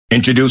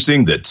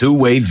Introducing the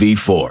Two-Way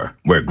V4,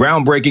 where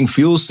groundbreaking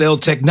fuel cell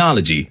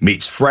technology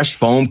meets fresh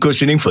foam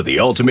cushioning for the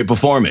ultimate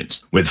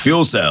performance. With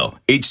Fuel Cell,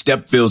 each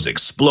step feels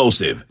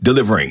explosive,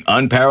 delivering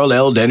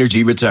unparalleled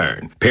energy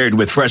return. Paired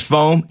with fresh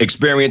foam,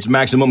 experience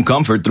maximum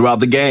comfort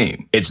throughout the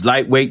game. Its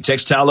lightweight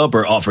textile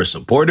upper offers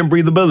support and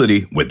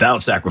breathability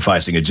without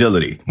sacrificing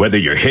agility. Whether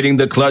you're hitting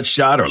the clutch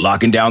shot or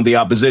locking down the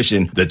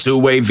opposition, the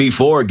Two-Way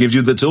V4 gives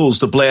you the tools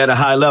to play at a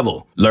high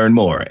level. Learn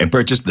more and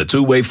purchase the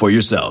Two-Way for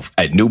yourself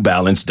at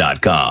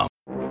newbalance.com.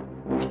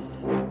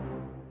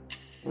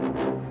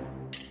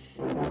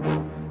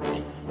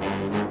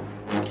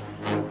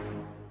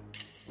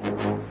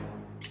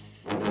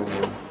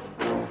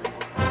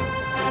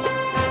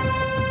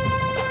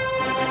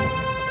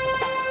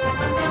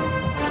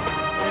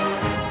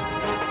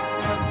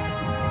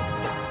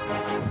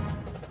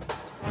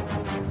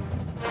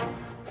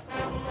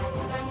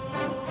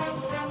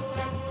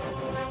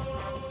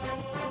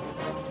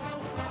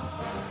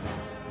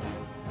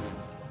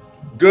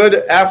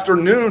 Good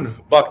afternoon,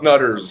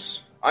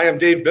 Bucknutters. I am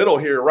Dave Biddle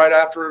here right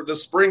after the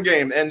spring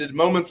game ended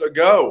moments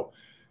ago.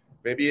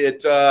 Maybe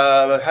it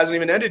hasn't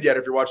even ended yet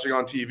if you're watching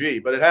on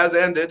TV, but it has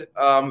ended.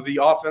 The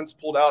offense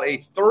pulled out a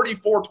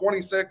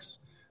 34-26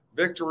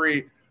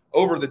 victory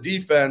over the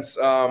defense.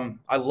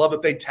 I love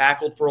that they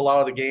tackled for a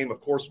lot of the game. Of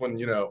course, when,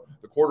 the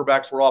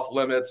quarterbacks were off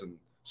limits and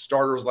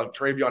starters like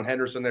Travion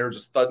Henderson, they were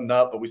just thudding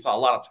up, but we saw a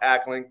lot of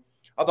tackling.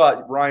 I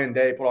thought Ryan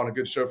Day put on a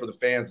good show for the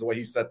fans, the way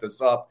he set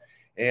this up.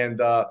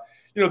 And,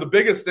 the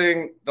biggest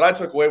thing that I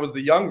took away was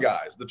the young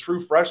guys, the true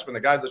freshmen, the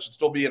guys that should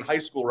still be in high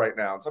school right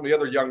now, and some of the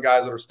other young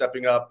guys that are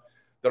stepping up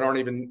that aren't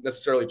even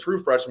necessarily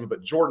true freshmen,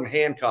 but Jordan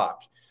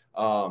Hancock,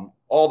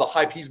 all the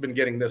hype he's been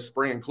getting this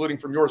spring, including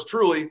from yours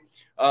truly.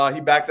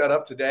 He backed that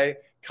up today.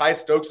 Kai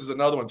Stokes is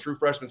another one. True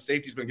freshman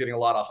safety's been getting a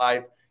lot of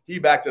hype. He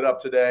backed it up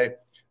today.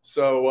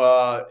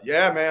 So,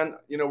 man,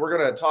 we're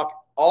going to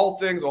talk all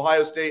things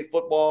Ohio State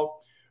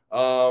football.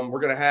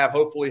 We're going to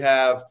hopefully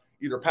have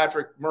either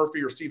Patrick Murphy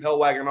or Steve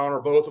Hellwagon on,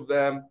 or both of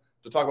them,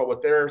 to talk about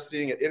what they're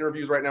seeing at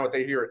interviews right now, what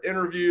they hear at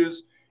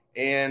interviews.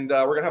 And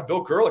we're going to have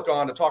Bill Kurelic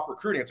on to talk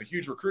recruiting. It's a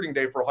huge recruiting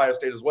day for Ohio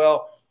State as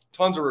well.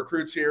 Tons of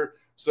recruits here.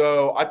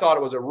 So I thought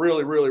it was a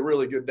really, really,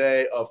 really good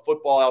day of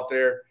football out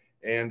there.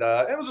 And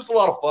it was just a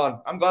lot of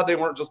fun. I'm glad they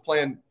weren't just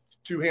playing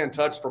two-hand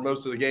touch for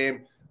most of the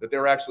game, that they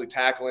were actually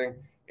tackling.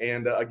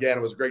 And, again,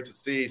 it was great to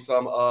see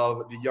some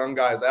of the young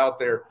guys out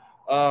there.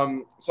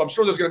 So I'm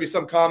sure there's going to be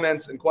some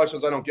comments and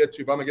questions I don't get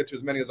to, but I'm going to get to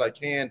as many as I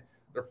can.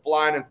 They're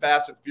flying and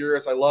fast and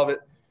furious. I love it.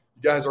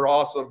 You guys are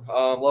awesome.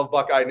 Love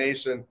Buckeye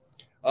Nation.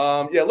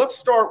 Let's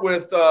start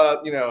with,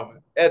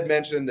 Ed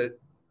mentioned that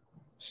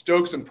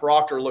Stokes and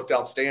Proctor looked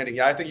outstanding.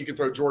 Yeah, I think you can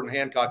throw Jordan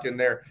Hancock in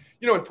there.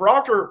 And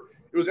Proctor,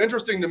 it was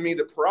interesting to me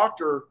that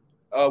Proctor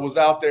was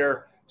out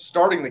there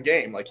starting the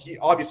game. Like,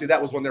 obviously that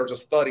was when they were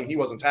just thudding. He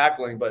wasn't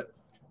tackling, but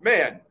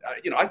man,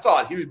 I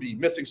thought he would be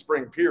missing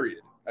spring period.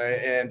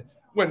 And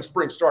when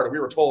spring started, we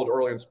were told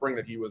early in spring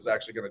that he was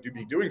actually going to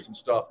be doing some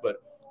stuff.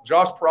 But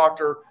Josh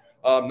Proctor,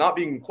 not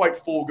being quite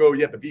full go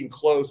yet, but being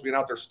close, being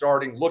out there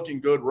starting, looking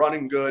good,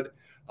 running good.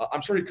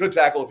 I'm sure he could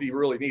tackle if he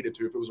really needed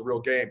to, if it was a real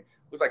game.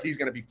 Looks like he's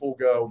going to be full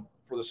go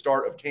for the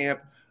start of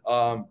camp.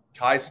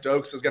 Kai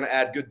Stokes is going to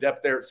add good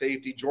depth there at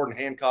safety. Jordan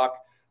Hancock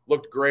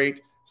looked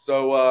great.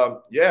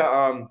 So,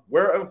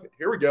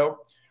 here we go.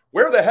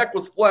 Where the heck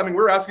was Fleming?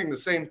 We're asking the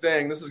same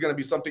thing. This is going to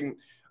be something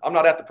 – I'm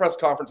not at the press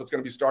conference. It's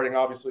going to be starting,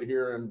 obviously,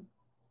 here in –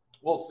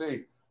 we'll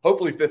see.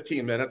 Hopefully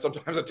 15 minutes.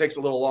 Sometimes it takes a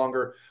little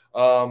longer.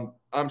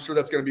 I'm sure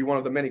that's going to be one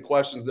of the many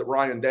questions that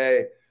Ryan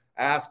Day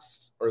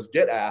asks or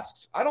get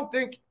asked. I don't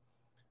think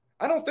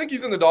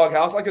he's in the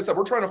doghouse. Like I said,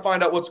 we're trying to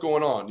find out what's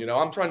going on.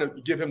 I'm trying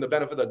to give him the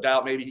benefit of the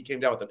doubt. Maybe he came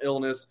down with an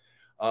illness.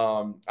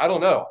 I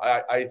don't know.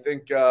 I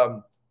think,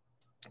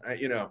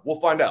 we'll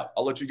find out.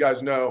 I'll let you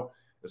guys know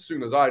as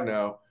soon as I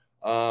know.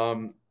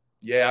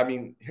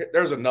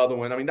 There's another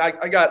one.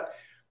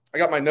 I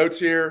got my notes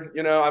here.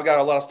 I've got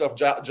a lot of stuff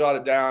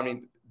jotted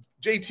down.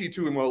 JT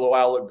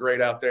Tuimoloau looked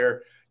great out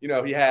there. He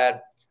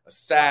had a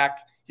sack.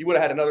 He would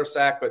have had another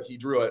sack, but he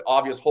drew an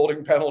obvious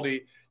holding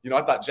penalty.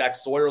 I thought Jack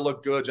Sawyer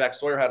looked good. Jack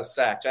Sawyer had a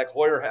sack. Jack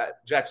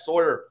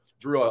Sawyer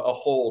drew a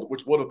hold,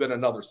 which would have been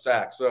another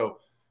sack. So,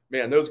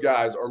 man, those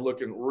guys are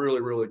looking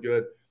really, really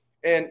good.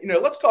 And,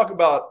 let's talk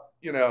about,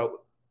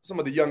 some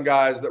of the young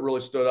guys that really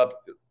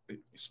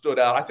stood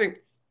out. I think,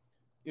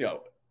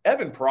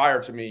 Evan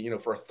Pryor, to me,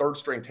 for a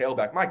third-string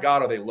tailback, my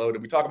God, are they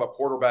loaded. We talk about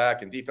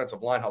quarterback and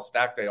defensive line, how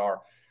stacked they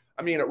are.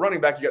 At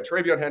running back, you got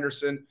Travion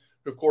Henderson,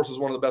 who, of course, is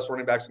one of the best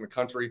running backs in the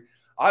country.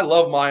 I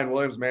love Mayan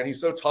Williams, man. He's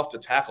so tough to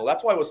tackle.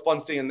 That's why it was fun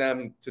seeing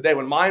them today.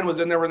 When Mayan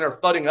was in there when they're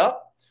thudding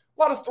up,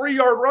 a lot of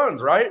 3-yard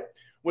runs, right?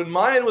 When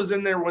Mayan was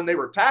in there when they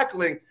were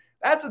tackling,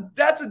 that's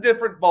a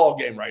different ball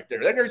game right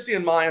there. Then you're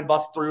seeing Mayan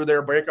bust through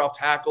there, break off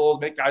tackles,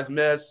 make guys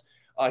miss.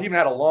 He even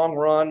had a long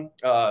run.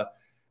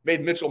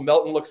 Made Mitchell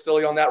Melton look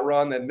silly on that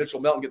run. Then Mitchell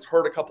Melton gets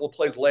hurt a couple of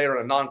plays later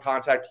in a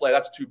non-contact play.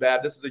 That's too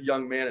bad. This is a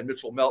young man in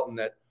Mitchell Melton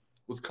that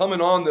was coming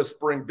on this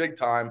spring big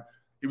time.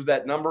 He was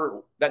that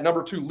number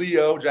 2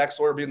 Leo, Jack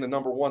Sawyer being the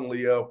number 1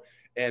 Leo.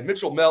 And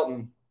Mitchell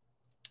Melton,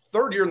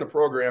 third year in the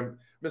program,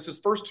 missed his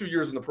first 2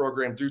 years in the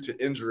program due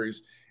to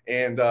injuries.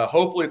 And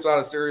hopefully it's not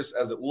as serious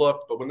as it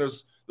looked. But when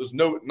there's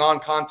no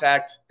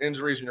non-contact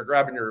injuries and you're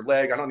grabbing your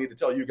leg, I don't need to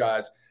tell you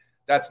guys,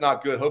 that's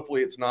not good.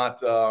 Hopefully it's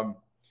not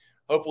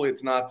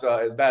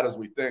as bad as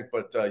we think.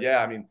 But,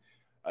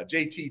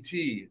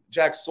 JTT,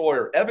 Jack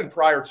Sawyer, Evan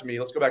Pryor to me.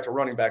 Let's go back to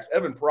running backs.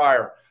 Evan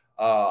Pryor,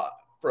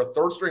 for a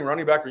third-string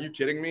running back, are you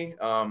kidding me?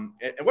 And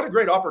what a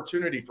great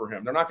opportunity for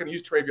him. They're not going to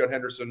use TreVeyon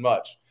Henderson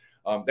much.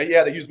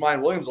 They use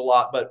Mayan Williams a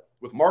lot, but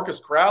with Marcus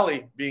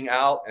Crowley being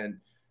out, and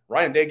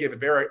Ryan Day gave a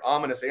very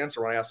ominous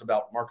answer when I asked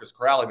about Marcus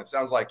Crowley, and it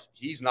sounds like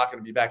he's not going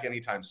to be back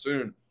anytime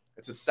soon.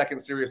 It's his second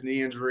serious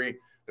knee injury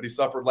that he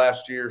suffered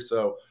last year.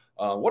 So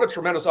what a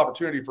tremendous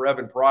opportunity for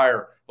Evan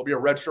Pryor. He'll be a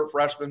redshirt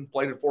freshman,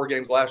 played in 4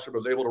 games last year, but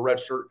was able to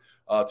redshirt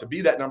to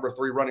be that number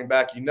 3 running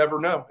back. You never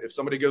know. If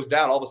somebody goes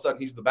down, all of a sudden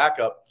he's the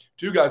backup.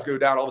 2 guys go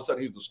down, all of a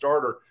sudden he's the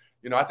starter.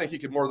 I think he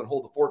could more than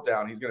hold the fort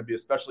down. He's going to be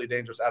especially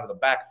dangerous out of the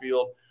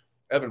backfield.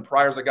 Evan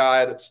Pryor's a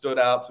guy that stood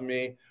out to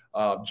me.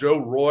 Joe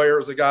Royer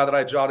is a guy that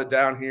I jotted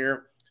down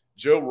here.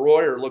 Joe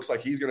Royer looks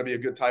like he's going to be a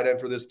good tight end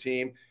for this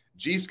team.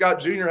 G. Scott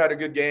Jr. had a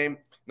good game.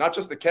 Not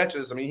just the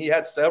catches. I mean, he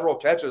had several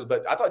catches,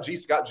 but I thought G.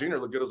 Scott Jr.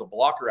 looked good as a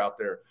blocker out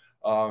there.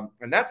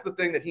 And that's the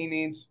thing that he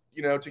needs,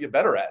 to get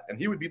better at. And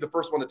he would be the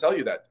first one to tell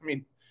you that. I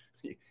mean,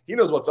 he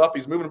knows what's up.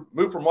 He's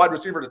moved from wide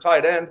receiver to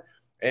tight end,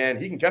 and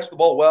he can catch the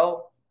ball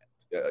well.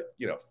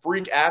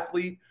 Freak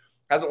athlete,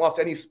 hasn't lost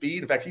any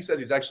speed. In fact, he says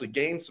he's actually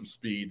gained some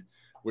speed,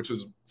 which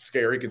is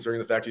scary considering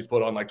the fact he's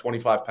put on like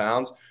 25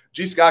 pounds.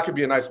 G. Scott could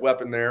be a nice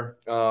weapon there.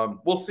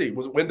 We'll see.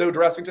 Was it window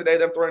dressing today,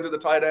 them throwing to the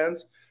tight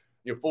ends?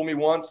 Fool me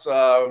once,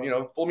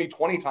 fool me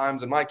 20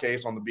 times in my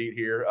case on the beat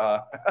here.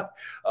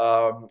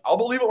 I'll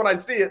believe it when I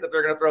see it that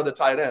they're going to throw the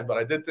tight end. But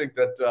I did think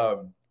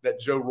that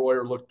Joe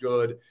Royer looked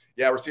good.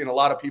 Yeah, we're seeing a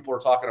lot of people are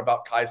talking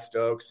about Kai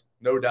Stokes.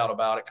 No doubt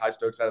about it. Kai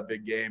Stokes had a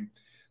big game.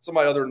 Some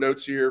of my other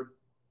notes here.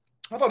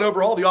 I thought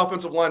overall the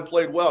offensive line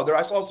played well.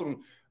 I saw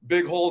some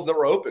big holes that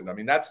were open. I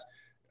mean, that's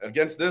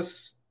against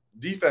this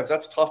defense,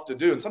 that's tough to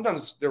do. And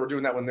sometimes they were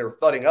doing that when they were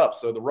thudding up,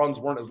 so the runs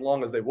weren't as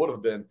long as they would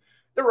have been.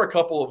 There were a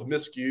couple of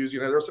miscues.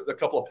 There were a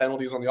couple of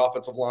penalties on the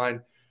offensive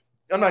line.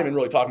 I'm not even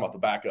really talking about the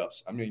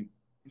backups. I mean,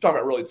 I'm talking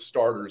about really the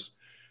starters.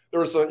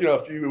 There was a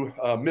few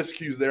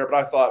miscues there, but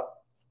I thought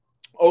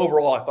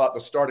the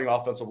starting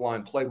offensive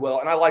line played well,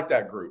 and I like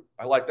that group.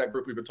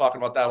 We've been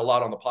talking about that a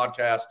lot on the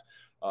podcast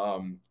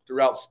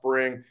throughout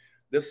spring.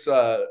 This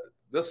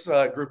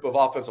group of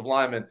offensive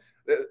linemen,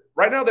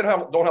 right now they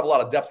don't have a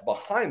lot of depth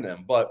behind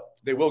them, but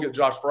they will get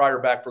Josh Fryer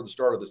back for the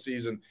start of the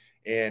season,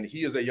 and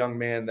he is a young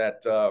man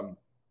that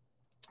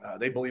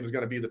they believe is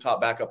going to be the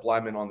top backup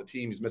lineman on the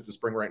team. He's missed the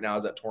spring right now.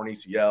 He's at torn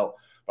ACL.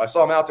 But I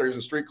saw him out there. He was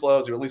in street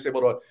clothes. He was at least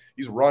able to –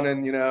 he's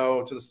running, to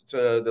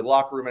the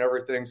locker room and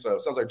everything. So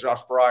it sounds like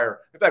Josh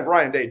Fryer – in fact,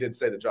 Ryan Day did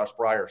say that Josh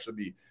Fryer should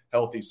be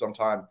healthy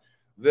sometime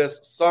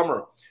this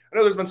summer. I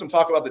know there's been some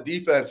talk about the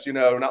defense,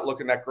 not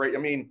looking that great. I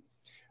mean,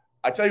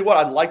 I tell you what,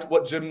 I liked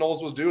what Jim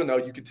Knowles was doing, though.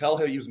 You could tell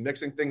he was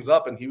mixing things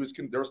up, and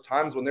there was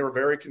times when they were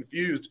very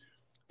confused.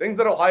 Things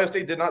that Ohio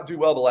State did not do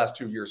well the last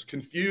 2 years.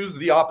 Confuse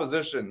the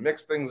opposition,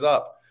 mix things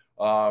up.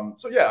 You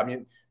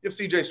have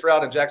C.J.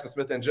 Stroud and Jackson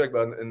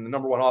Smith-Njigba and the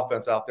number one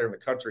offense out there in the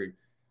country.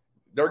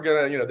 They're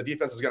going to, the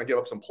defense is going to give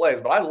up some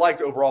plays. But I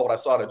liked overall what I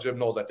saw to Jim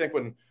Knowles. I think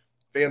when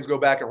fans go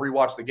back and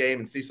rewatch the game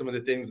and see some of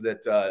the things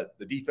that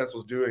the defense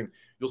was doing,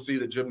 you'll see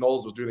that Jim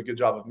Knowles was doing a good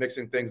job of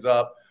mixing things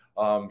up,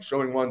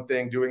 showing one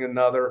thing, doing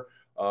another.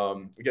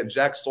 Again,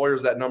 Jack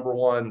Sawyer's that number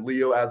one,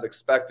 Leo as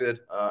expected.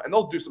 And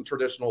they'll do some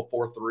traditional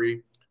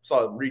 4-3.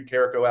 Saw Reed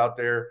Carrico out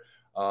there.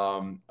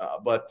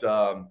 But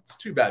it's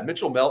too bad.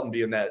 Mitchell Melton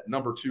being that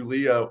number 2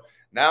 Leo.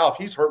 Now, if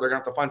he's hurt, they're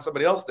going to have to find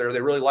somebody else there.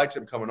 They really liked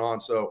him coming on.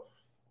 So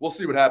we'll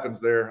see what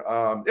happens there.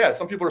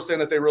 Some people are saying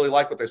that they really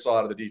like what they saw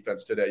out of the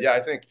defense today. Yeah,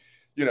 I think,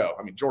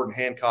 Jordan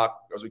Hancock,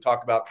 as we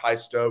talked about, Kai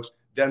Stokes,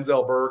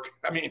 Denzel Burke.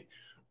 I mean,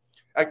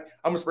 I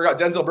almost forgot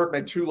Denzel Burke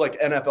made 2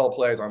 NFL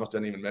plays. I almost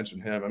didn't even mention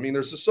him. I mean,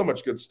 there's just so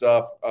much good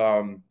stuff.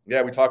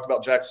 We talked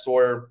about Jack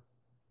Sawyer,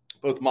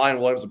 both Mayan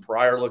Williams and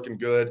Pryor looking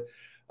good.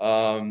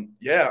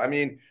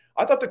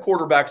 I thought the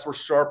quarterbacks were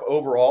sharp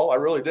overall. I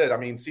really did. I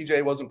mean,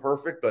 CJ wasn't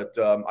perfect, but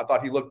I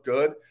thought he looked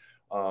good.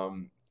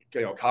 Kyle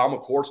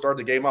McCord started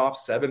the game off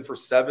 7 for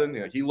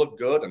 7. He looked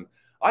good. And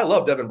I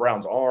love Devin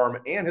Brown's arm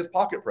and his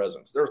pocket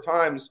presence. There were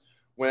times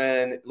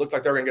when it looked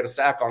like they were going to get a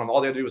sack on him.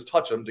 All they had to do was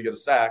touch him to get a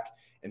sack.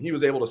 And he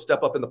was able to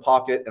step up in the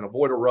pocket and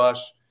avoid a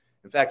rush.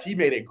 In fact, he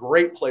made a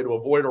great play to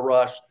avoid a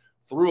rush,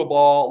 threw a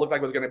ball, looked like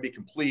it was going to be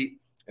complete.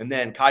 And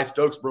then Kai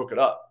Stokes broke it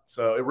up.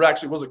 So it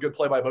actually was a good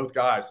play by both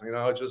guys.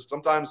 It's just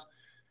sometimes –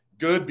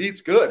 good beats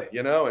good,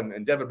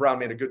 and Devin Brown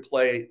made a good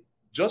play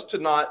just to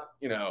not,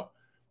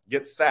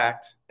 get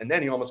sacked. And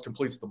then he almost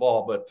completes the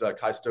ball, but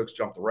Kai Stokes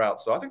jumped the route.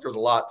 So I think there's a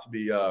lot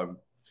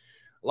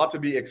to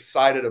be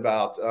excited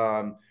about.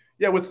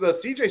 With the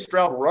CJ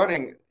Stroud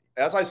running,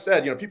 as I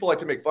said, people like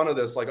to make fun of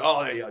this, like,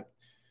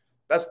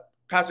 best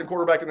passing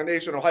quarterback in the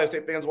nation. Ohio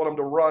State fans want him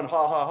to run.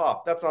 Ha, ha,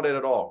 ha. That's not it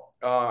at all.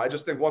 I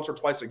just think once or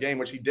twice a game,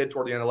 which he did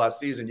toward the end of last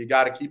season, you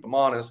got to keep him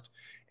honest.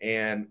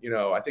 And,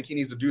 I think he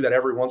needs to do that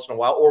every once in a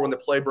while. Or when the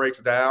play breaks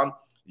down,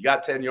 you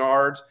got 10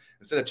 yards.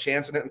 Instead of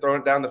chancing it and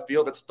throwing it down the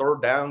field, it's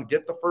third down,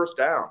 get the first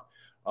down.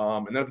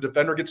 And then if the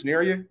defender gets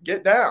near you,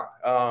 get down.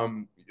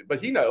 But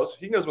he knows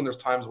when there's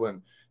times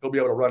when he'll be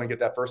able to run and get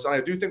that first down.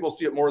 I do think we'll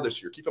see it more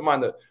this year. Keep in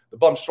mind the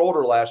bum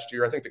shoulder last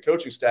year. I think the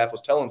coaching staff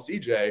was telling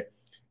CJ,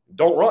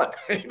 don't run,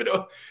 at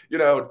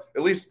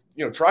least,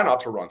 try not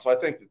to run. So I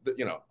think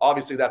that,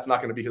 obviously that's not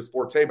going to be his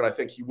forte, but I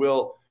think he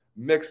will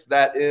mix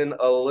that in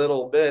a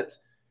little bit.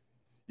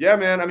 Yeah,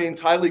 man. I mean,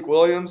 Tyleik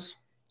Williams,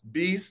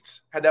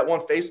 beast, had that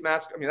one face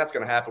mask. I mean, that's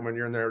going to happen when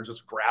you're in there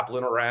just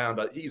grappling around,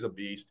 but he's a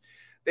beast.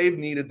 They've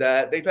needed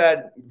that. They've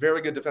had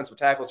very good defensive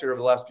tackles here over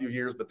the last few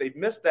years, but they've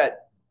missed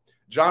that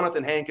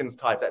Jonathan Hankins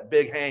type, that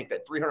big Hank,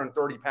 that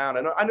 330-pound.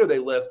 I know they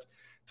list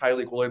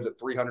Tyleik Williams at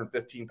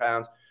 315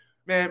 pounds.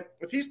 Man,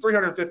 if he's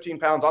 315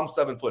 pounds, I'm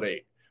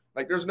 7'8".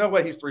 Like, there's no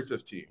way he's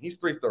 315. He's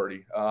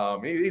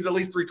 330. He's at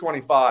least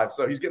 325.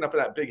 So he's getting up in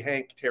that Big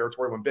Hank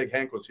territory when Big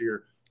Hank was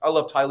here. I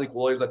love Tyleik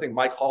Williams. I think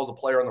Mike Hall's a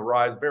player on the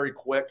rise, very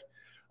quick.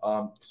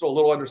 So a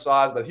little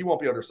undersized, but he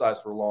won't be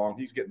undersized for long.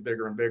 He's getting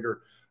bigger and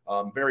bigger,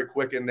 very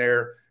quick in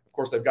there. Of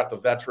course, they've got the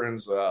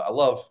veterans. I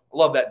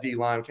love that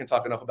D-line. Can't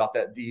talk enough about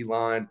that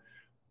D-line.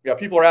 Yeah,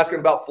 people are asking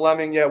about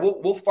Fleming. Yeah,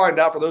 we'll find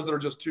out. For those that are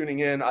just tuning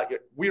in,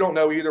 we don't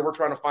know either. We're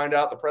trying to find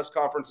out. The press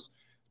conference is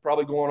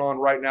probably going on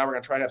right now. We're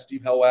going to try and have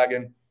Steve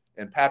Hellwagon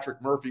and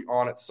Patrick Murphy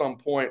on at some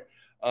point.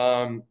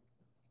 Before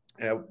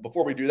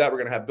we do that, we're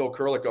going to have Bill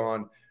Kurelic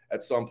on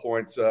at some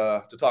point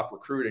to talk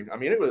recruiting. I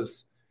mean, it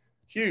was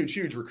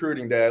huge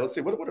recruiting day. Let's see,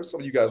 what are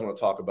some of you guys want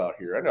to talk about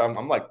here? I know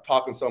I'm like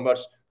talking so much.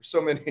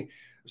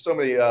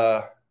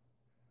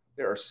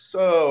 There are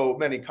so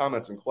many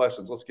comments and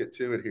questions. Let's get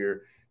to it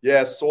here.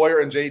 Yeah, Sawyer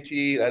and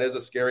JT, that is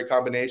a scary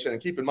combination.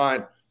 And keep in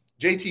mind,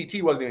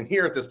 JTT wasn't even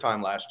here at this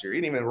time last year. He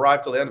didn't even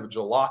arrive till the end of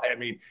July. I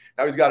mean,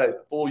 now he's got a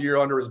full year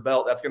under his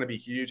belt. That's going to be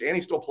huge. And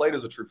he still played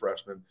as a true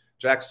freshman.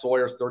 Jack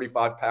Sawyer's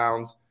 35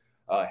 pounds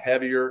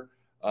heavier.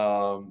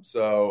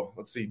 So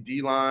let's see.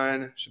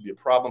 D-line should be a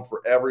problem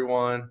for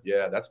everyone.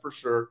 Yeah, that's for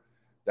sure.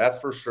 I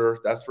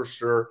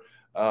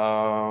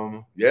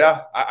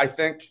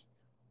think,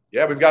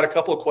 we've got a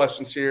couple of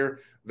questions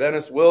here.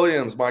 Venice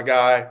Williams, my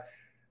guy.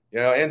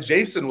 And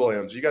Jason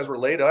Williams. You guys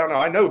related? I don't know.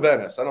 I know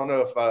Venice. I don't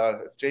know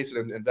if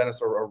Jason and Venice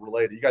are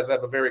related. You guys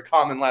have a very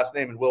common last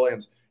name in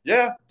Williams.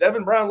 Yeah,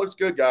 Devin Brown looks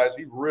good, guys.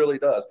 He really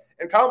does.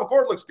 And Kyle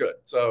McCord looks good.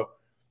 So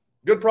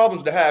good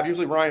problems to have.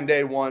 Usually Ryan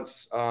Day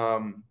wants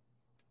 4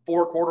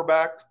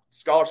 quarterbacks,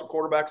 scholarship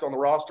quarterbacks on the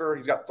roster.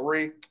 He's got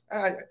 3.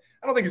 I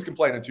don't think he's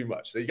complaining too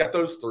much. So you got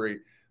those 3.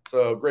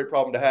 So great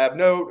problem to have.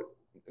 No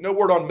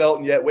word on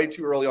Melton yet. Way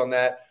too early on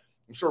that.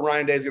 I'm sure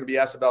Ryan Day is going to be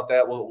asked about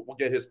that. We'll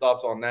get his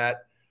thoughts on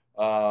that.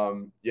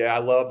 I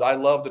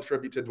love the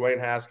tribute to Dwayne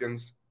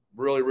Haskins.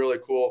 Really, really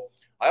cool.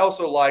 I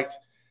also liked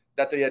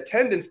that the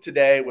attendance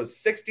today was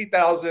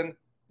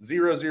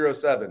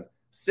 60,007.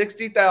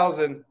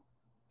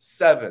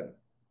 60,007.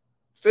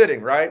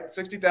 Fitting, right?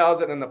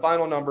 60,000 and the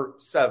final number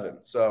 7.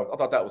 So I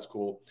thought that was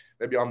cool.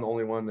 Maybe I'm the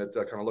only one that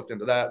kind of looked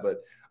into that,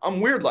 but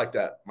I'm weird like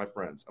that, my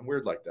friends. I'm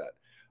weird like that.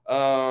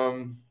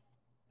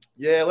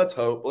 Let's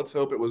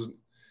hope it was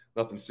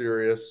nothing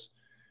serious.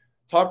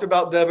 Talked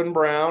about Devin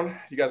Brown.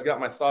 You guys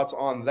got my thoughts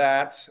on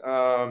that.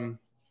 I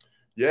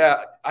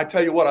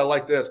tell you what, I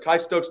like this. Kai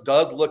Stokes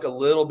does look a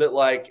little bit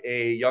like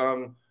a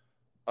young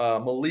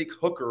Malik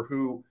Hooker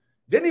who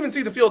didn't even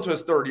see the field to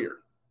his 3rd year.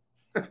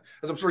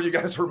 As I'm sure you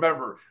guys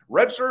remember.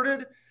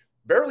 Redshirted,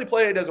 barely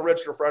played as a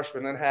redshirt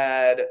freshman, then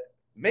had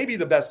maybe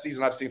the best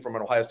season I've seen from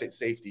an Ohio State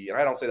safety. And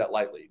I don't say that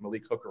lightly.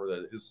 Malik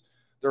Hooker, his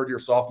 3rd year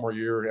sophomore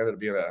year, ended up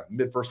being a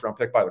mid-first round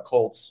pick by the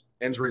Colts.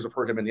 Injuries have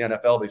hurt him in the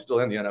NFL, but he's still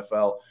in the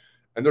NFL.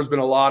 And there's been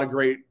a lot of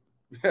great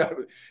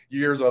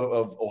years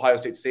of Ohio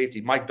State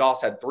safety. Mike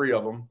Doss had 3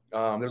 of them.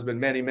 There's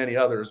been many, many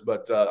others.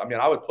 But,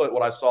 I would put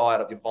what I saw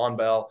out of Von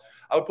Bell.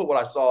 I would put what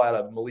I saw out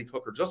of Malik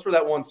Hooker just for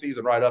that one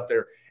season right up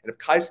there. And if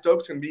Kai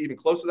Stokes can be even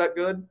close to that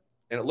good,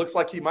 and it looks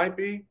like he might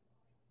be,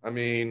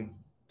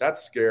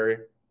 that's scary.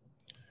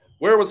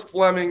 Where was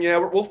Fleming? Yeah,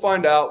 we'll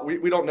find out.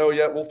 We don't know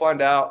yet. We'll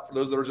find out for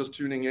those that are just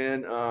tuning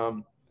in.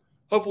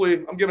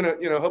 Hopefully, I'm giving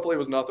it, hopefully it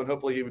was nothing.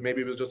 Hopefully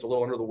maybe he was just a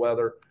little under the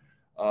weather.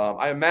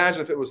 I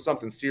imagine if it was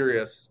something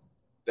serious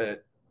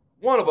that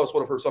one of us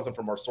would have heard something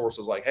from our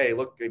sources like, hey,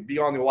 look, be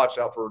on the watch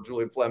out for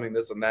Julian Fleming,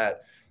 this and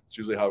that. It's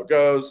usually how it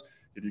goes.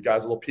 Give you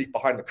guys a little peek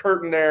behind the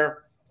curtain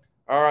there.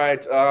 All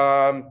right.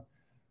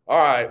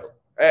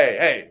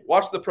 Hey,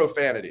 watch the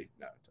profanity.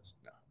 No,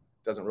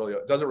 it doesn't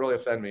really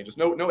offend me. Just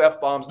no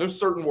F-bombs, no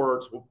certain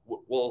words.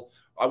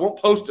 I won't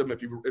post them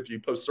if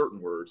you post certain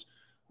words.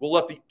 We'll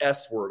let the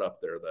S word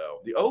up there, though.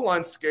 The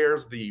O-line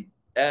scares the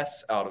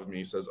S out of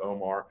me, says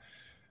Omar.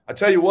 I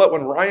tell you what,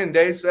 when Ryan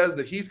Day says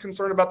that he's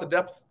concerned about the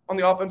depth on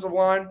the offensive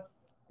line,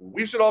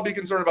 we should all be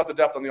concerned about the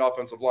depth on the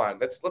offensive line.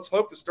 Let's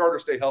hope the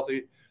starters stay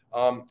healthy.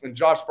 And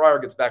Josh Fryer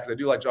gets back, because I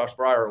do like Josh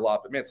Fryer a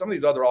lot. But, man, some of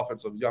these other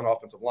young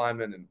offensive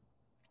linemen, and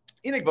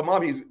Enoch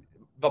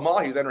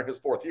Vamahi's entering his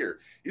 4th year.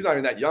 He's not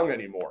even that young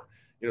anymore.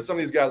 some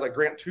of these guys like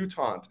Grant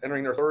Toutant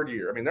entering their third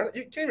year. I mean,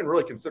 you can't even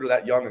really consider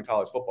that young in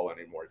college football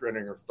anymore if you're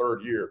entering your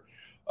third year.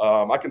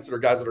 I consider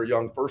guys that are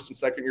young first and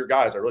second year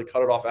guys. I really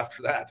cut it off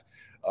after that.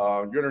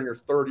 You're entering your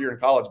third year in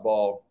college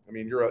ball. I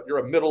mean, you're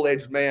a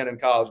middle-aged man in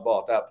college ball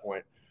at that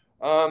point.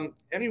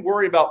 Any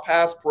worry about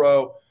pass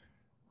pro?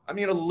 I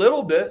mean, a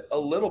little bit.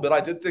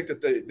 I did think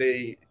that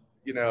they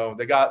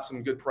got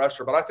some good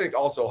pressure, but I think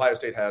also Ohio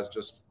State has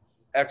just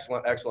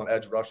excellent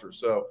edge rushers.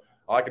 So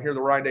I can hear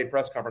the Ryan Day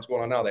press conference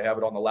going on now. They have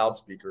it on the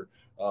loudspeaker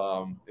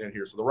in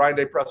here. So the Ryan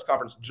Day press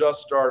conference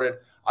just started.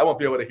 I won't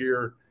be able to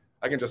hear.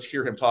 I can just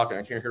hear him talking.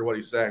 I can't hear what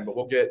he's saying, but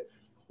we'll get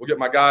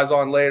my guys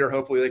on later.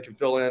 Hopefully they can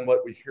fill in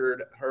what we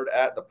heard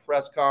at the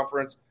press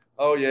conference.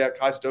 Oh yeah,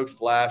 Kai Stokes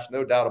flash,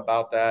 no doubt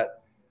about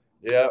that.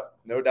 Yeah,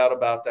 no doubt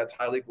about that.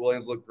 Tyleik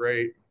Williams looked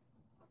great.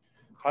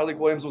 Tyleik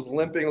Williams was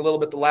limping a little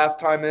bit the last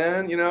time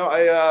in.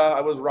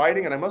 I was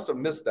writing and I must have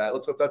missed that.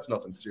 Let's hope that's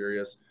nothing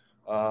serious.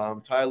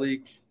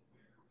 Tyleik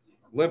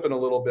limping a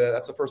little bit.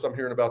 That's the first I'm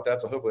hearing about that.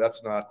 So hopefully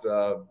that's not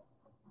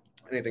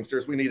anything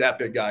serious. We need that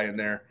big guy in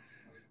there.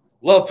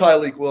 Love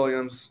Tyleik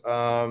Williams.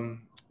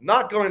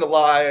 Not going to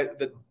lie,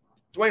 the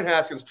Dwayne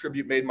Haskins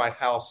tribute made my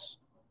house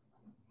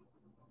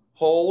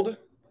hold.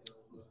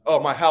 Oh,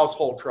 my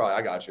household cry.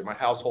 I got you. My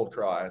household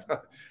cry.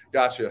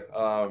 Gotcha.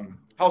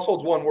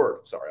 Household's one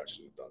word. Sorry, I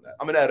shouldn't have done that.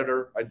 I'm an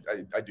editor.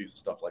 I do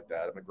stuff like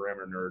that. I'm a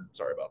grammar nerd.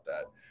 Sorry about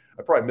that.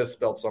 I probably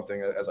misspelled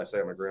something as I say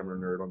I'm a grammar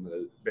nerd on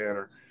the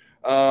banner.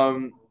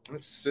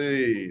 Let's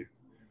see.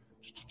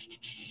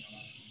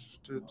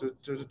 Okay,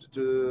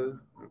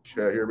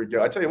 here we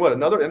go. I tell you what,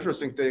 another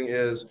interesting thing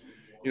is,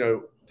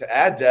 to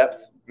add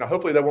depth. Now,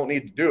 hopefully they won't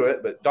need to do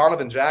it, but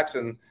Donovan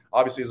Jackson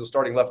obviously is a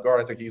starting left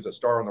guard. I think he's a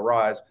star on the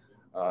rise.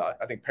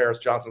 I think Paris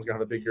Johnson's going to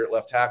have a big year at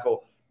left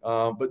tackle.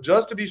 But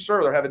just to be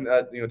sure, they're having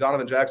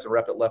Donovan Jackson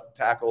rep at left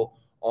tackle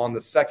on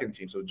the second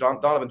team. So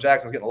Donovan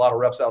Jackson's getting a lot of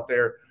reps out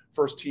there.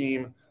 First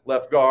team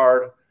left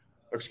guard.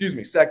 First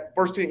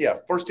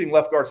team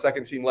left guard,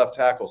 second team left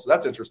tackle. So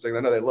that's interesting.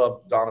 I know they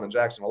love Donovan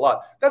Jackson a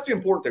lot. That's the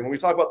important thing. When we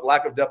talk about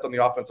lack of depth on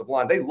the offensive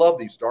line, they love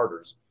these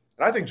starters.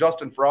 And I think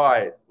Justin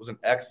Fry was an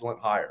excellent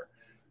hire.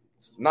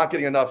 It's not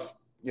getting enough,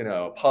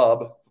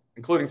 pub,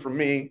 including from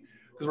me,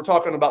 because we're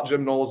talking about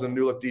Jim Knowles and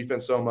new look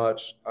defense so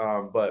much.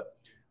 But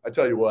I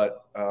tell you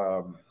what,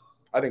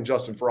 I think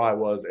Justin Fry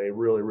was a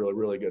really, really,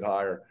 really good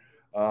hire.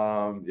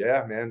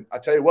 Yeah, man. I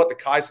tell you what, the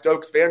Kai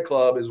Stokes fan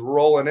club is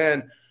rolling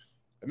in.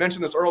 I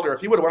mentioned this earlier.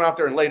 If he would have went out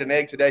there and laid an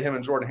egg today, him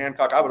and Jordan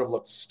Hancock, I would have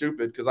looked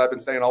stupid because I've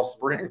been saying all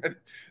spring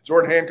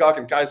Jordan Hancock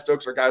and Kai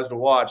Stokes are guys to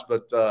watch,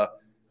 but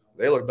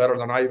they look better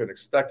than I even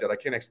expected. I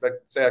can't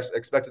say I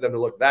expected them to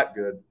look that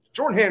good.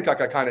 Jordan Hancock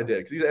I kind of did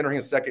because he's entering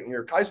his second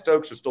year. Kai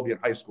Stokes should still be in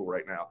high school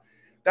right now.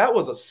 That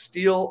was a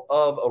steal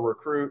of a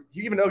recruit.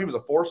 Even though he was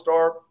a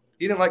 4-star,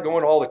 he didn't like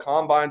going to all the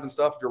combines and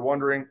stuff, if you're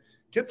wondering.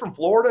 Kid from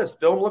Florida, his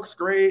film looks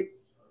great.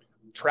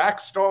 Track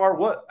star.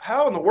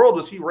 How in the world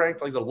was he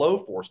ranked like he's a low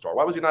 4-star?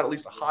 Why was he not at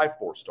least a high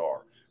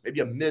 4-star?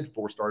 Maybe a mid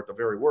 4-star at the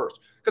very worst.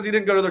 Because he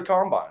didn't go to the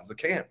combines, the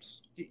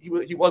camps.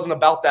 He wasn't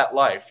about that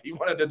life. He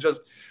wanted to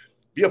just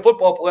be a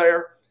football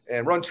player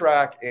and run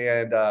track.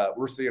 And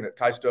we're seeing it.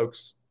 Kai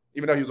Stokes,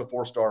 even though he was a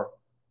 4-star,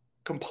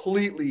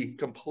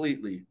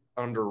 completely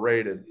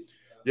underrated.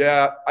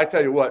 Yeah, I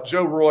tell you what,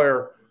 Joe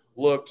Royer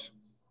looked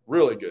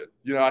really good.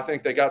 I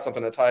think they got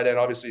something at tight end.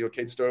 Obviously,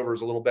 Cade Stover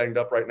is a little banged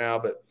up right now,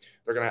 but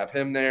they're going to have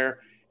him there.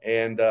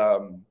 And,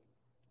 but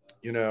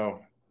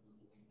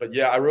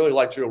yeah, I really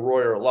like Joe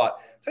Royer a lot.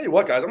 Tell you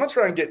what, guys, I'm going to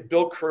try and get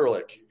Bill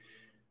Kurelic.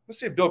 Let's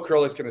see if Bill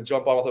Kurelick's going to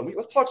jump on with him.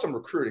 Let's talk some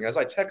recruiting as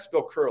I text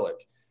Bill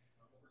Kurelic.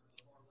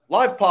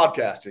 Live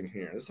podcasting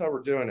here. This is how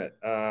we're doing it.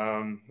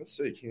 Let's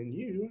see. Can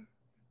you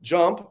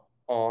jump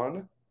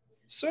on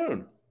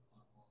soon?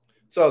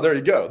 So there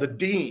you go. The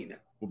dean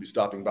will be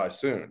stopping by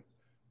soon.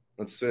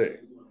 Let's see.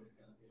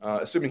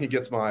 Assuming he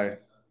gets my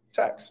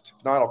text.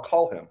 If not, I'll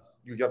call him.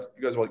 You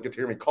guys will get to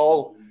hear me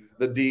call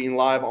the dean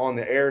live on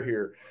the air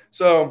here.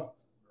 So,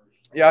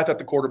 yeah, I thought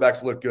the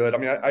quarterbacks looked good. I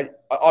mean, I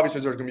obviously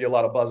there's going to be a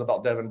lot of buzz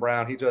about Devin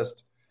Brown. He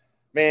just,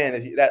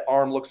 that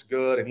arm looks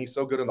good, and he's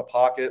so good in the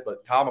pocket.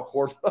 But Kyle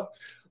McCord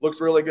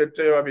looks really good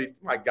too. I mean,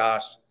 my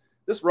gosh,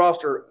 this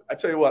roster. I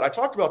tell you what, I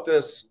talked about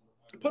this.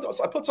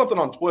 I put something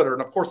on Twitter,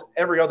 and of course,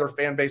 every other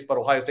fan base but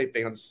Ohio State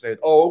fans said,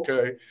 "Oh,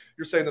 okay,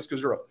 you're saying this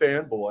because you're a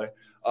fanboy."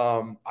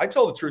 I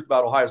tell the truth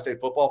about Ohio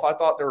State football. If I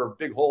thought there were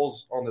big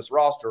holes on this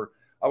roster,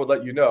 I would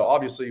let you know.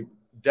 Obviously,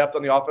 depth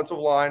on the offensive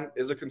line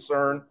is a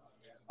concern.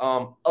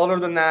 Other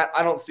than that,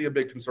 I don't see a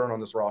big concern on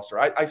this roster.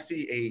 I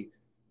see a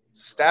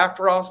stacked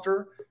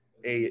roster,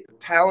 a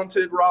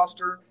talented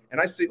roster, and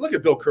I see. Look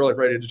at Bill Kurelic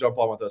ready to jump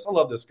on with us. I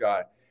love this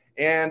guy,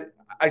 and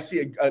I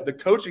see the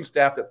coaching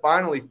staff that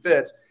finally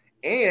fits.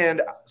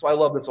 And so I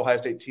love this Ohio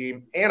State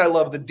team, and I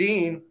love the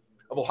dean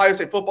of Ohio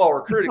State football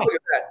recruiting. Look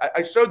at that.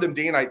 I showed them,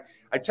 Dean. I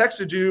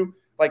texted you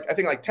I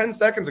think 10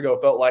 seconds ago,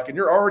 felt like, and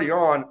you're already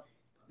on.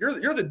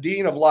 You're the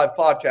dean of live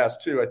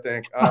podcasts too, I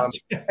think.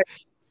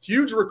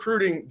 Huge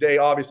recruiting day,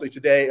 obviously,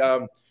 today.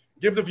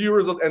 Give the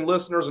viewers and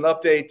listeners an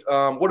update.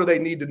 What do they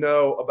need to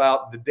know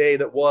about the day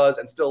that was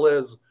and still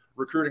is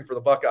recruiting for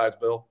the Buckeyes,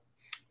 Bill?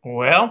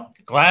 Well,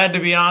 glad to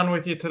be on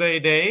with you today,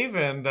 Dave.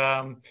 And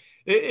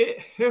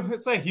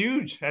it's a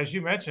huge, as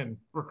you mentioned,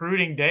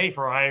 recruiting day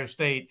for Ohio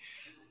State.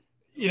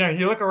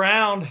 You look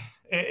around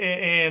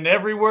and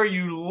everywhere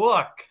you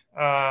look,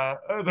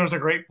 there's a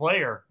great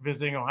player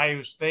visiting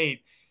Ohio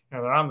State.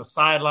 They're on the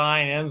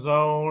sideline, end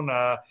zone.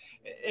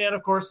 And,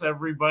 of course,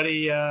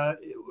 everybody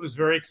was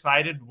very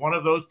excited. One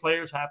of those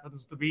players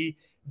happens to be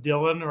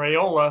Dylan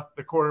Raiola,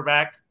 the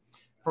quarterback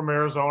from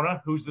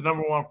Arizona, who's the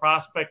number one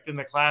prospect in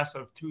the class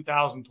of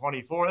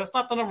 2024. That's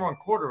not the number one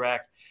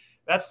quarterback.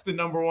 That's the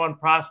number one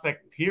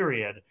prospect,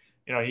 period.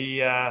 He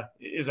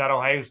is at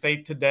Ohio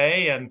State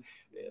today, and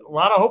a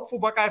lot of hopeful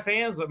Buckeye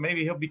fans that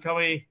maybe he'll become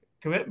a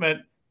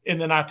commitment in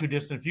the not too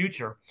distant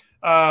future.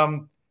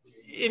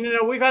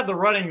 We've had the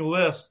running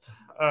list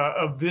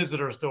of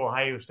visitors to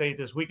Ohio State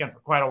this weekend for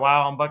quite a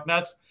while on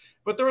Bucknuts,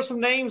 but there were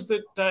some names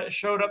that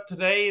showed up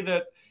today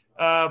that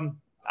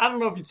I don't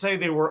know if you'd say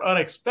they were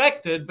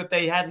unexpected, but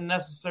they hadn't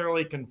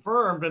necessarily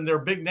confirmed, and they're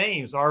big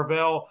names.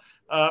 Arvell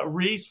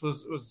Reese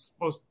was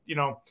supposed,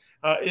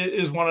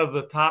 is one of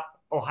the top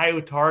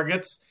Ohio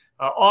targets.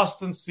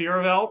 Austin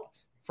Searvelt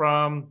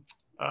from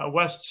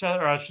Lakota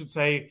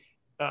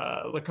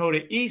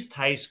East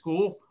High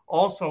School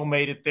also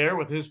made it there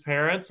with his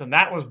parents, and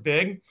that was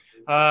big.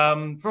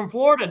 From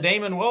Florida,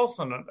 Damon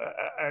Wilson,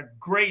 a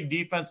great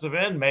defensive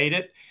end, made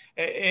it.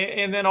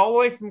 And then all the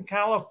way from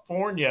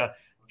California,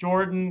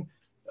 Jordan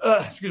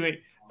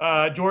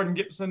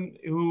Gibson,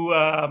 who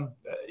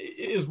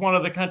is one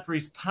of the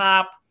country's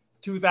top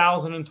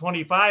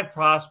 2025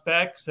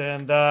 prospects.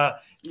 And,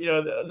 not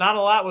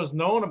a lot was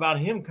known about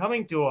him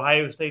coming to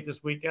Ohio State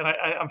this weekend.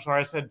 I'm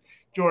sorry, I said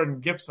Jordan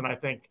Gibson, I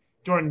think.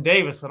 Jordan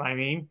Davison, I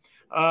mean.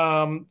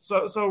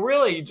 So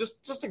really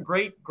just a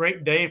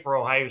great day for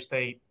Ohio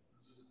State.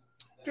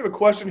 I have a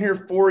question here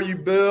for you,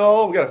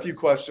 Bill. We got a few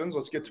questions.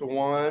 Let's get to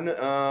one.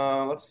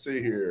 Let's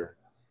see here.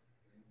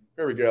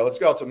 Here we go. Let's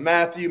go to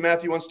Matthew.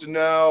 Matthew wants to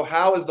know,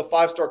 how is the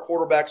five-star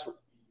quarterback's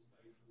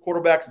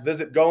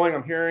visit going?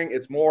 I'm hearing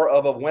it's more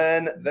of a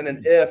when than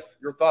an if.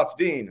 Your thoughts,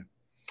 Dean?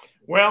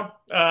 Well,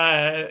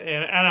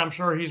 and I'm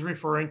sure he's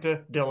referring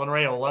to Dylan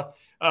Raiola.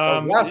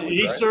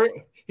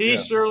 He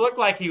sure looked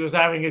like he was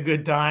having a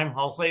good time.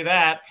 I'll say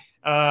that.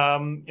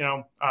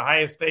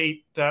 Ohio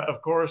State,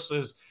 of course,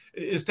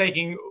 is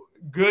taking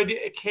good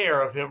care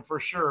of him for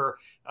sure.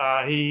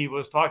 He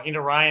was talking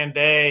to Ryan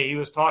Day. He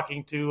was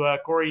talking to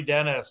Corey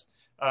Dennis,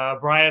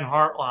 Brian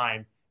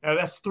Hartline.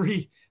 That's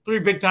three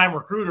big-time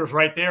recruiters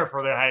right there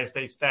for the Ohio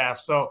State staff.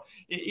 So,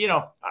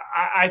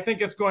 I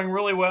think it's going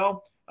really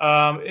well.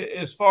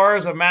 As far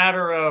as a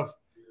matter of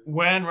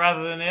when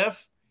rather than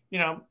if,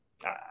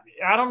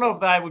 I don't know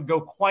if I would go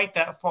quite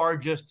that far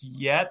just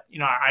yet.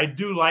 I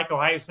do like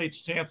Ohio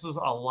State's chances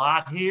a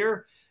lot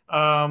here.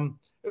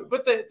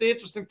 But the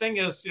interesting thing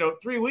is,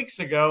 3 weeks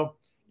ago,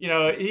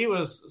 he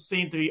was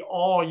seen to be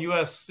all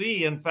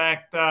USC. In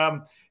fact,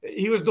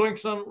 he was doing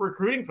some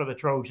recruiting for the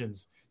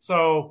Trojans.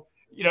 So,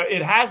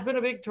 it has been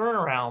a big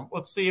turnaround.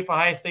 Let's see if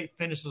Ohio State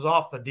finishes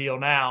off the deal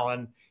now,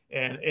 and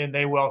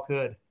they well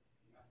could.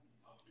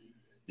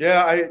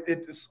 Yeah,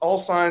 all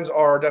signs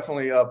are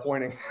definitely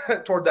pointing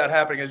toward that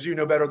happening, as you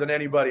know better than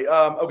anybody.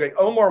 Okay,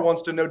 Omar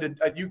wants to know,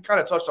 you kind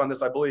of touched on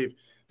this, I believe.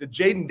 Did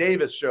Jaden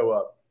Davis show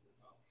up?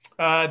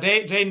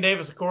 Jaden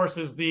Davis, of course,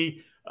 is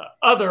the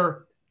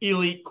other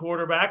elite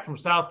quarterback from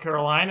South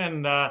Carolina,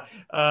 and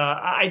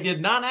I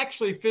did not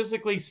actually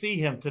physically see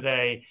him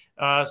today,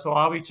 so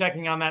I'll be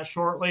checking on that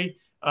shortly.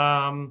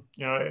 Again,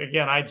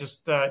 I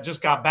just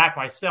got back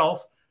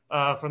myself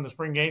from the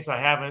spring game, so I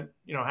haven't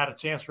had a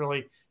chance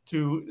really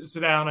to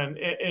sit down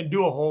and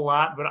do a whole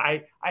lot, but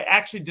I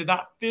actually did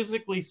not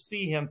physically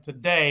see him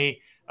today,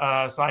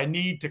 so I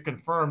need to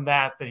confirm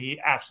that he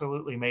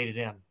absolutely made it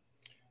in.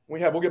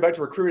 We'll get back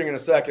to recruiting in a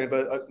second,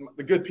 but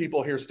the good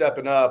people here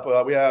stepping up.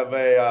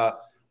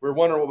 We were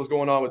wondering what was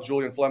going on with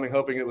Julian Fleming,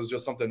 hoping it was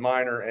just something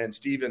minor, and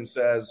Steven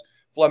says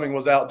Fleming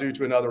was out due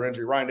to another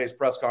injury. Ryan Day's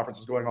press conference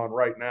is going on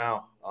right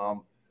now.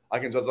 I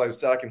can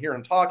hear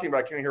him talking, but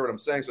I can't hear what I'm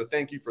saying, so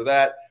thank you for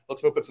that.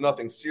 Let's hope it's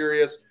nothing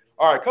serious.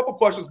 All right, a couple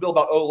questions, Bill,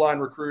 about O-line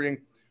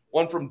recruiting.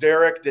 One from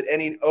Derek, did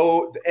any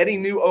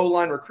new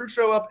O-line recruit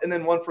show up? And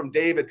then one from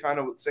David, kind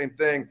of the same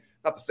thing,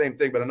 not the same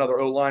thing, but another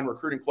O-line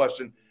recruiting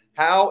question.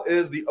 How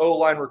is the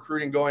O-line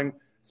recruiting going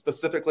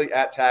specifically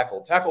at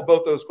tackle? Tackle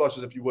both those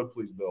questions if you would,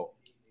 please, Bill.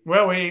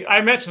 Well,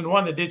 I mentioned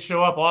one that did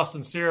show up,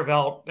 Austin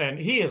Searvelt, and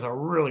he is a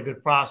really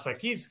good prospect.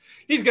 He's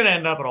going to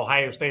end up at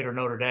Ohio State or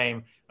Notre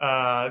Dame.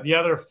 The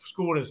other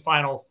school in his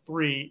final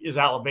three is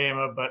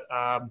Alabama, but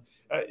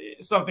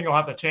something will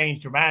have to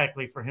change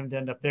dramatically for him to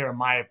end up there, in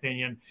my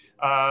opinion.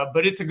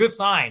 But it's a good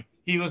sign.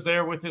 He was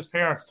there with his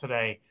parents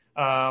today.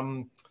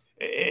 And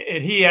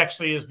he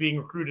actually is being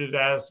recruited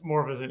as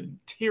more of an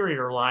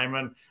interior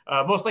lineman,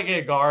 most likely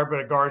a guard, but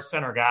a guard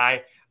center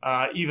guy,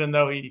 even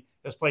though he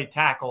has played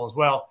tackle as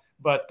well.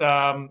 But,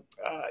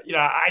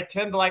 I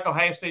tend to like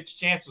Ohio State's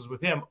chances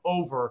with him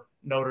over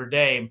Notre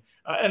Dame.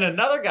 And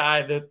another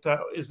guy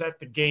that is at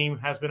the game,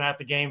 has been at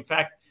the game. In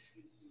fact,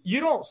 you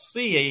don't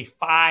see a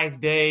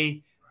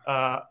 5-day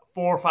 4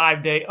 or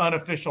 5 day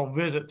unofficial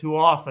visit too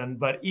often.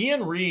 But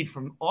Ian Reed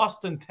from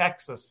Austin,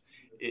 Texas,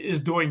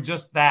 is doing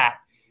just that.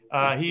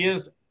 He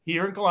is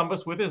here in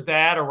Columbus with his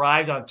dad,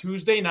 arrived on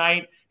Tuesday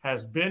night,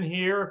 has been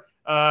here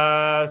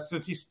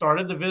since he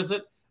started the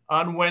visit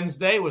on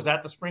Wednesday, was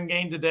at the spring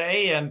game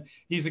today. And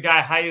he's a guy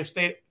Ohio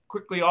State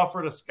quickly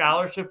offered a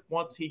scholarship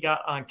once he got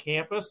on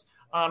campus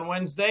on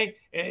Wednesday.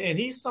 And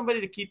he's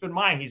somebody to keep in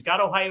mind. He's got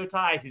Ohio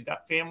ties. He's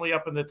got family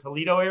up in the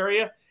Toledo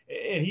area.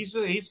 And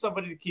he's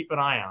somebody to keep an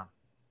eye on.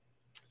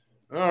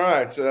 All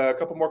right. A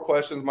couple more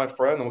questions, my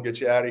friend, then we'll get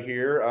you out of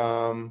here.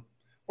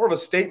 More of a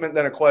statement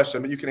than a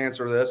question, but you can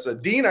answer this.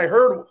 Dean, I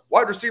heard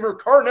wide receiver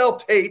Carnell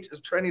Tate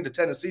is trending to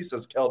Tennessee,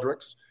 says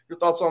Keldricks. Your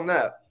thoughts on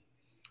that?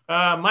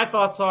 My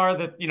thoughts are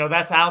that,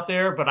 that's out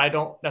there, but I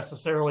don't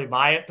necessarily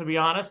buy it, to be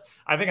honest.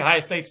 I think Ohio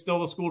State's still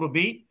the school to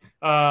beat.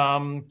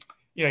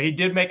 He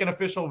did make an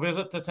official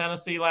visit to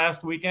Tennessee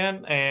last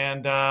weekend.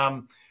 And,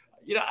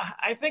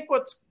 I think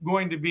what's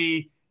going to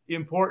be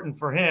important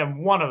for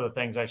him, one of the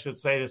things I should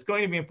say that's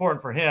going to be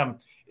important for him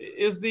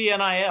is the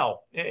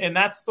NIL. And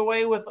that's the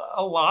way with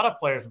a lot of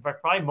players. In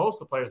fact, probably most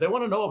of the players, they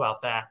want to know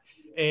about that.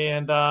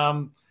 And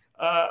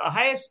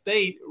Ohio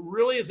State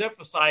really is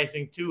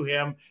emphasizing to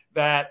him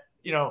that,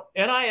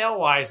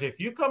 NIL-wise, if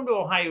you come to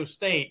Ohio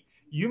State,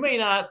 you may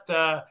not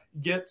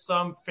get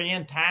some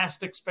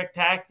fantastic,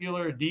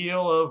 spectacular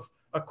deal of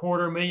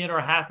 $250,000 or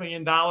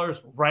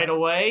 $500,000 right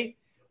away,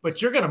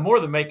 but you're going to more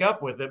than make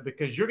up with it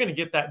because you're going to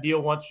get that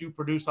deal once you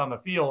produce on the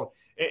field,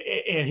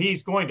 and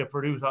he's going to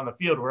produce on the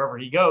field wherever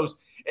he goes.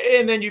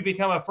 And then you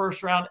become a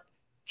first-round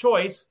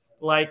choice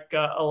like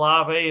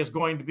Olave is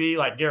going to be,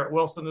 like Garrett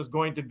Wilson is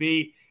going to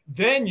be.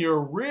 Then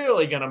you're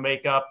really going to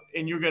make up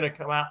and you're going to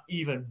come out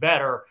even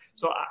better.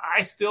 So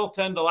I still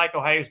tend to like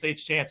Ohio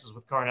State's chances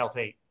with Carnell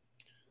Tate.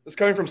 This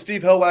coming from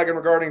Steve Hillwagon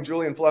regarding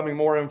Julian Fleming.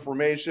 More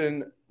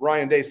information.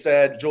 Ryan Day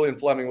said Julian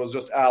Fleming was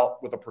just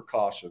out with a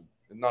precaution,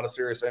 not a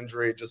serious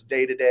injury, just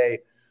day-to-day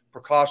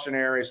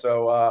precautionary.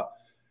 So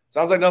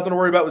sounds like nothing to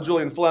worry about with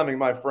Julian Fleming,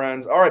 my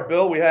friends. All right,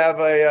 Bill, we have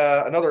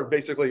another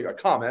basically a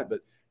comment, but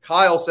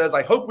Kyle says,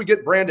 I hope we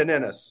get Brandon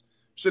Ennis.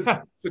 Should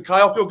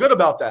Kyle feel good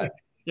about that?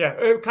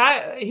 Yeah,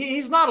 Kyle,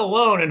 he's not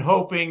alone in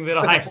hoping that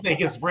Ohio State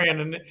gets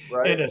Brandon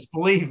Ennis.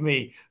 Believe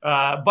me,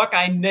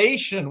 Buckeye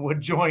Nation would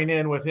join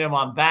in with him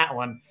on that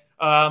one.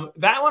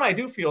 That one I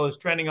do feel is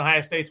trending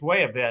Ohio State's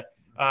way a bit.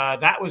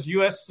 That was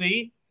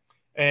USC,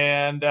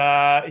 and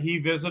he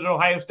visited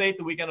Ohio State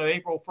the weekend of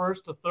April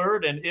 1st to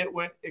 3rd, and it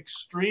went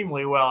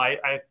extremely well.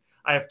 I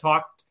have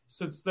talked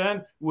since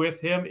then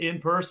with him in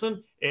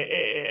person,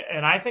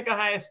 and I think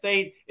Ohio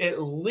State,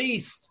 at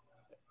least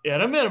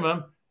at a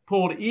minimum,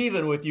 pulled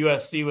even with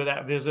USC with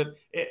that visit.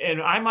 And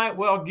I might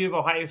well give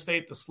Ohio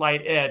State the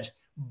slight edge,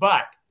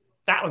 but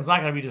that one's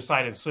not going to be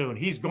decided soon.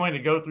 He's going to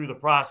go through the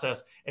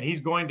process, and he's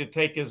going to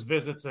take his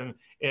visits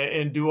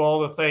and do all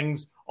the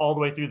things all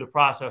the way through the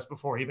process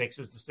before he makes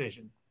his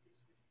decision.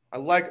 I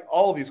like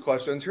all of these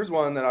questions. Here's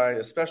one that I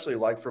especially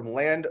like from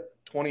Land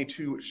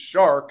 22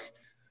 Shark.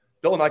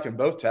 Bill and I can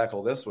both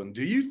tackle this one.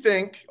 Do you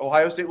think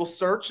Ohio State will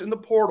search in the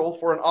portal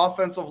for an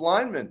offensive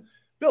lineman?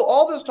 Bill,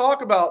 all this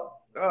talk about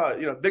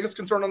biggest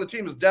concern on the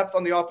team is depth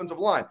on the offensive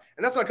line.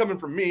 And that's not coming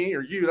from me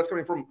or you. That's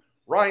coming from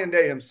Ryan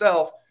Day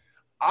himself.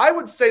 I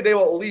would say they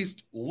will at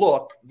least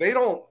look. They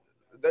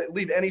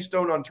leave any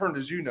stone unturned,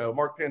 as you know.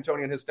 Mark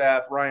Pantoni and his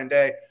staff, Ryan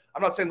Day.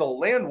 I'm not saying they'll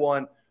land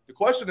one. The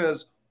question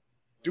is,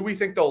 do we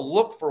think they'll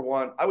look for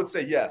one? I would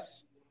say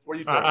yes. What do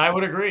you think? I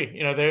would agree.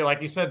 They're,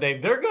 like you said,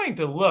 Dave, they're going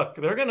to look.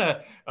 They're going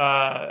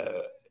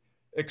to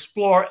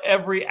explore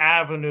every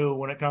avenue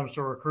when it comes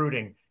to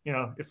recruiting.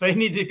 If they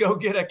need to go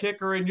get a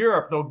kicker in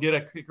Europe, they'll get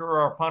a kicker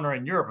or a punter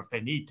in Europe if they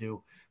need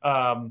to.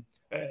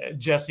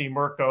 Jesse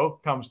Mirko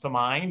comes to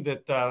mind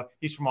that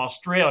he's from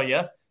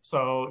Australia.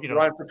 So,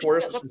 Ryan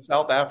Pretorius is from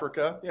South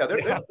Africa. Yeah, they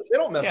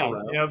don't mess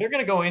around. They're going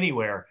to go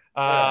anywhere.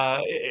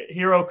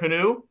 Hero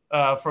Kanu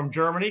from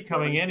Germany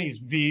coming in. He's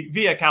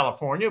via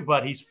California,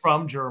 but he's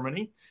from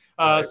Germany.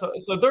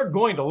 So they're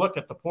going to look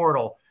at the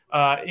portal.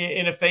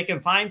 And if they can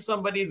find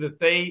somebody that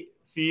they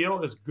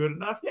feel is good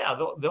enough,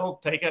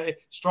 they'll take a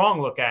strong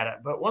look at it.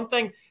 But one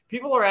thing,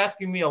 people are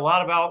asking me a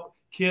lot about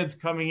kids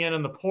coming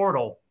in the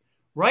portal.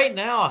 Right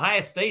now, Ohio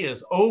State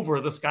is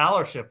over the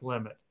scholarship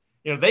limit.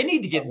 They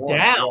need to get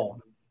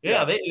down.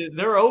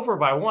 They're over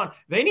by one.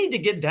 They need to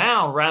get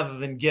down rather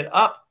than get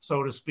up,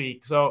 so to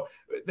speak. So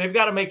they've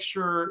got to make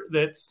sure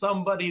that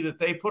somebody that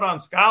they put on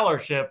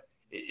scholarship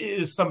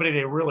is somebody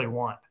they really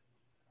want.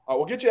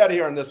 We'll get you out of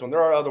here on this one.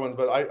 There are other ones,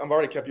 but I've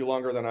already kept you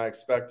longer than I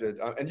expected.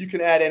 And you can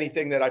add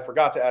anything that I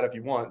forgot to add if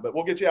you want. But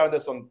we'll get you out of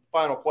this on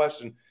final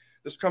question.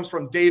 This comes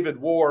from David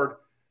Ward.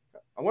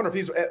 I wonder if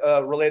he's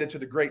related to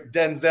the great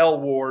Denzel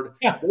Ward.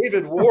 Yeah.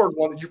 David Ward,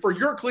 for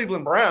your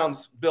Cleveland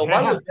Browns, Bill.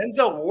 By the way,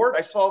 Denzel Ward,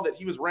 I saw that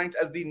he was ranked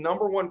as the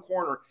number one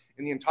corner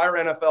in the entire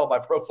NFL by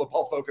Pro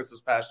Football Focus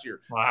this past year.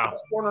 Wow.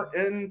 Best corner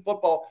in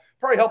football.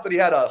 Probably helped that he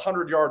had a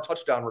 100-yard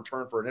touchdown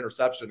return for an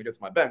interception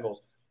against my Bengals.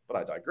 But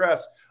I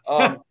digress.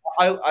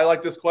 I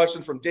like this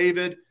question from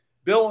David.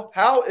 Bill,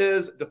 how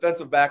is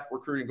defensive back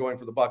recruiting going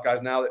for the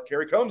Buckeyes now that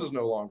Kerry Combs is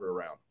no longer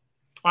around?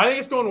 I think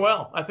it's going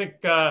well. I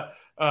think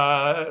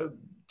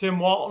Tim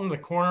Walton, the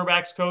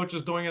cornerbacks coach,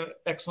 is doing an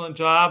excellent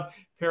job.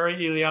 Perry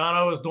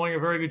Eliano is doing a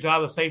very good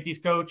job, the safeties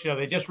coach.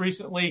 They just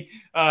recently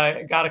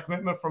got a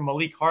commitment from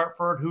Malik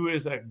Hartford, who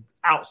is an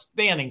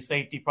outstanding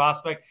safety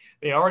prospect.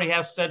 They already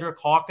have Cedric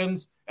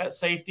Hawkins at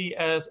safety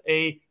as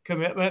a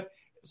commitment.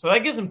 So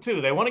that gives them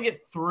 2. They want to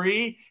get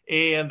 3,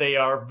 and they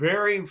are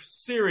very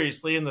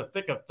seriously in the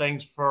thick of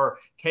things for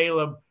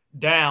Caleb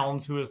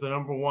Downs, who is the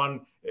number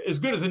 1, as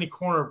good as any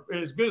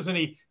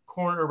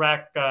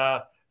cornerback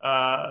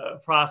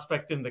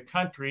prospect in the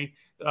country.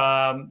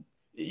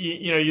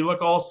 You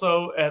look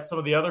also at some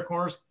of the other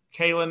corners.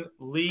 Kalen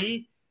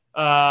Lee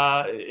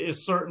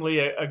is certainly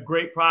a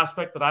great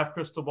prospect that I've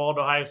crystal balled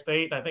to Ohio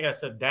State. I think I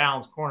said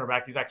Downs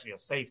cornerback. He's actually a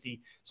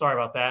safety. Sorry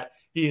about that.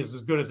 He is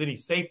as good as any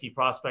safety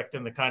prospect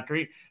in the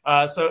country.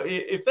 So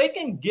if they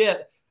can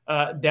get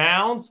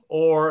Downs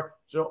or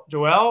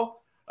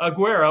Joel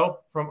Aguero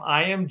from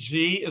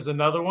IMG is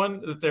another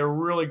one that they're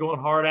really going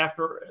hard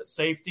after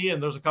safety.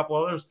 And there's a couple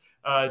others.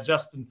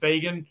 Justin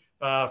Fagan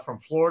from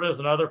Florida is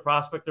another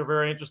prospect they're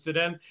very interested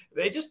in.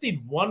 They just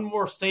need one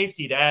more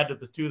safety to add to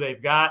the 2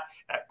 they've got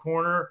at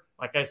corner.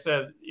 Like I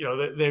said,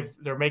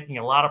 they're making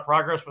a lot of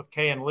progress with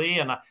Kayan Lee,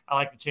 and I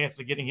like the chances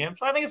of getting him.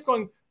 So I think it's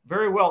going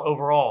very well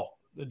overall,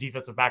 the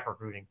defensive back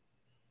recruiting.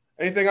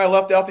 Anything I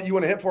left out that you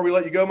want to hit before we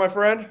let you go, my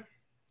friend?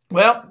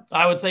 Well,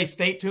 I would say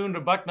stay tuned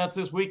to Bucknuts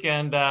this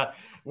weekend.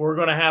 We're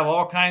going to have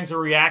all kinds of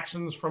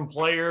reactions from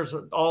players,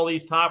 all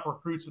these top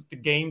recruits at the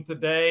game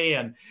today,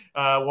 and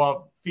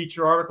we'll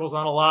feature articles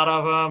on a lot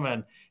of them.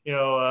 And,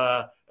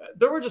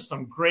 there were just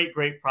some great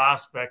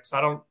prospects.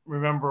 I don't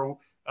remember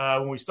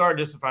when we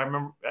started this,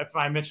 if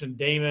I mentioned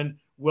Damon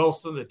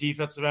Wilson, the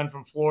defensive end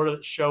from Florida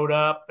that showed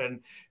up. And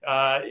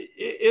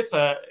it's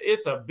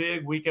a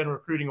big weekend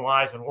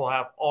recruiting-wise, and we'll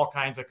have all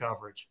kinds of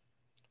coverage.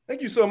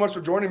 Thank you so much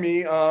for joining me.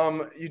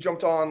 You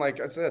jumped on, like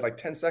I said, like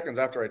 10 seconds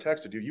after I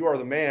texted you. You are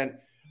the man.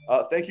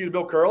 Thank you to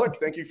Bill Kurelic.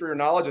 Thank you for your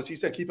knowledge. As he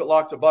said, keep it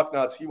locked to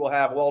Bucknuts. He will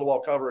have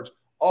wall-to-wall coverage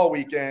all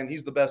weekend.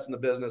 He's the best in the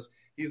business.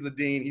 He's the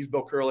dean. He's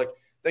Bill Kurelic.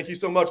 Thank you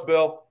so much,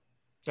 Bill.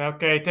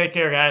 Okay, take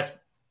care, guys.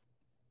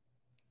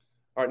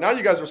 All right, now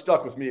you guys are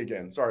stuck with me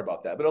again. Sorry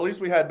about that. But at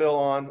least we had Bill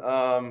on,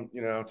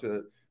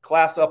 to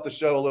class up the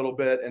show a little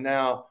bit. And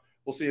now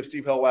we'll see if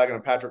Steve Hellwagon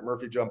and Patrick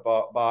Murphy jump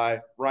by.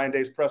 Ryan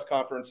Day's press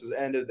conference has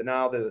ended, and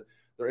now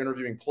they're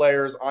interviewing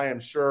players, I am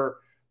sure.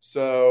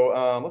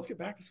 So let's get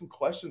back to some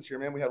questions here,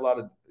 man. We had a lot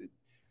of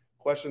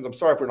questions. I'm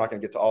sorry if we're not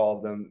going to get to all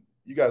of them.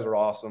 You guys are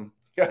awesome.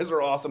 You guys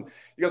are awesome.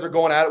 You guys are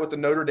going at it with the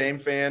Notre Dame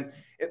fan.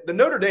 The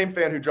Notre Dame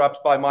fan who drops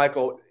by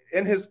Michael,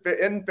 in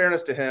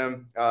fairness to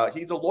him,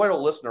 he's a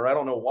loyal listener. I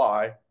don't know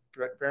why.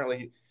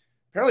 Apparently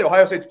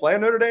Ohio State's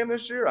playing Notre Dame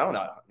this year. I don't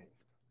know.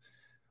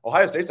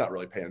 Ohio State's not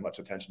really paying much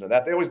attention to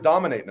that. They always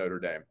dominate Notre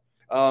Dame.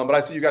 But I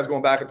see you guys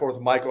going back and forth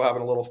with Michael,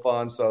 having a little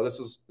fun. So this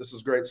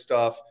is great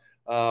stuff.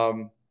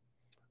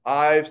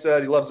 I've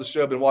said he loves the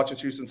show. Been watching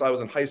you since I was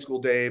in high school,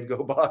 Dave.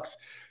 Go Bucks.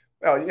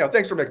 Well,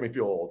 thanks for making me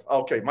feel old.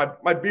 Okay,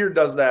 my beard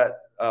does that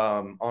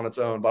on its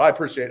own, but I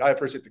appreciate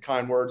the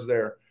kind words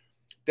there.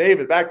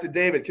 David, back to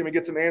David. Can we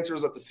get some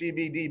answers at the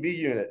CBDB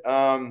unit?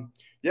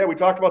 Yeah, we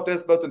talked about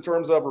this both in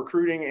terms of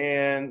recruiting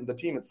and the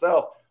team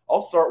itself.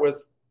 I'll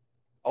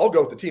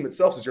go with the team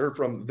itself since you heard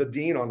from the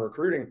dean on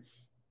recruiting.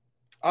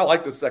 I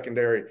like this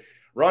secondary.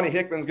 Ronnie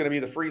Hickman's going to be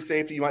the free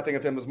safety. You might think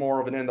of him as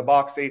more of an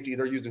in-the-box safety.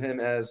 They're using him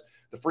as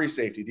the free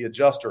safety, the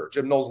adjuster.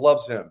 Jim Knowles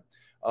loves him.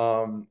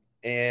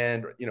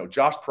 And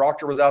Josh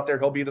Proctor was out there.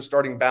 He'll be the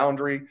starting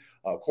boundary.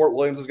 Court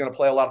Williams is going to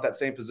play a lot of that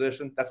same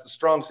position. That's the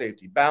strong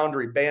safety.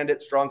 Boundary,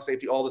 bandit, strong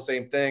safety, all the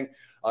same thing.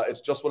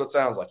 It's just what it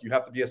sounds like. You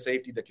have to be a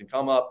safety that can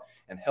come up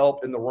and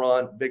help in the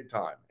run big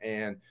time.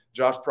 And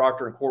Josh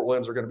Proctor and Court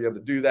Williams are going to be able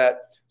to do that.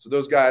 So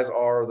those guys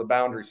are the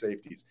boundary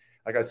safeties.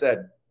 Like I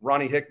said,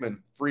 Ronnie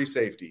Hickman, free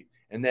safety.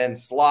 And then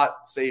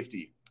slot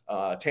safety.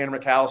 Tanner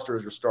McAllister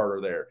is your starter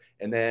there.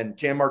 And then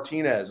Cam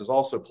Martinez is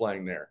also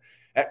playing there.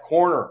 At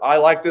corner, I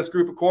like this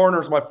group of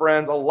corners, my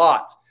friends, a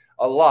lot.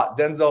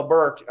 Denzel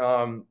Burke,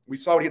 we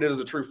saw what he did as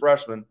a true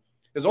freshman.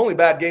 His only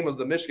bad game was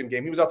the Michigan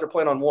game. He was out there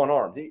playing on one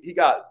arm. He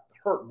got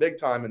hurt big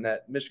time in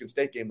that Michigan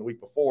State game the week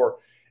before,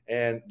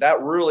 and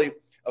that really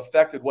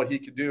affected what he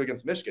could do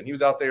against Michigan. He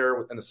was out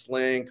there in a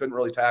sling, couldn't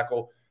really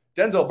tackle.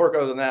 Denzel Burke,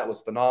 other than that,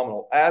 was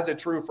phenomenal. As a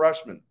true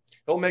freshman,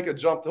 he'll make a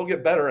jump. He'll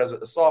get better as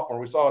a sophomore.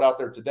 We saw it out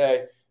there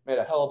today. Made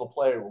a hell of a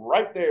play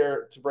right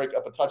there to break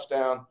up a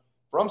touchdown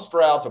from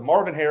Stroud to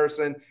Marvin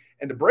Harrison.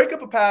 And to break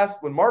up a pass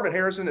when Marvin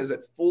Harrison is at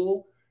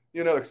full,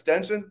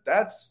 extension,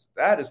 that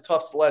is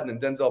tough sledding,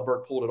 and Denzel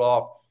Burke pulled it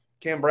off.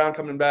 Cam Brown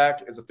coming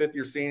back as a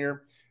fifth-year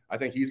senior. I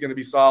think he's going to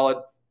be solid.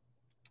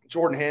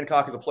 Jordan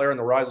Hancock is a player in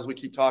the rise, as we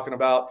keep talking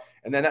about.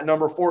 And then that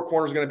number 4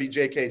 corner is going to be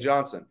J.K.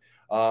 Johnson.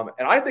 And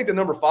I think the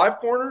number 5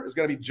 corner is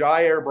going to be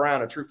Jair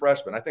Brown, a true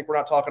freshman. I think we're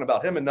not talking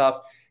about him enough.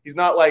 He's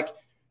not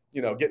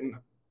getting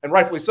 – and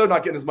rightfully so,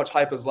 not getting as much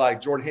hype as like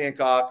Jordan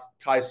Hancock,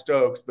 Kai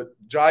Stokes, but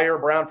Jair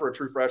Brown for a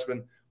true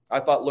freshman, I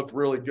thought looked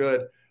really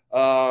good.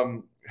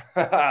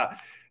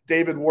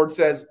 David Ward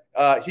says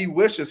he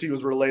wishes he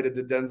was related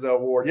to Denzel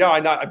Ward. Yeah,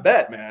 I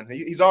bet, man.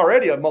 He's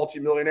already a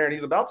multimillionaire, and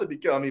he's about to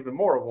become even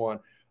more of one.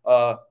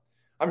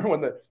 I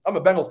remember I'm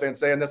a Bengal fan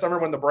saying this. I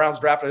remember when the Browns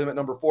drafted him at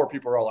number 4,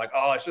 people were all like,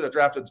 oh, I should have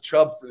drafted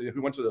Chubb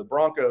who went to the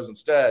Broncos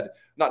instead.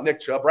 Not Nick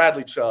Chubb,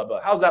 Bradley Chubb.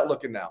 How's that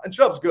looking now? And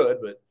Chubb's good,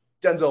 but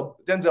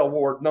Denzel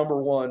Ward, number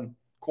 1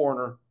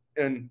 corner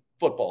in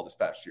football this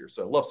past year.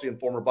 So love seeing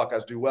former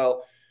Buckeyes do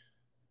well,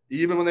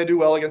 even when they do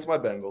well against my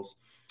Bengals.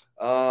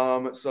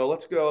 So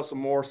let's go some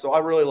more. So I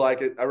really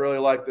like it. I really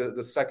like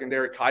the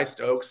secondary. Kai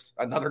Stokes,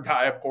 another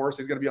guy, of course,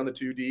 he's going to be on the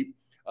 2 deep.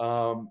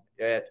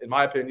 In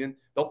my opinion,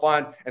 they'll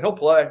find, and he'll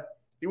play.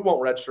 He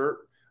won't redshirt.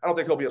 I don't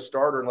think he'll be a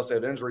starter unless they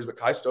have injuries, but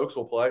Kai Stokes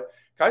will play.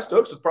 Kai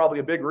Stokes is probably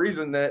a big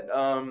reason that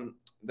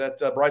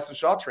Bryson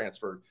Shaw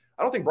transferred.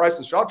 I don't think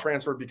Bryson Shaw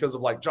transferred because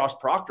of like Josh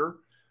Proctor,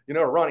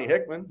 or Ronnie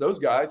Hickman, those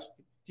guys.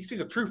 He sees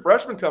a true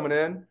freshman coming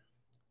in,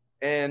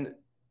 and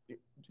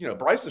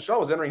Bryson Shaw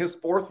was entering his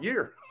 4th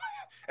year.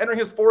 And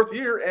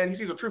he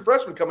sees a true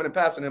freshman coming and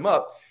passing him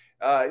up.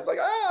 He's like,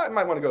 I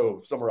might want to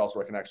go somewhere else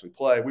where I can actually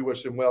play. We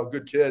wish him well.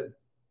 Good kid.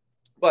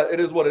 But it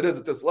is what it is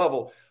at this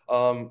level.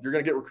 You're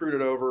going to get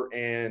recruited over,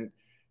 and,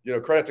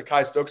 credit to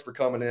Kai Stokes for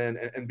coming in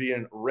and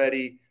being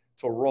ready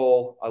to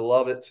roll. I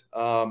love it.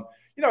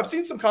 I've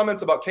seen some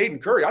comments about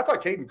Caden Curry. I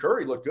thought Caden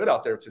Curry looked good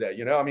out there today.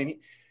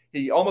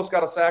 He almost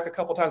got a sack a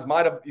couple times,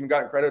 might have even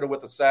gotten credited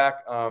with a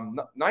sack.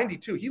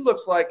 92, he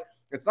looks like,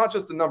 it's not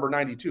just the number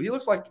 92. He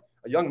looks like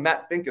a young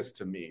Matt Finkes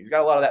to me. He's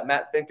got a lot of that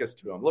Matt Finkes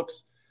to him.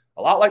 Looks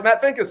a lot like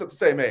Matt Finkes at the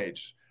same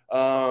age.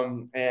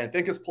 And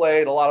Finkes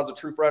played a lot as a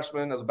true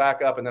freshman, as a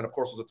backup, and then, of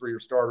course, was a 3-year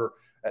starter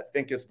at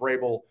Finkes,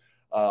 Vrabel,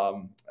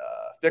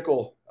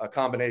 Fickle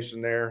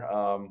combination there.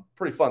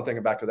 Pretty fun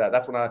thinking back to that.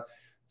 That's when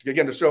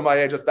to show my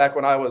age, that's back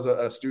when I was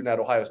a student at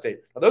Ohio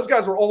State. Now, those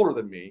guys were older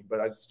than me, but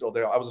I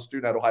was a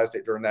student at Ohio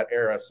State during that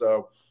era,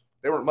 so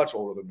they weren't much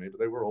older than me, but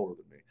they were older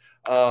than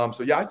me.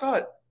 So, yeah,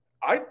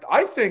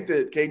 I think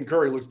that Caden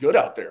Curry looks good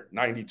out there,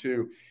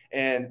 92.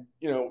 And,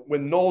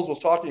 when Knowles was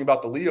talking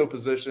about the Leo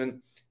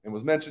position and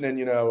was mentioning,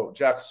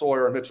 Jack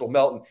Sawyer and Mitchell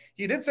Melton,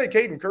 he did say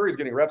Caden Curry's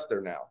getting reps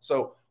there now.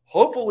 So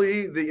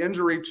hopefully the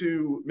injury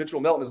to Mitchell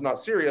Melton is not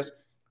serious.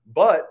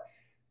 But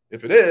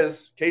if it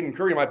is, Caden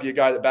Curry might be a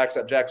guy that backs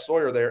up Jack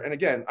Sawyer there. And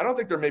again, I don't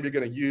think they're maybe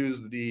going to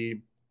use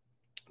the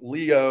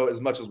Leo as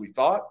much as we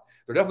thought.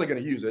 They're definitely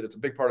going to use it. It's a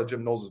big part of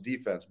Jim Knowles'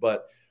 defense.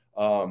 But,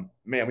 man,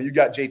 when you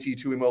got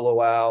JT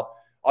Tuimoloau,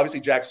 obviously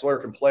Jack Sawyer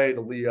can play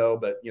the Leo,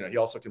 but, he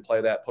also can play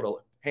that, put a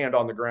hand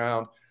on the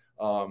ground.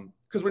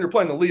 Because when you're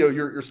playing the Leo,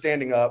 you're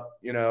standing up,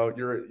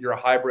 you're a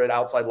hybrid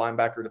outside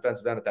linebacker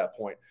defensive end at that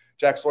point.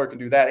 Jack Sawyer can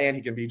do that, and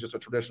he can be just a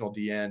traditional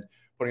D end,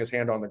 putting his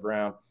hand on the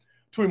ground.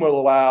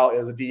 Tuimoloau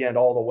is a D end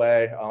all the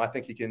way. I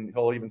think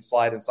he'll even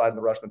slide inside in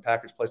the Rushman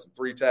package, play some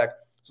 3-tech.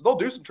 So they'll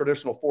do some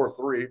traditional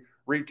 4-3.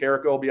 Reed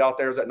Carrico will be out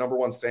there as that number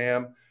 1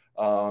 Sam.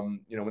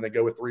 When they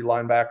go with 3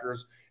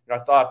 linebackers. I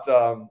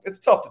thought it's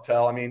tough to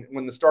tell. I mean,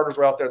 when the starters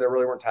were out there, they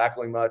really weren't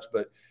tackling much,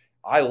 but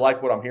I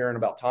like what I'm hearing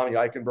about Tommy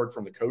Eichenberg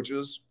from the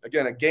coaches.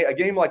 Again, a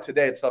game like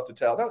today, it's tough to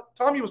tell. Now,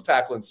 Tommy was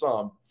tackling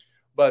some,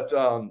 but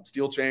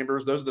Steel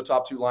Chambers, those are the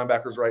top 2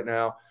 linebackers right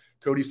now.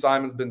 Cody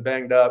Simon's been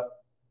banged up.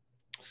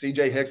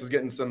 CJ Hicks is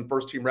getting some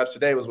first-team reps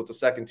today, was with the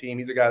second team.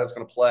 He's a guy that's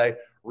going to play.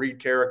 Reed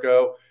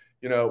Carrico.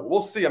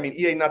 We'll see. I mean,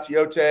 E.A.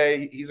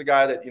 Natiote, he's a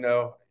guy that,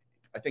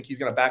 I think he's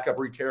going to back up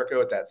Reed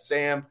Carrico at that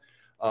Sam.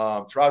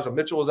 Taraja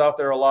Mitchell was out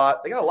there a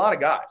lot. They got a lot of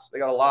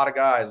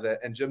guys.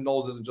 And Jim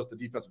Knowles isn't just the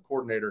defensive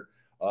coordinator.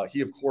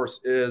 He, of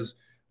course, is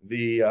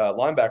the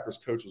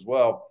linebackers coach as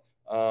well.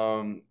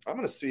 I'm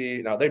going to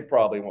see – now, they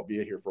probably won't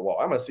be here for a while.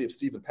 I'm going to see if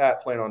Steve and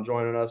Pat plan on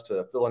joining us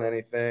to fill in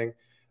anything.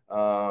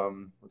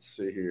 Let's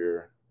see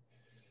here.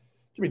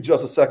 Give me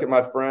just a second,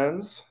 my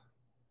friends.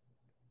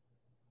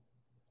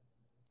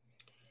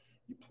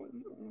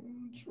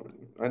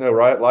 I know,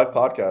 right? Live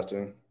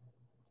podcasting.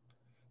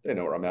 They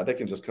know where I'm at. They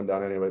can just come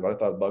down anyway, but I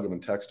thought I'd bug them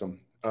and text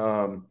them.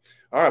 All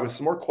right, with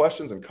some more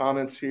questions and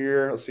comments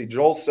here. Let's see.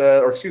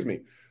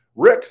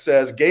 Rick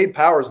says, Gabe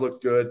Powers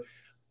looked good.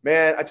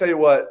 Man, I tell you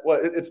what,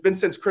 it's been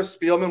since Chris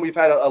Spielman. We've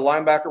had a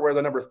linebacker wear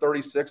the number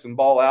 36 and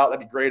ball out.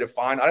 That'd be great to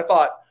find. I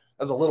thought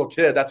as a little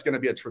kid, that's going to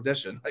be a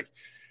tradition. Like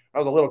I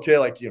was a little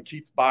kid,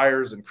 Keith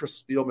Byers and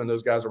Chris Spielman,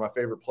 those guys are my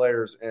favorite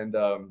players. And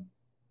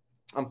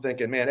I'm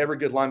thinking, man, every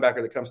good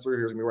linebacker that comes through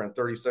here is going to be wearing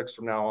 36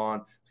 from now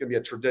on. It's going to be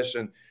a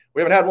tradition.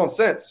 We haven't had one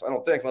since, I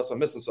don't think, unless I'm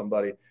missing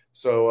somebody.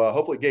 So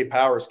hopefully Gabe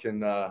Powers can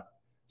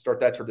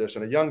start that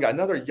tradition. A young guy,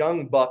 another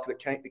young buck that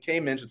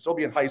came in, should still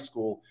be in high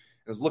school,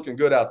 and is looking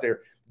good out there.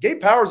 Gabe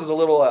Powers is a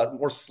little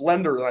more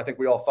slender than I think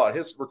we all thought.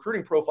 His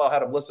recruiting profile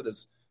had him listed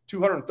as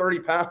 230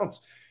 pounds.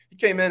 He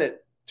came in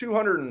at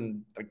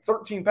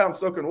 213 pounds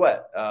soaking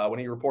wet when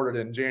he reported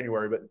in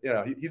January. But,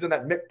 he's in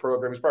that MIC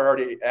program. He's probably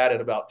already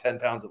added about 10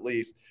 pounds at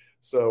least.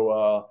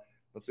 So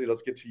let's see.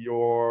 Let's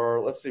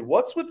see.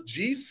 What's with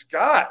G.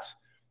 Scott?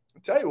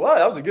 I'll tell you what,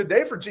 that was a good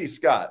day for G.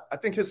 Scott. I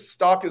think his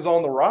stock is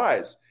on the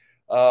rise.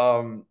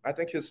 So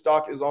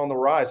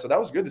that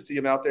was good to see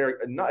him out there.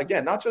 And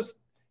not just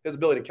his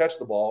ability to catch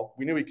the ball.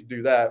 We knew he could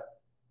do that.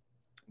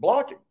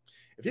 blocking.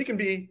 If he can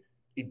be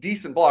a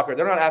decent blocker,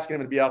 they're not asking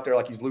him to be out there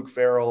like he's Luke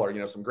Farrell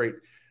or, some great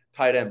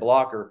tight end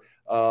blocker.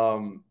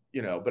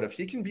 But if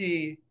he can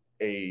be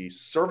a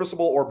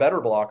serviceable or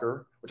better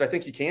blocker, which I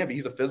think he can be,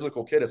 he's a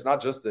physical kid. It's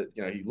not just that,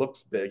 he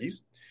looks big.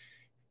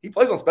 He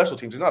plays on special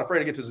teams. He's not afraid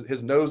to get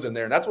his nose in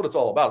there. And that's what it's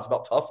all about. It's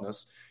about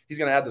toughness. He's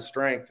going to add the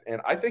strength.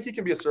 And I think he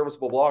can be a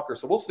serviceable blocker.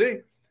 So we'll see.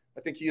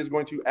 I think he is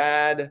going to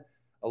add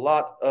a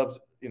lot of,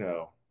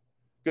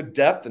 good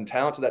depth and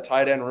talent to that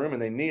tight end room,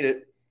 and they need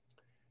it.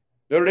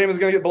 Notre Dame is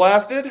going to get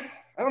blasted.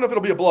 I don't know if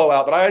it'll be a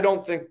blowout, but I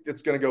don't think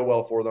it's going to go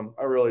well for them.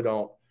 I really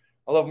don't.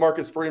 I love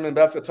Marcus Freeman,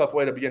 but that's a tough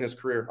way to begin his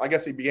career. I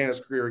guess he began his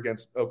career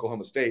against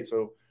Oklahoma State.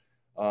 So,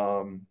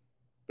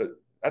 but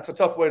that's a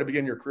tough way to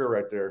begin your career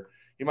right there.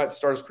 He might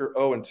start his career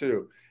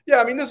 0-2. Yeah,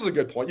 I mean, this is a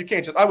good point. You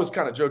can't I was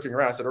kind of joking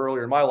around. I said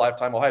earlier in my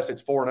lifetime, Ohio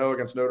State's 4-0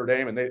 against Notre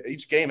Dame, and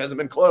each game hasn't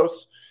been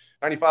close.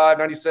 95,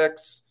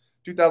 96,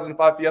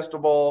 2005 Fiesta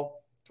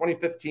Bowl,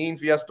 2015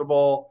 Fiesta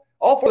Bowl.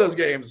 All four of those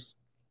games,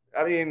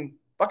 I mean,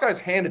 Buckeyes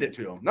handed it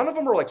to them. None of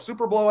them were like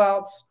super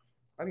blowouts.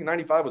 I think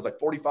 95 was like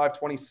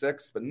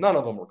 45-26, but none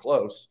of them were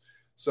close.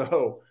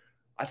 So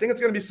I think it's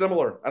going to be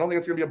similar. I don't think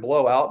it's going to be a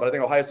blowout, but I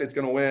think Ohio State's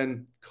going to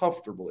win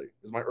comfortably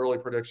is my early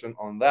prediction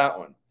on that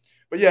one.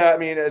 But yeah, I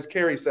mean, as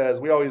Kerry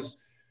says, we always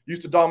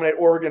used to dominate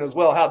Oregon as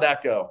well. How'd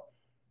that go?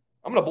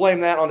 I'm going to blame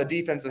that on a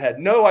defense that had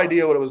no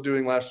idea what it was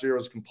doing last year. It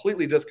was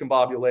completely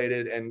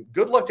discombobulated. And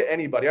good luck to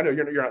anybody. I know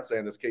you're not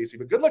saying this, Casey,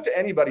 but good luck to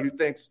anybody who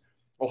thinks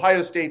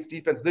Ohio State's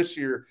defense this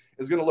year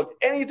is going to look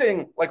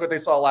anything like what they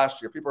saw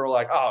last year. People are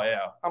like, oh,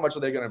 yeah, how much are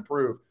they going to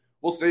improve?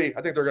 We'll see.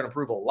 I think they're going to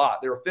improve a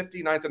lot. They were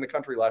 59th in the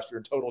country last year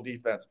in total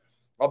defense.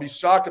 I'll be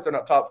shocked if they're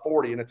not top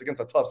 40, and it's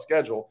against a tough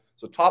schedule.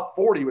 So top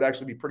 40 would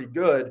actually be pretty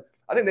good.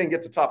 I think they can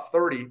get to top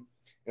 30. And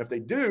if they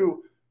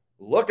do,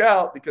 look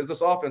out, because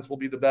this offense will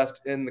be the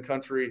best in the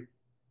country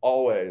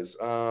always.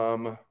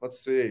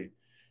 Let's see.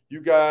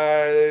 You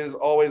guys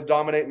always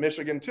dominate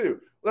Michigan too.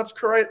 Well, that's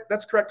correct.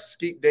 That's correct,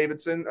 Skeet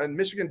Davidson. And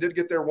Michigan did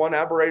get their one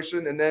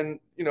aberration, and then,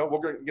 we're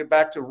going to get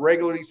back to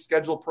regularly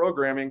scheduled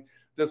programming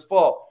this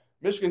fall.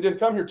 Michigan did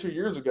come here 2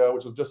 years ago,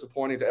 which was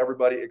disappointing to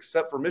everybody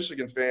except for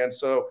Michigan fans.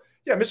 So,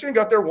 yeah, Michigan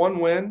got their one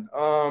win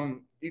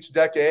each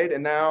decade,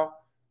 and now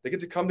they get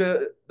to come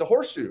to the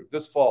Horseshoe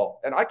this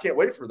fall, and I can't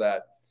wait for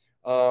that.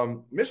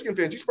 Michigan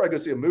fans, you should probably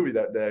go see a movie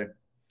that day.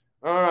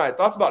 All right,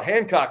 thoughts about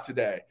Hancock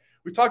today.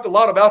 We talked a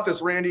lot about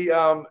this, Randy,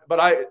 but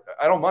I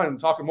don't mind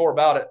talking more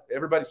about it.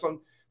 Everybody,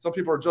 some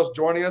people are just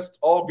joining us. It's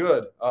all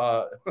good.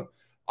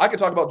 I could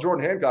talk about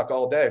Jordan Hancock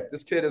all day.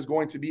 This kid is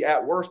going to be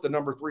at worst the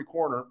number 3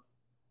 corner,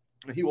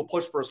 and he will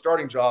push for a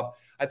starting job.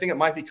 I think it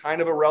might be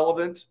kind of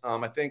irrelevant.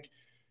 I think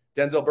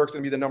Denzel Burke's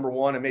going to be the number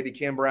 1, and maybe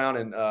Cam Brown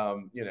and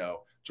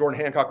Jordan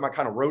Hancock might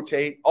kind of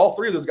rotate. All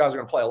 3 of those guys are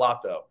going to play a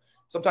lot, though.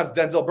 Sometimes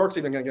Denzel Burke's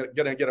even going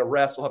to get a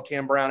rest. We'll have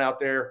Cam Brown out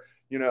there,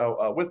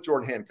 with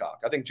Jordan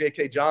Hancock. I think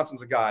J.K.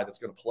 Johnson's a guy that's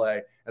going to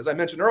play. As I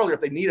mentioned earlier,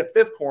 if they need a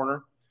 5th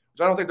corner,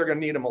 which I don't think they're going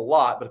to need him a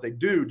lot, but if they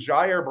do,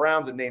 Jair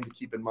Brown's a name to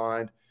keep in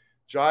mind.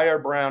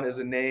 Jair Brown is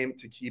a name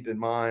to keep in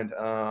mind.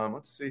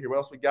 Let's see here. What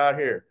else we got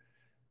here?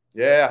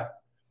 Yeah.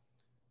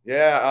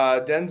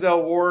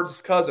 Denzel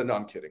Ward's cousin. No,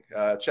 I'm kidding.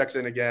 Checks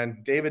in again.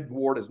 David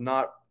Ward is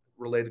not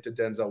related to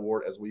Denzel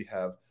Ward, as we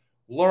have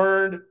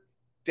learned.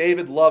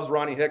 David loves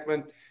Ronnie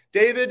Hickman.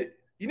 David,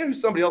 you know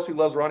who's somebody else who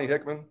loves Ronnie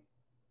Hickman?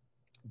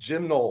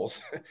 Jim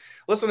Knowles.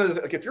 Listen to this.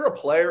 Like, if you're a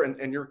player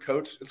and your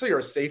coach, let's say you're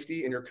a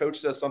safety and your coach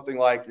says something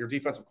like, your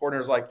defensive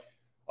coordinator is like,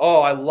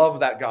 oh, I love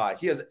that guy.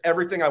 He has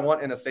everything I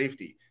want in a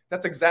safety.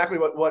 That's exactly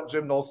what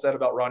Jim Knowles said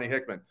about Ronnie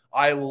Hickman.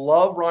 I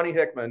love Ronnie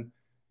Hickman.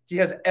 He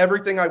has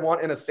everything I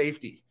want in a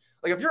safety.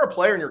 Like, if you're a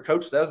player and your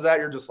coach says that,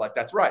 you're just like,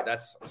 that's right.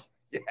 That's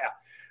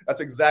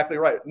exactly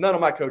right. None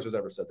of my coaches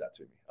ever said that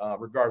to me,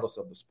 regardless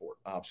of the sport.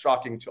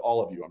 Shocking to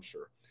all of you, I'm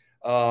sure.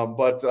 I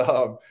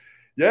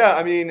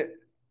mean,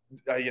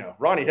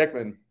 Ronnie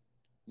Hickman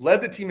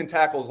led the team in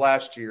tackles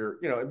last year,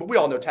 but we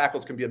all know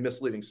tackles can be a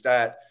misleading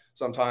stat.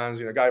 Sometimes,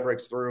 a guy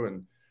breaks through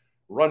and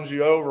runs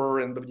you over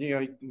and,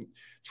 he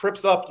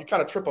trips up, you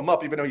kind of trip him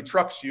up, even though he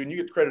trucks you and you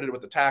get credited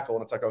with the tackle.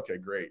 And it's like, okay,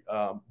 great.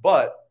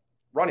 But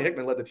Ronnie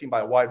Hickman led the team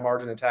by a wide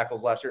margin in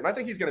tackles last year. And I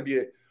think he's going to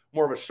be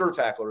more of a sure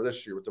tackler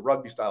this year with the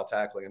rugby style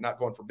tackling and not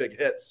going for big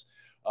hits.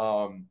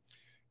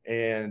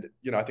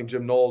 I think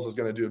Jim Knowles is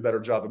going to do a better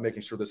job of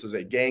making sure this is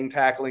a gang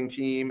tackling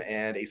team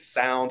and a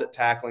sound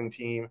tackling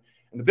team.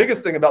 And the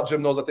biggest thing about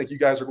Jim Knowles, I think you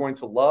guys are going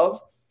to love,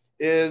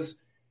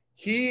 is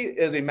he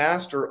is a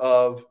master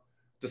of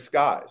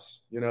disguise.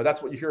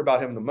 That's what you hear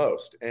about him the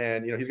most.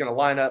 And, he's going to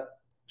line up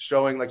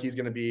showing like he's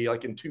going to be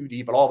like in 2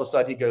 deep, but all of a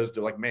sudden he goes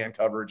to like man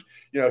coverage.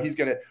 He's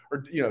going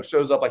to,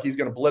 shows up like he's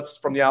going to blitz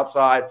from the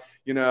outside,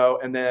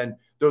 and then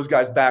those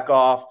guys back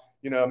off.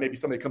 Maybe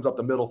somebody comes up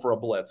the middle for a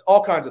blitz,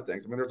 all kinds of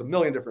things. I mean, there's a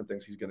million different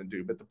things he's going to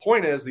do. But the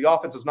point is, the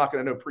offense is not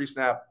going to know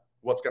pre-snap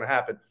what's going to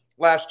happen.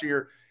 Last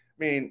year,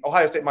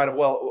 Ohio State might have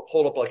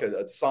hold up like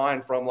a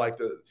sign from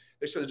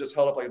they should have just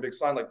held up like a big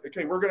sign, like,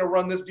 okay, we're going to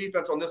run this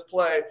defense on this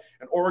play.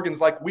 And Oregon's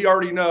like, we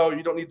already know.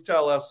 You don't need to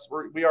tell us.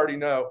 We already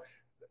know.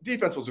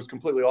 Defense was just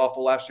completely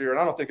awful last year. And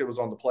I don't think it was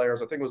on the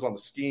players. I think it was on the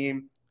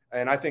scheme.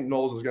 And I think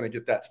Knowles is going to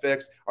get that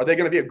fixed. Are they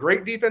going to be a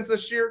great defense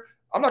this year?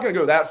 I'm not going to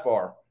go that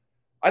far.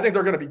 I think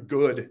they're going to be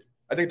good.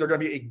 I think they're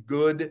going to be a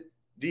good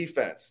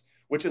defense,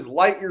 which is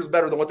light years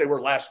better than what they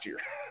were last year.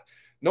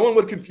 No one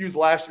would confuse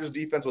last year's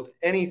defense with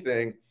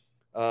anything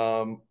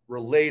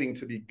relating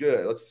to be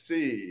good. Let's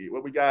see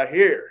what we got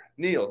here.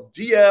 Neil,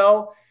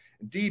 DL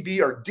and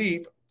DB are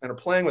deep and are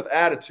playing with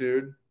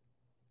attitude.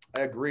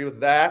 I agree with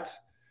that.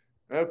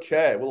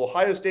 Okay, will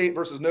Ohio State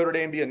versus Notre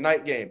Dame be a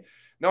night game?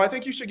 No, I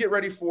think you should get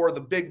ready for the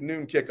big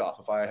noon kickoff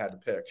if I had to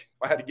pick.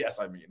 If I had to guess,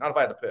 I mean. Not if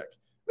I had to pick.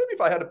 Maybe if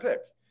I had to pick.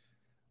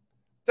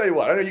 Tell you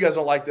what, I know you guys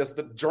don't like this,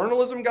 but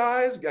journalism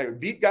guys,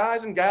 beat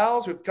guys and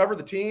gals who cover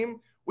the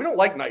team, we don't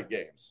like night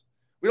games.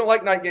 We don't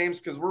like night games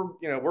because we're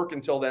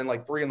working till then,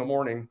 like 3 a.m.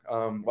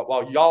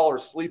 While y'all are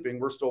sleeping,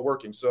 we're still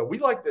working. So we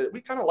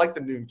kind of like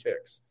the noon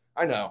kicks.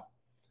 I know.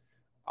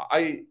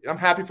 I'm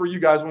happy for you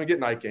guys when we get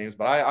night games,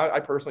 but I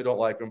personally don't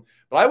like them.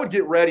 But I would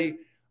get ready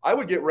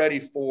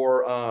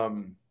for a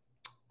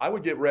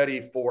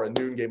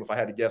noon game if I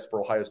had to guess for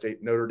Ohio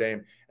State, Notre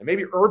Dame. And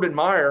maybe Urban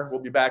Meyer will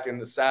be back in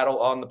the saddle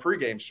on the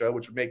pregame show,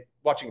 which would make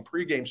watching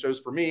pregame shows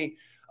for me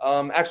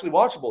actually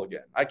watchable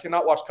again. I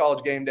cannot watch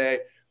College Game Day.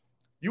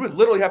 You would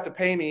literally have to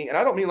pay me, and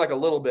I don't mean like a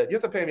little bit. You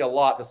have to pay me a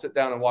lot to sit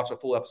down and watch a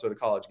full episode of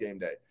College Game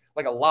Day.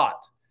 Like a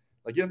lot.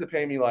 Like you have to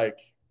pay me like,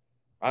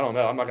 I don't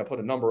know. I'm not going to put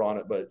a number on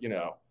it, but,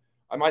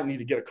 I might need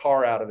to get a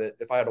car out of it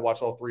if I had to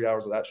watch all 3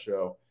 hours of that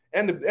show.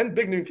 And the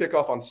big noon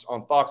kickoff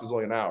on Fox is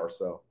only an hour.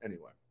 So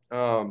anyway.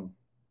 At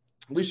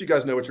least you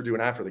guys know what you're doing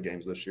after the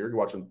games this year. You're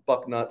watching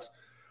Bucknuts,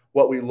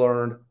 What We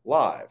Learned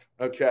live.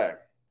 Okay.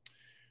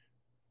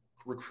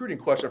 Recruiting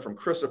question from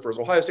Christopher. Is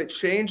Ohio State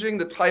changing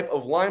the type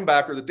of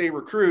linebacker that they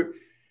recruit?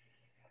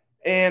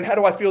 And how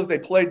do I feel that they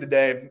played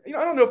today? I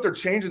don't know if they're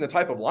changing the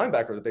type of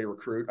linebacker that they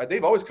recruit.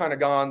 They've always kind of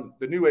gone,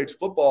 the new age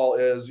football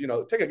is,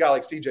 take a guy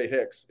like C.J.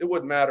 Hicks. It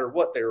wouldn't matter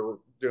what they were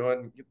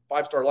doing.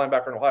 5-star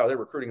linebacker in Ohio, they're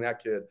recruiting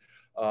that kid.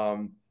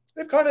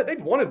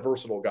 They've wanted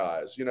versatile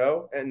guys,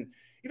 and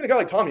even a guy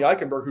like Tommy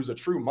Eichenberg, who's a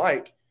true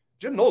Mike,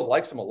 Jim Knowles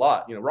likes him a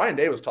lot. Ryan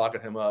Day was talking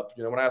him up.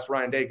 When I asked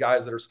Ryan Day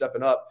guys that are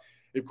stepping up,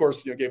 he, of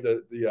course, gave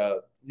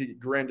he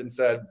grinned and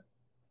said,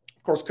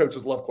 of course,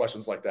 coaches love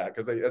questions like that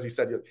because as he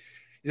said,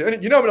 I'm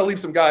going to leave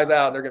some guys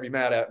out and they're going to be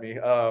mad at me.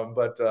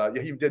 But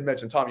he did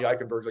mention Tommy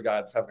Eichenberg's a guy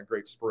that's having a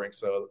great spring.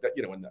 So that,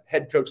 when the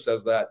head coach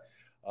says that,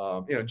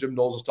 Jim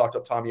Knowles has talked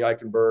up Tommy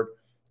Eichenberg.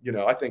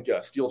 I think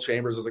Steel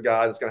Chambers is a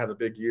guy that's going to have a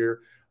big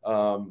year.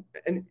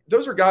 And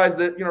those are guys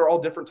that, are all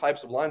different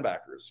types of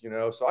linebackers,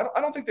 so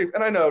I don't think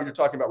and I know you're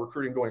talking about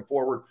recruiting going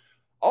forward.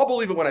 I'll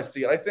believe it when I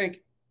see it. I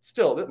think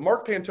still that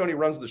Mark Pantoni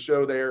runs the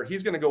show there.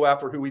 He's going to go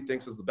after who he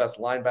thinks is the best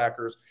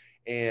linebackers.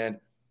 And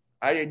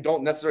I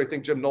don't necessarily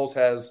think Jim Knowles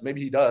has,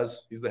 maybe he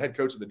does. He's the head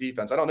coach of the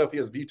defense. I don't know if he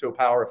has veto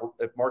power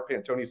if Mark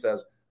Pantoni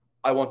says,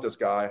 I want this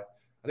guy.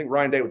 I think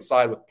Ryan Day would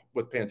side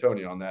with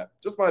Pantoni on that.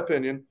 Just my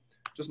opinion.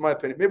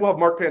 Maybe we'll have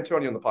Mark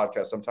Pantoni on the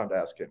podcast sometime to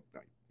ask him. No,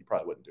 he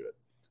probably wouldn't do it.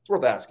 It's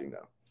worth asking,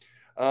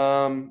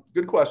 though.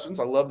 Good questions.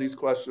 I love these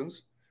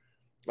questions.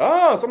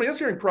 Oh, somebody is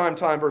hearing prime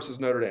time versus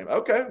Notre Dame.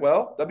 Okay,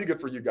 well, that'd be good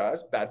for you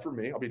guys. Bad for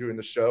me. I'll be doing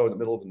the show in the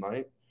middle of the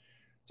night.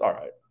 It's all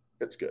right.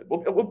 It's good.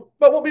 But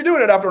we'll be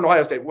doing it after an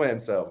Ohio State win,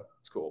 so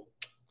it's cool.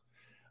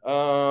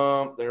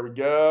 There we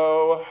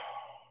go.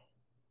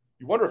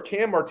 You wonder if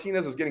Cam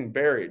Martinez is getting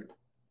buried.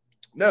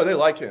 No, they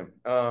like him.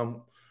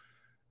 I'll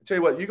tell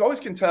you what, you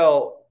always can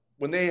tell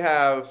when they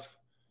have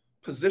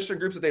position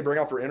groups that they bring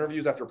out for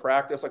interviews after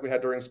practice, like we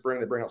had during spring,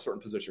 they bring out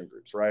certain position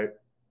groups, right?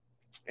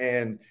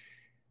 And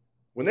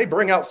when they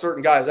bring out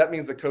certain guys, that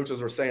means the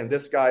coaches are saying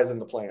this guy is in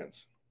the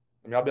plans.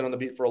 I mean, I've been on the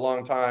beat for a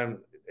long time.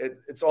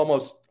 It's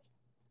almost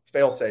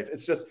fail-safe.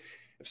 It's just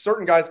if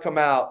certain guys come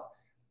out,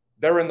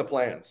 they're in the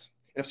plans.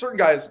 And if certain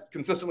guys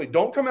consistently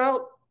don't come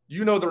out,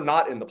 they're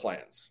not in the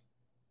plans.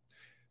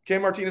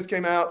 Cam Martinez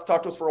came out,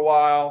 talked to us for a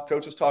while.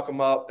 Coaches talk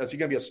him up. Is he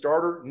going to be a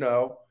starter?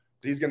 No.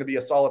 But he's going to be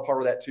a solid part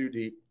of that 2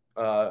 deep.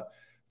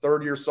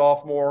 Third-year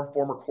sophomore,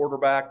 former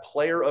quarterback,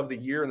 player of the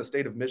year in the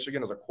state of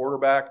Michigan as a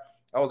quarterback.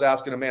 I was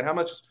asking him, man, how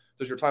much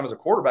does your time as a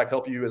quarterback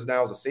help you as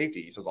now as a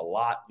safety? He says a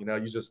lot. You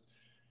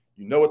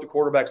know what the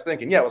quarterback's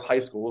thinking. Yeah, it was high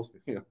school.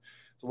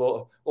 It's a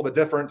little bit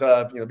different,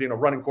 being a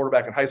running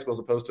quarterback in high school as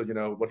opposed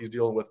to, what he's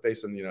dealing with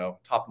facing,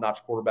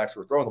 top-notch quarterbacks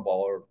who are throwing the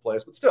ball all over the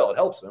place. But still, it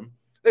helps him.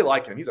 They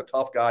like him. He's a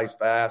tough guy. He's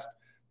fast,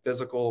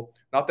 physical,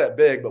 not that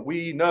big. But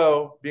we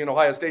know, being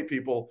Ohio State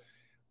people,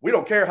 we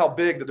don't care how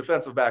big the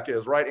defensive back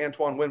is, right?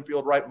 Antoine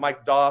Winfield, right?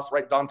 Mike Doss,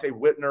 right? Dante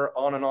Whitner,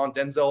 on and on.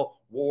 Denzel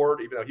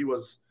Ward, even though he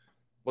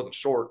wasn't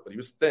short, but he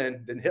was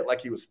thin. Didn't hit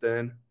like he was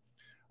thin.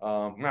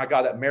 I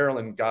got that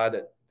Maryland guy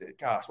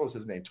what was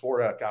his name?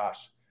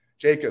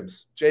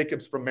 Jacobs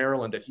from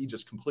Maryland that he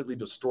just completely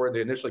destroyed.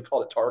 They initially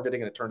called it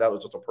targeting, and it turned out it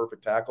was just a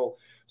perfect tackle.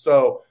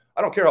 So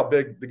I don't care how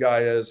big the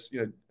guy is.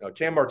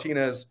 Cam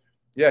Martinez,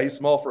 yeah, he's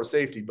small for a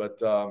safety, but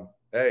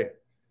hey,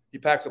 he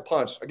packs a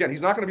punch. Again,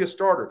 he's not going to be a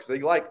starter because they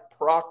like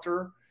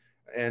Proctor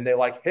and they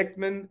like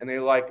Hickman and they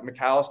like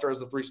McAllister as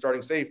the 3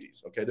 starting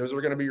safeties. Okay, those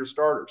are going to be your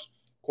starters.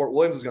 Court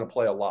Williams is going to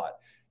play a lot.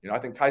 I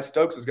think Kai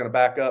Stokes is going to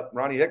back up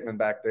Ronnie Hickman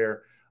back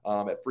there.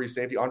 at free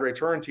safety. Andre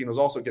Turrentine was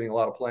also getting a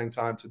lot of playing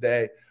time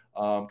today,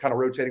 kind of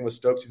rotating with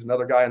Stokes. He's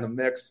another guy in the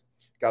mix.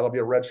 Guy will be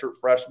a redshirt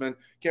freshman.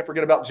 Can't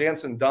forget about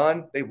Jansen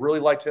Dunn. They really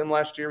liked him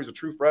last year. He's a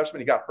true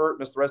freshman. He got hurt,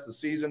 missed the rest of the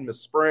season,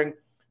 missed spring.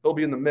 He'll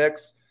be in the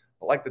mix.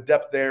 I like the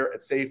depth there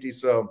at safety.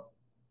 So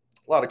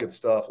a lot of good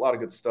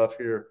stuff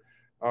here.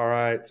 All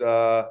right.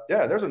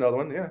 Yeah, there's another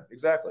one. Yeah,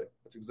 exactly.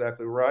 That's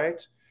exactly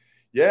right.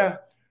 Yeah.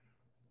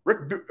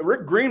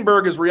 Rick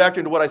Greenberg is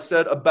reacting to what I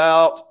said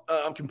about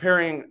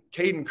comparing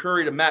Caden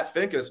Curry to Matt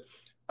Finkes.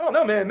 I don't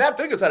know, man. Matt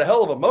Finkes had a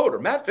hell of a motor.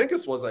 Matt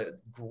Finkes was a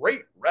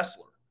great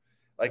wrestler.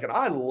 And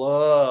I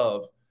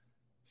love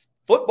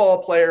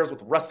football players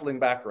with wrestling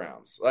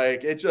backgrounds.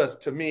 It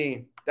just, to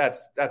me,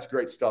 that's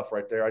great stuff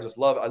right there. I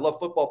love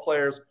football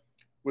players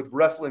with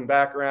wrestling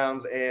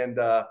backgrounds. And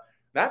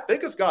Matt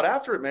Finkes got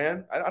after it,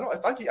 man.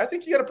 I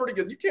think he had a pretty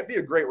good – you can't be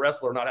a great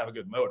wrestler and not have a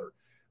good motor.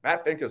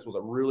 Matt Finkes was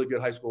a really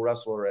good high school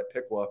wrestler at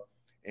Piqua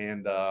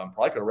and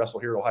probably could have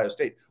wrestled here at Ohio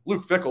State.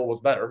 Luke Fickell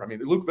was better. I mean,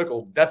 Luke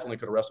Fickell definitely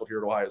could have wrestled here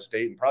at Ohio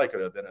State and probably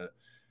could have been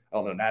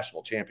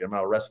national champion. I'm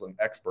not a wrestling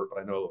expert, but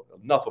I know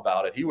enough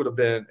about it. He would have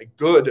been a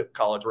good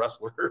college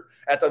wrestler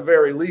at the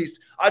very least.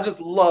 I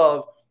just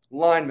love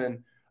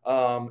linemen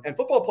and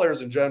football players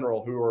in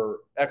general who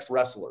are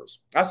ex-wrestlers.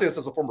 I say this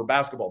as a former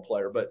basketball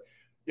player, but,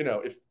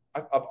 if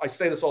I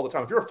say this all the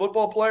time, if you're a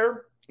football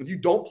player, if you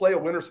don't play a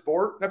winter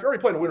sport, now if you're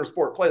already playing a winter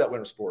sport, play that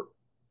winter sport.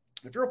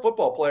 If you're a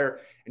football player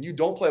and you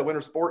don't play a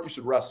winter sport, you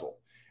should wrestle.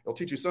 It'll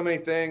teach you so many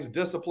things,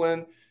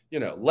 discipline,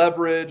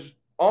 leverage,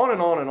 on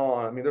and on and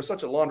on. I mean, there's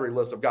such a laundry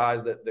list of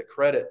guys that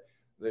credit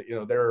that,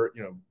 they're,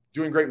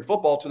 doing great in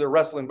football to their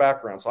wrestling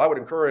background. So I would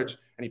encourage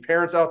any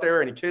parents out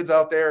there, any kids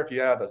out there, if you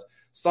have a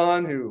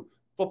son who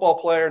football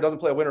player doesn't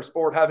play a winter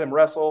sport, have him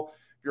wrestle.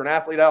 If you're an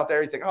athlete out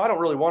there, you think, I don't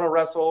really want to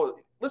wrestle.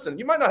 Listen,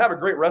 you might not have a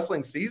great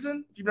wrestling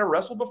season. If you've never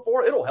wrestled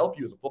before, it'll help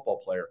you as a football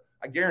player.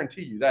 I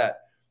guarantee you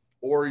that.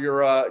 Or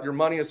your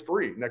money is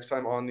free next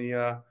time on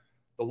the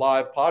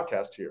live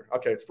podcast here.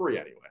 Okay, it's free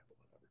anyway.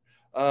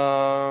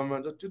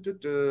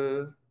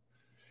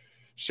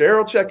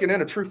 Cheryl checking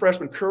in. A true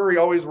freshman Curry,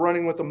 always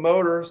running with the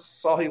motor.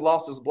 Saw he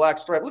lost his black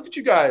stripe. Look at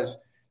you guys.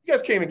 You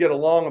guys came and get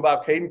along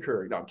about Caden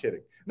Curry. No, I'm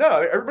kidding.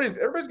 No,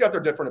 everybody's got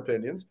their different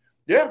opinions.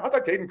 Yeah, I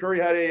thought Caden Curry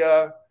had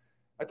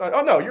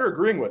oh, no, you're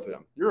agreeing with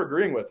him. You're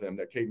agreeing with him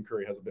that Caden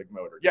Curry has a big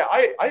motor. Yeah,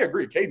 I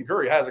agree. Caden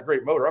Curry has a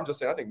great motor. I'm just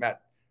saying I think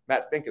Matt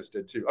Finkes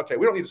did too. Okay,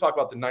 we don't need to talk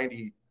about the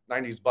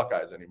 90s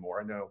Buckeyes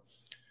anymore. I know,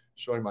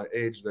 showing my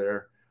age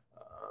there.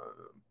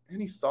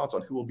 Any thoughts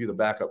on who will be the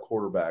backup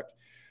quarterback?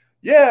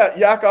 Yeah,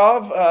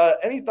 Yakov,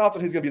 any thoughts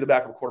on who's going to be the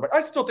backup quarterback?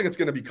 I still think it's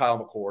going to be Kyle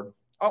McCord.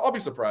 I'll be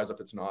surprised if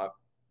it's not.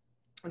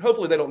 And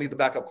hopefully they don't need the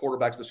backup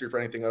quarterbacks this year for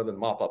anything other than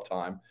mop-up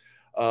time.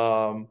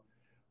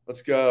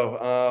 Let's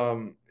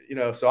go.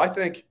 So I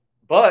think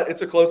 – but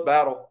it's a close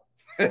battle.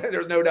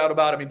 There's no doubt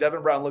about it. I mean,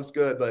 Devin Brown looks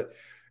good, but,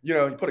 you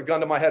put a gun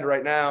to my head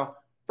right now.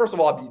 First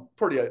of all, I'd be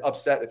pretty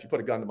upset if you put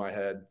a gun to my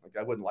head.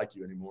 I wouldn't like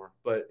you anymore.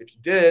 But if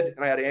you did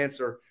and I had to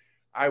answer –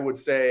 I would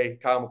say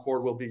Kyle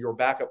McCord will be your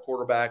backup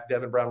quarterback.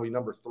 Devin Brown will be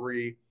number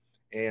 3.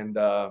 And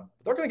they're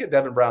going to get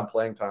Devin Brown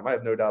playing time. I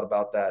have no doubt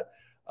about that.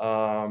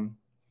 All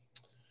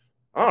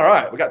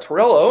right. We got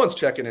Terrell Owens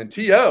checking in.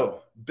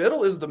 T.O.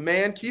 Biddle is the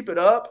man. Keep it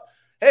up.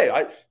 Hey,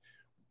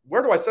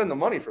 where do I send the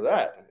money for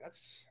that?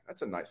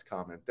 That's a nice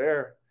comment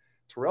there.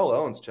 Terrell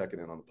Owens checking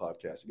in on the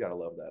podcast. You got to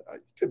love that.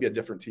 It could be a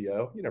different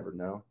T.O. You never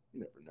know.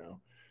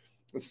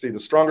 Let's see. The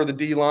stronger the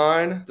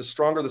D-line, the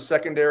stronger the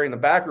secondary, and the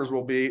backers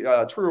will be.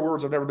 Truer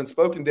words have never been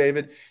spoken,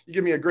 David. You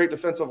give me a great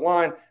defensive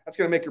line, that's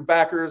going to make your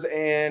backers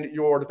and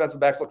your defensive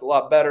backs look a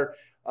lot better.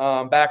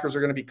 Backers are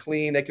going to be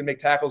clean. They can make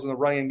tackles in the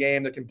running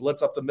game. They can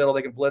blitz up the middle.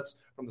 They can blitz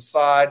from the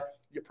side.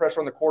 You get pressure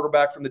on the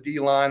quarterback from the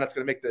D-line. That's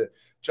going to make the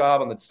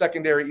job on the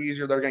secondary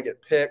easier. They're going to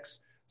get picks.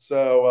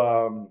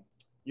 So,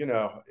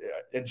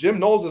 and Jim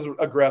Knowles is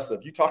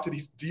aggressive. You talk to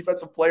these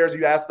defensive players,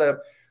 you ask them,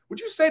 would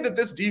you say that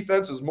this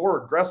defense is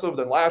more aggressive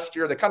than last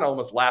year? They kind of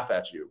almost laugh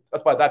at you.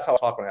 That's how I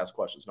talk when I ask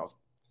questions. No, it's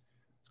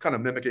kind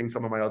of mimicking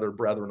some of my other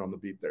brethren on the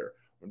beat there.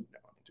 No, I'm going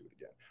to do it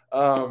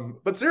again.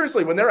 But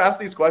seriously, when they're asked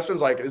these questions,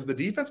 like, is the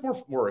defense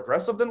more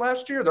aggressive than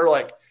last year? They're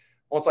like,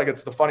 almost like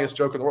it's the funniest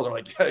joke in the world.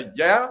 They're like,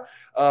 yeah.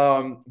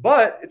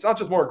 But it's not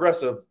just more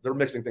aggressive. They're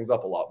mixing things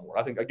up a lot more.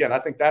 I think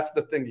that's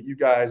the thing that you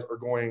guys are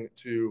going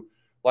to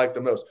like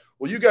the most.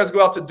 Will you guys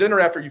go out to dinner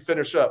after you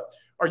finish up?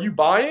 Are you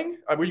buying?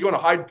 Are you going to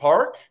Hyde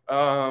Park?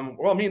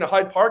 Well, me in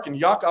Hyde Park, and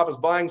Yakov is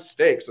buying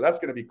steak, so that's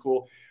going to be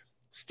cool.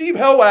 Steve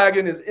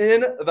Hellwagon is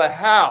in the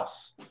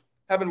house.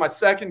 Having my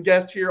second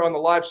guest here on the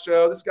live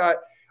show. This guy,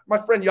 my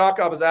friend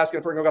Yakov, is asking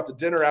if we're going to go out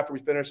to dinner after we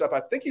finish up. I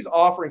think he's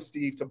offering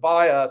Steve to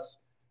buy us.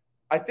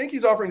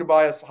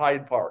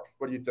 Hyde Park.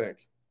 What do you think?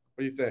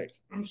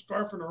 I'm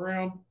scarfing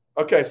around.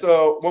 Okay,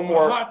 so one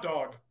more. A hot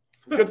dog.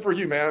 Good for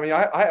you, man. I mean,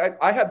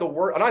 I had the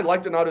worst, and I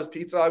liked Donato's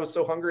pizza. I was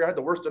so hungry. I had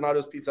the worst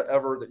Donato's pizza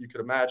ever that you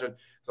could imagine.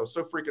 So I was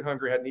so freaking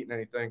hungry, I hadn't eaten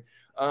anything.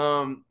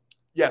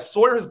 Yeah,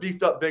 Sawyer has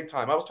beefed up big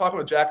time. I was talking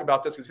with Jack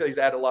about this because he's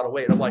added a lot of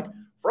weight. I'm like,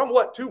 from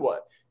what to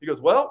what? He goes,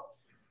 well,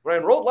 When I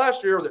enrolled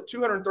last year, I was at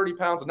 230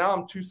 pounds, and now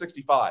I'm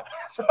 265.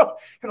 So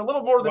in a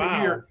little more than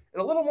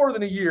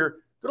a year,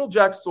 good old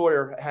Jack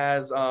Sawyer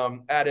has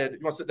added. You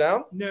want to sit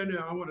down? No,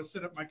 I want to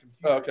sit up my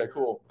computer. Oh, okay,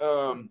 cool.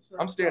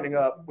 I'm standing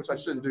up, which I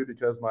shouldn't do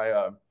because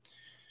I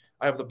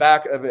have the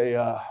back of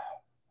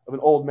an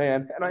old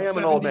man, and I am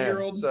an old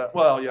man. So,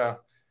 well, yeah,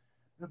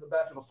 I have the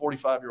back of a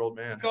 45-year-old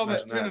man. It's all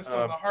that tennis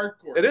on the hard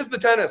court. It is the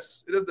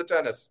tennis.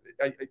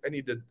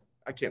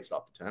 I can't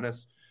stop the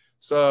tennis.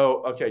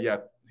 So, okay, yeah,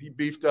 he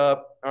beefed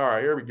up. All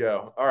right, here we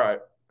go. All right.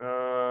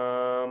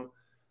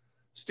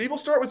 Steve, we'll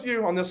start with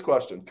you on this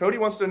question. Cody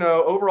wants to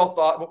know overall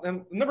thought,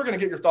 and then we're going to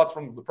get your thoughts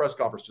from the press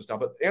conference just now,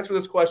 but answer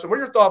this question. What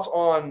are your thoughts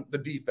on the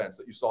defense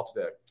that you saw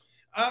today?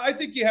 I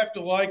think you have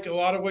to like a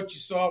lot of what you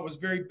saw. It was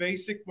very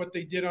basic what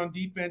they did on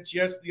defense.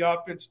 Yes, the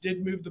offense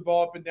did move the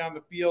ball up and down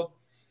the field.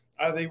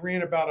 They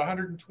ran about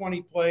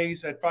 120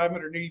 plays at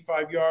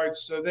 585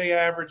 yards, so they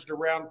averaged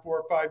around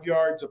 4 or 5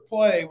 yards a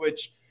play,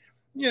 which,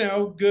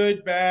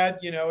 good, bad.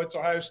 It's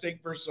Ohio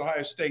State versus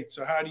Ohio State.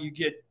 So how do you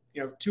get,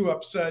 too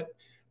upset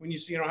when you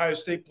see an Ohio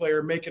State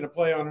player making a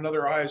play on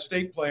another Ohio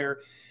State player?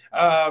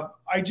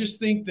 I just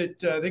think that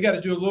they got to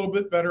do a little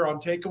bit better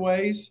on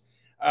takeaways.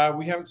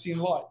 We haven't seen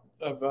a lot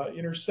of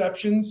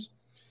interceptions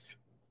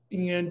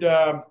and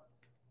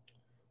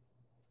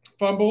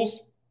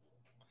fumbles.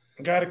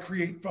 Got to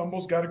create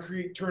fumbles, got to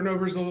create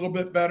turnovers a little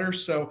bit better.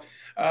 So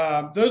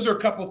those are a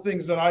couple of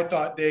things that I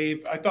thought,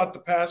 Dave. I thought the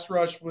pass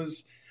rush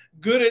was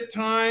good at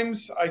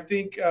times. I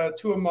think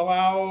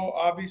Tuamaloau,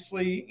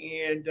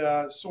 obviously, and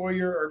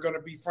Sawyer are going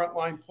to be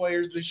frontline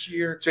players this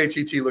year.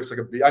 JTT looks like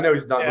a beast. I know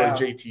he's not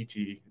really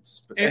JTT.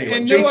 But anyway,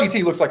 and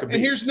JTT looks like a beast.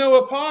 And here's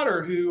Noah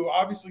Potter, who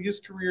obviously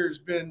his career has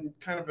been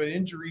kind of an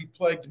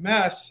injury-plagued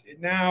mess. And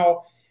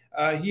now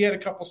he had a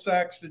couple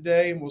sacks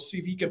today, and we'll see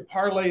if he can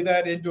parlay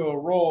that into a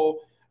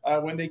role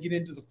when they get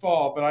into the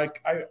fall. But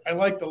I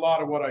liked a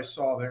lot of what I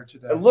saw there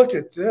today. And look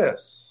at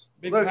this.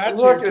 Look at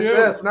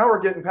this. Now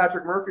we're getting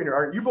Patrick Murphy in here.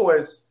 All right, you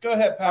boys. Go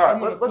ahead, Pat. All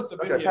right,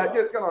 Pat,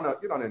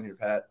 get on in here,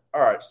 Pat. All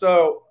right,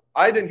 so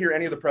I didn't hear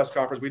any of the press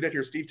conference. We did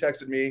hear Steve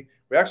texted me.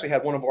 We actually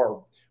had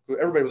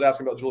everybody was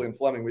asking about Julian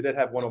Fleming. We did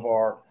have one of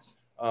our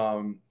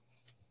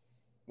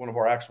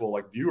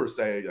actual viewers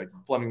say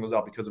Fleming was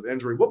out because of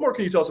injury. What more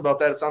can you tell us about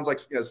that? It sounds like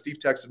Steve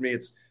texted me.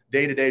 It's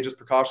day-to-day, just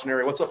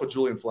precautionary. What's up with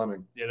Julian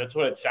Fleming? Yeah, that's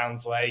what it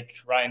sounds like.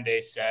 Ryan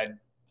Day said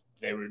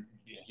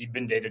he'd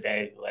been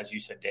day-to-day, as you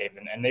said, Dave,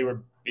 and they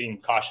were being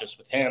cautious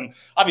with him.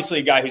 Obviously,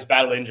 a guy who's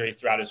battled injuries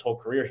throughout his whole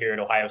career here at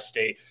Ohio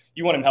State.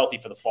 You want him healthy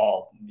for the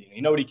fall.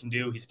 You know what he can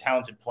do. He's a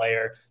talented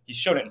player. He's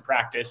shown it in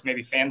practice.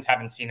 Maybe fans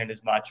haven't seen it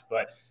as much,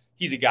 but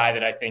he's a guy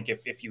that I think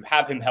if you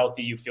have him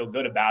healthy, you feel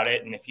good about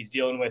it. And if he's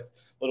dealing with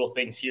little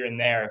things here and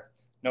there,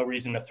 no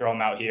reason to throw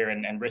him out here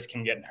and risk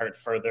him getting hurt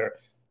further.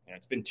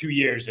 It's been 2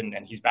 years and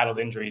he's battled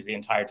injuries the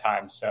entire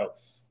time. So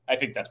I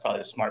think that's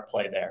probably a smart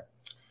play there.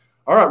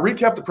 All right,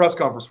 recap the press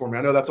conference for me.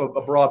 I know that's a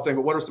broad thing,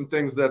 but what are some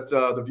things that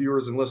the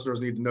viewers and listeners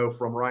need to know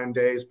from Ryan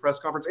Day's press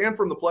conference and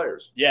from the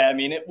players? Yeah, I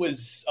mean, it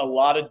was a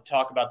lot of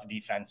talk about the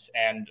defense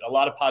and a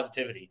lot of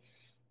positivity.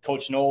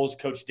 Coach Knowles,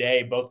 Coach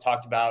Day both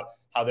talked about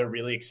how they're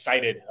really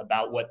excited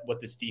about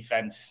what this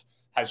defense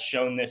has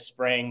shown this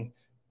spring.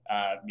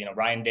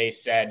 Ryan Day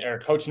said, or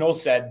Coach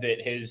Knowles said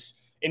that his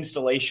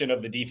installation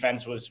of the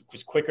defense was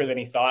quicker than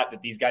he thought,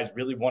 that these guys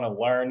really want to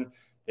learn,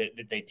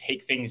 that they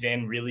take things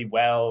in really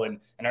well and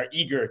are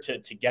eager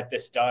to get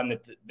this done,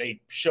 that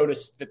they showed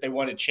us that they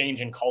want to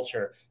change in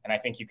culture. And I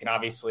think you can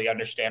obviously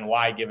understand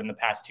why, given the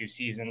past 2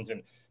 seasons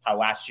and how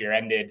last year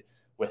ended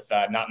with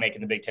not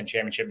making the Big Ten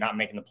championship, not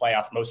making the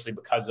playoff, mostly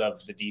because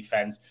of the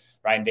defense.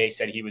 Ryan Day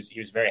said he was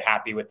very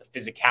happy with the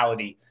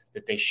physicality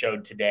that they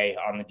showed today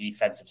on the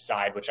defensive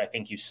side, which I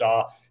think you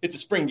saw. It's a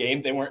spring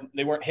game. They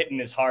weren't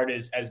hitting as hard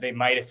as they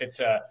might if it's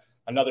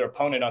another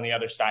opponent on the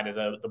other side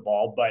of the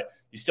ball, but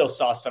you still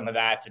saw some of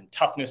that. And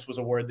toughness was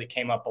a word that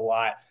came up a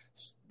lot.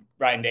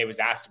 Ryan Day was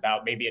asked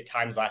about maybe at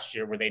times last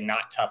year were they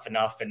not tough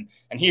enough, and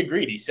he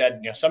agreed. He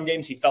said, some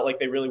games he felt like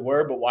they really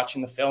were, but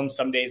watching the film,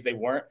 some days they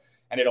weren't.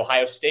 And at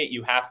Ohio State,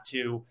 you have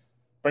to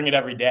bring it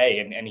every day.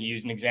 And he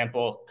used an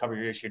example. Cover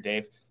your ears here,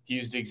 Dave. He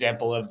used the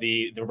example of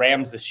the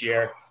Rams this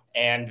year,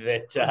 and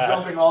that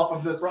jumping off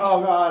of this.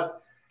 Oh God.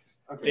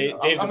 Okay.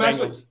 Dave's I'm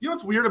actually. You know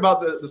what's weird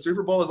about the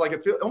Super Bowl is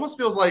it almost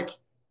feels like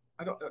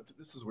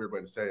this is a weird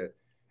way to say it.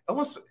 It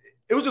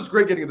was just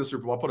great getting to the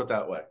Super Bowl. I'll put it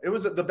that way. It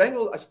was the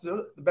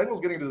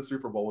Bengals getting to the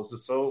Super Bowl was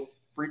just so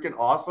freaking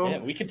awesome. Yeah,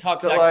 we could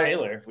talk Zach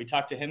Taylor. We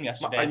talked to him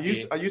yesterday.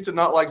 I used to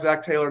not like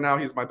Zach Taylor. Now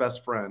he's my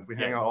best friend. We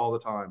hang out all the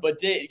time.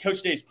 But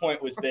Coach Day's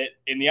point was that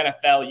in the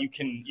NFL, you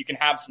can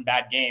have some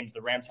bad games.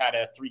 The Rams had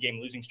a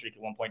 3-game losing streak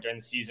at one point during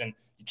the season.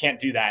 You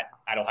can't do that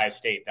at Ohio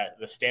State. That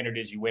the standard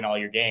is you win all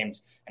your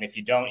games, and if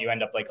you don't, you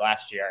end up like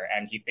last year.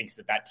 And he thinks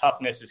that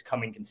toughness is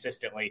coming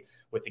consistently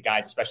with the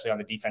guys, especially on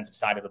the defensive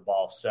side of the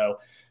ball. So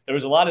there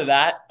was a lot of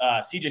that.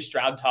 CJ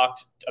Stroud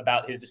talked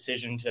about his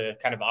decision to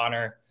kind of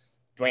honor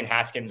Dwayne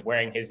Haskins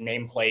wearing his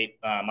nameplate.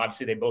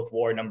 Obviously, they both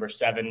wore number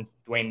 7.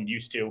 Dwayne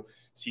used to,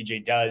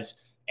 CJ does.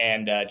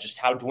 and just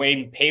how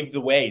Dwayne paved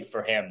the way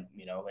for him,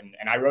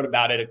 and I wrote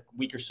about it a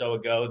week or so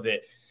ago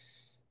that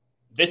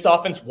this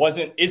offense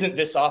isn't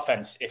this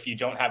offense if you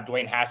don't have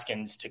Dwayne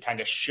Haskins to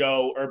kind of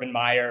show Urban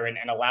Meyer and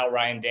allow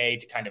Ryan Day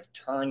to kind of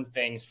turn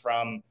things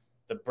from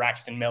the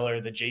Braxton Miller,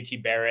 the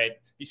JT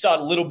Barrett. You saw it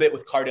a little bit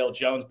with Cardale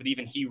Jones, but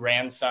even he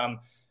ran some.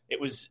 It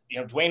was,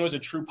 Dwayne was a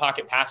true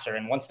pocket passer.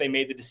 And once they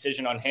made the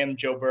decision on him,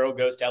 Joe Burrow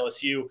goes to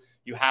LSU.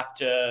 You have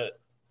to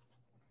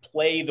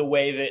play the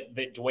way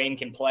that Dwayne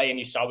can play. And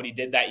you saw what he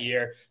did that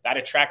year. That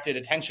attracted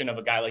attention of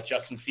a guy like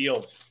Justin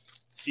Fields,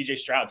 CJ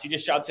Stroud. CJ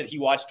Stroud said he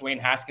watched Dwayne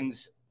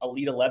Haskins'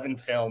 Elite 11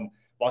 film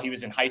while he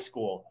was in high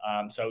school.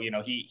 So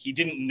he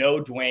didn't know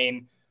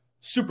Dwayne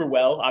super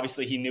well.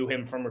 Obviously, he knew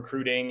him from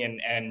recruiting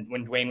and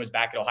when Dwayne was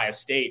back at Ohio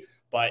State,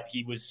 but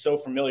he was so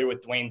familiar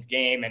with Dwayne's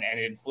game and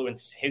it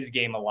influenced his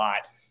game a lot.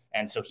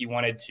 And so he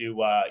wanted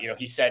to,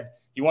 he said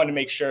he wanted to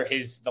make sure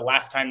the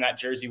last time that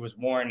jersey was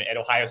worn at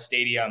Ohio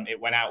Stadium, it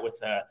went out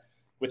with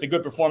a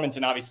good performance,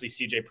 and obviously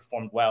CJ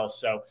performed well.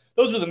 So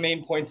those are the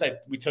main points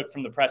that we took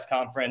from the press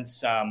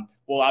conference.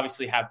 We'll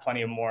obviously have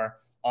plenty of more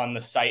on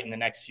the site in the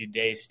next few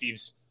days.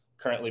 Steve's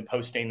currently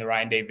posting the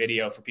Ryan Day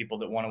video for people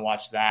that want to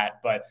watch that,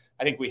 but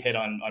I think we hit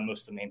on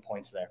most of the main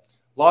points there.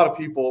 A lot of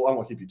people, I don't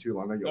want to keep you too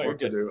long. I know you got work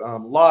to do. A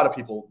lot of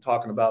people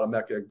talking about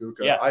Emeka Egbuka.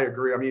 Yeah. I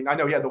agree. I mean, I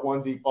know he had the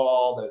one deep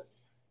ball that,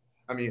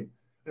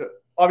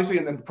 obviously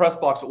in the press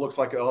box, it looks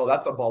like, oh,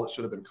 that's a ball that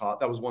should have been caught.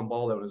 That was one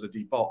ball that was a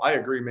deep ball. I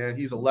agree, man.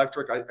 He's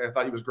electric. I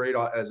thought he was great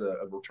as a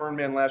return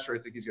man last year. I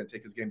think he's going to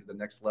take his game to the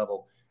next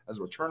level as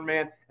a return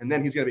man. And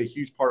then he's going to be a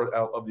huge part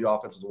of the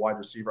offense as a wide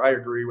receiver. I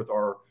agree with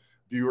our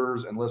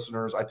viewers and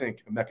listeners. I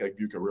think Emeka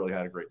Egbuka really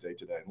had a great day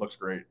today. It looks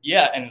great.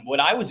 Yeah, and what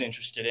I was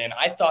interested in,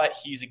 I thought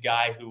he's a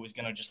guy who was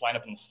going to just line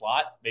up in the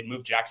slot. They'd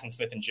move Jackson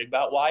Smith and Jigba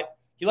out wide.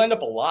 He lined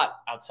up a lot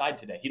outside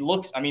today. It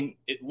looks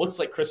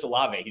like Chris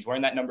Olave. He's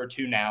wearing that number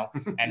 2 now.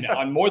 And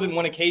on more than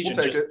one occasion,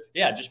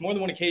 just more than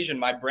one occasion,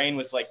 my brain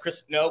was like,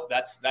 nope,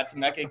 that's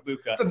Emeka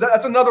Egbuka.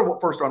 That's another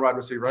first-round wide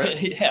receiver,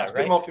 right? Yeah,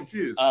 right. I'm all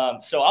confused.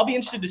 So I'll be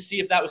interested to see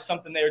if that was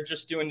something they're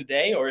just doing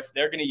today or if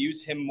they're going to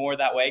use him more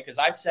that way. Because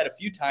I've said a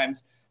few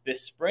times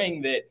this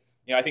spring that,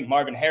 I think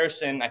Marvin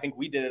Harrison, I think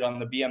we did it on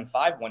the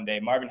BM5 one day.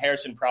 Marvin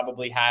Harrison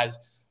probably has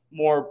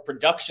more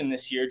production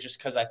this year just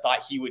because I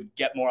thought he would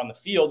get more on the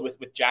field with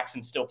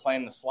Jackson still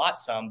playing the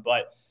slot some.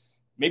 But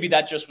maybe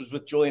that just was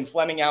with Julian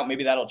Fleming out.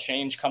 Maybe that'll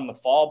change come the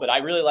fall. But I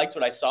really liked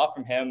what I saw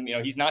from him.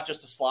 He's not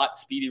just a slot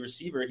speedy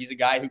receiver. He's a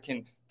guy who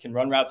can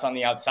run routes on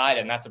the outside,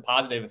 and that's a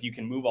positive if you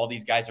can move all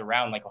these guys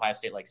around like Ohio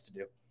State likes to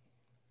do.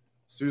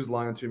 Sue's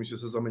lying to me. She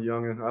says I'm a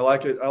youngin'. I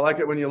like it. I like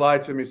it when you lie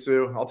to me,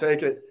 Sue. I'll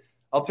take it.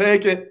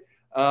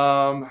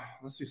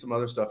 Let's see some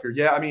other stuff here.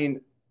 Yeah, I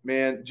mean,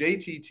 man,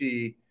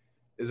 JTT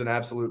is an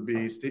absolute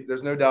beast.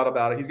 There's no doubt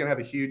about it. He's going to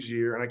have a huge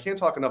year, and I can't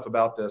talk enough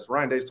about this.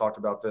 Ryan Day's talked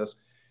about this.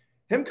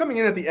 Him coming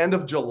in at the end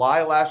of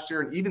July last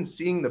year and even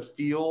seeing the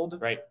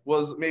field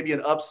was maybe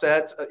an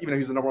upset, even though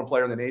he's the number 1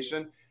 player in the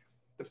nation.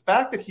 The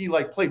fact that he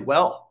played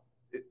well,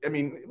 I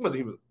mean,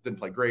 he didn't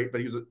play great,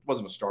 but he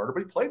wasn't a starter,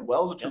 but he played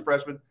well as a true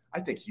freshman. I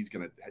think he's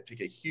going to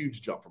take a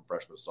huge jump from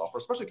freshman to sophomore,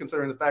 especially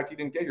considering the fact he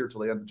didn't get here until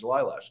the end of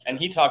July last year. And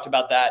he talked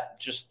about that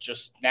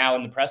just now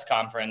in the press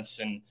conference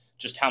and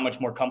just how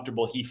much more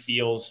comfortable he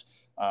feels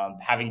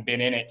having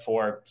been in it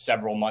for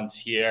several months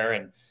here.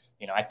 And,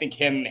 I think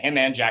him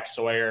and Jack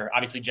Sawyer,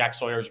 obviously Jack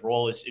Sawyer's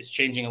role is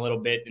changing a little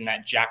bit in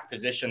that Jack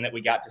position that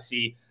we got to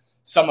see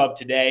some of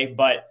today.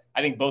 But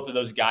I think both of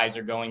those guys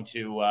are going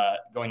to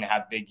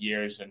have big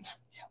years and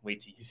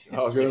wait to use it.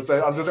 I was going to say,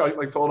 I just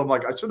told him I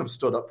shouldn't have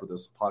stood up for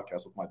this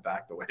podcast with my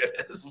back the way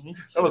it is.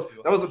 That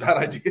was a bad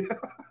idea.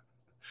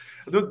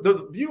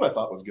 The view I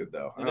thought was good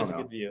though. It is a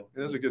good view.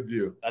 It is a good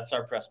view. That's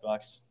our press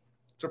box.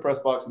 It's our press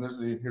box,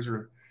 and here's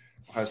your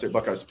Ohio State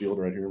Buckeyes field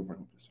right here.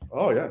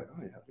 Oh yeah,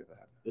 look at that.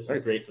 This is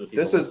great for the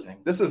people listening.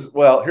 This is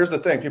well. Here's the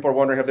thing: people are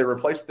wondering, have they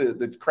replaced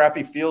the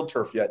crappy field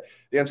turf yet?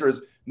 The answer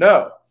is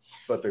no,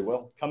 but they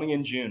will. Coming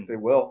in June. They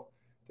will.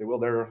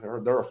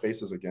 There are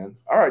faces again.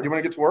 All right, do you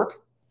want to get to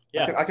work?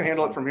 Yeah, I can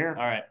handle it from here.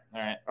 All right.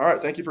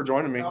 Tjust Thank you for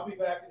joining me. I'll be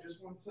back in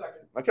just 1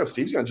 second. Okay,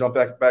 Steve's going to jump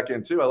back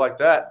in too. I like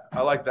that.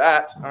 All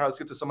right, let's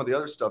get to some of the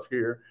other stuff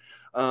here.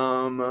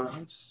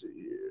 Let's see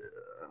here.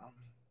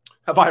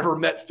 Have I ever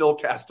met Phil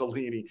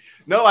Castellini?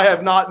 No, I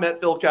have not met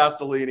Phil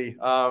Castellini.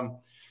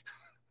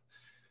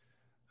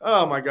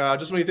 Oh my God!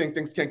 Just when you think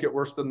things can't get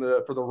worse for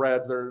the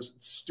Reds, there's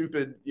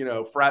stupid,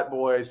 frat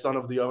boy, son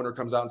of the owner,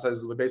 comes out and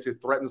says basically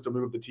threatens to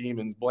move the team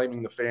and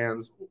blaming the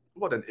fans.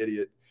 What an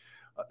idiot!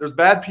 There's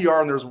bad PR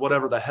and there's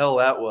whatever the hell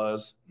that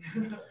was.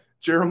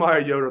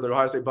 Jeremiah Yoder, the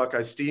Ohio State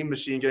Buckeyes steam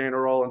machine getting a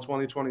roll in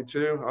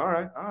 2022. All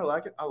right, I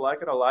like it.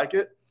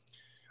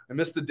 I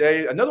missed the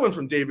day. Another one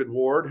from David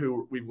Ward,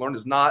 who we've learned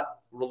is not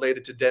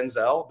related to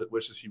Denzel, but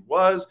wishes he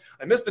was.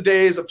 I missed the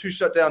days of 2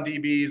 shutdown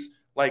DBs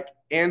like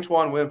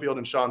Antoine Winfield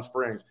and Sean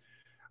Springs.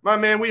 My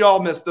man, we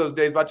all missed those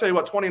days. But I tell you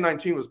what,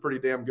 2019 was pretty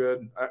damn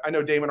good. I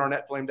know Damon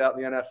Arnett flamed out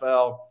in the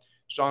NFL.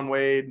 Sean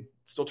Wade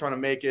still trying to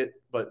make it.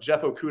 But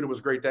Jeff Okudah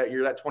was great that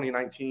year. That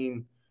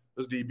 2019,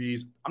 those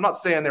DBs. I'm not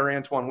saying they're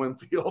Antoine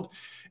Winfield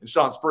and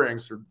Sean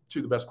Springs are two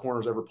of the best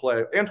corners ever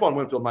play. Antoine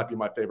Winfield might be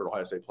my favorite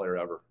Ohio State player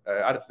ever.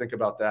 I'd have to think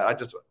about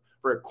that.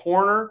 For a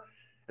corner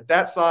at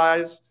that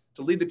size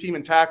to lead the team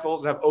in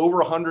tackles and have over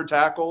 100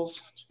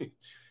 tackles.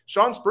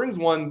 Sean Springs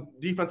won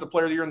Defensive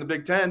Player of the Year in the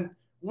Big Ten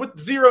with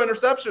 0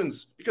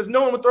 interceptions because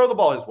no one would throw the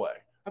ball his way.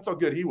 That's how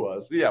good he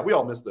was. Yeah, we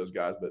all miss those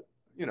guys, but,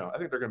 I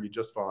think they're going to be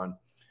just fine.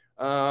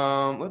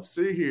 Let's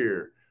see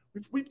here.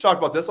 We've talked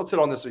about this. Let's hit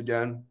on this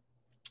again.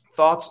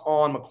 Thoughts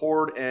on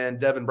McCord and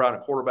Devin Brown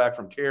at quarterback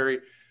from Cary.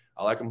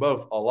 I like them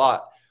both a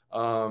lot. It's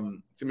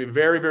going to be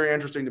very, very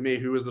interesting to me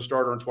who is the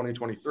starter in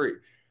 2023.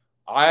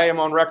 I am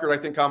on record. I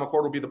think Kyle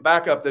McCord will be the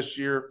backup this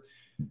year.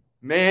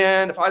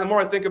 Man, the more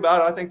I think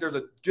about it, I think there's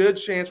a good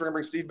chance we're going to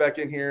bring Steve back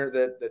in here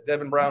that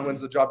Devin Brown wins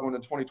the job going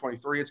into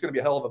 2023. It's going to be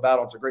a hell of a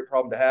battle. It's a great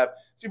problem to have.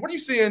 Steve, what are you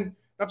seeing,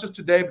 not just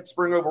today, but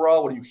spring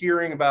overall? What are you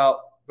hearing about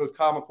both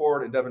Kyle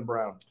McCord and Devin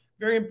Brown?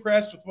 Very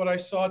impressed with what I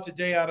saw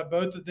today out of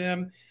both of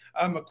them.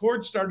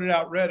 McCord started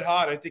out red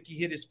hot. I think he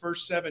hit his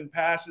first 7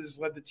 passes,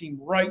 led the team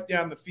right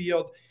down the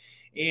field,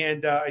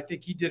 and I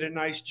think he did a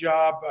nice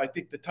job. I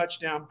think the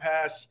touchdown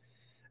pass,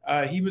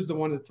 he was the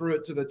one that threw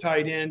it to the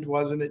tight end,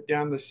 wasn't it,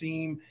 down the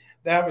seam?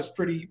 That was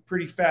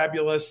pretty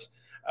fabulous.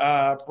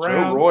 Brown,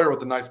 Joe Royer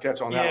with a nice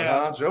catch on that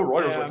one, huh? Joe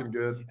Royer's looking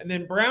good. And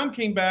then Brown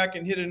came back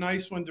and hit a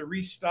nice one to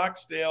Reese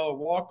Stocksdale, a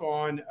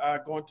walk-on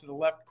going to the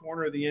left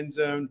corner of the end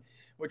zone,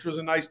 which was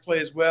a nice play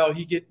as well.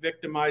 He get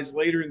victimized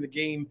later in the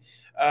game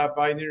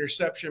by an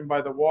interception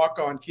by the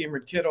walk-on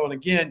Cameron Kittle. And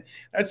again,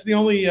 that's the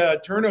only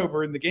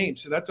turnover in the game.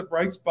 So that's a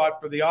bright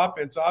spot for the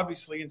offense,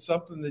 obviously, and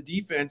something the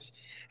defense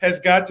has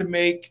got to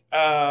make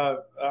a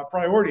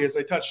priority, as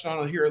I touched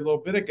on here a little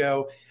bit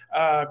ago.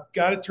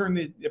 Got to turn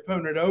the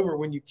opponent over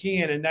when you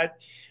can, and that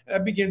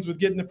begins with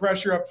getting the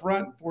pressure up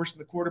front and forcing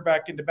the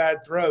quarterback into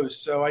bad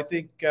throws. So I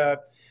think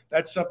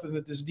that's something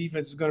that this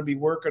defense is going to be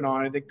working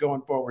on, I think,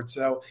 going forward.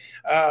 So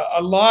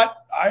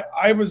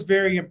I was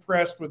very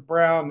impressed with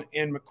Brown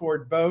and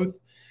McCord both.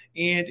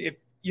 And if,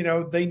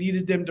 they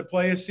needed them to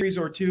play a series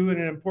or two in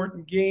an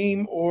important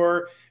game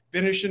or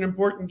finish an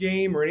important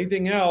game or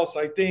anything else,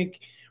 I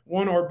think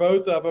one or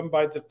both of them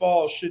by the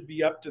fall should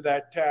be up to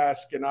that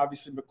task. And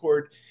obviously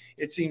McCord,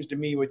 it seems to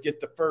me, would get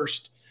the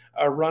first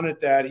run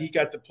at that. He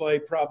got to play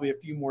probably a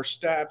few more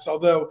snaps,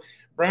 although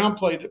Brown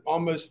played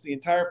almost the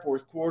entire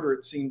fourth quarter,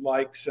 it seemed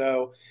like.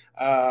 So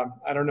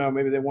I don't know,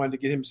 maybe they wanted to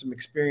get him some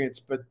experience,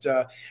 but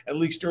at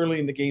least early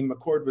in the game,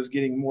 McCord was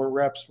getting more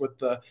reps with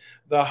the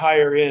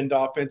higher end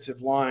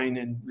offensive line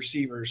and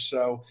receivers.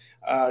 So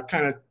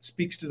kind of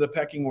speaks to the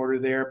pecking order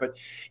there. But,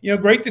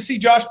 great to see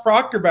Josh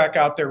Proctor back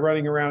out there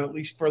running around at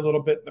least for a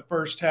little bit in the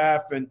first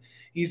half. And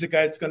he's a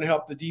guy that's going to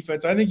help the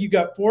defense. I think you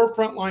got 4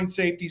 frontline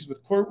safeties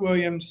with Court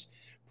Williams,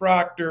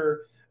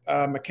 Proctor,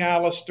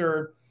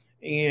 McAllister,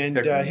 and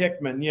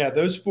Hickman. Yeah,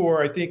 those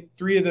 4, I think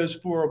 3 of those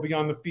 4 will be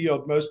on the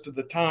field most of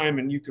the time,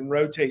 and you can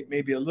rotate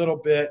maybe a little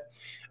bit.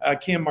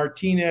 Cam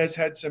Martinez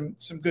had some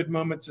good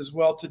moments as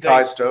well today.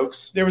 Kai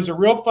Stokes. There was a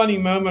real funny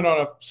moment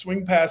on a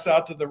swing pass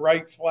out to the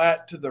right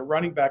flat to the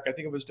running back. I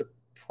think it was to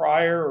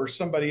Pryor or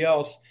somebody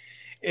else.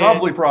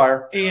 Probably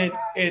Pryor.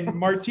 And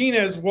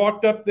Martinez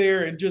walked up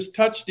there and just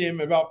touched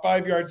him about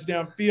 5 yards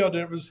downfield,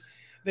 and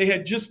they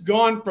had just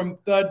gone from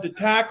thud to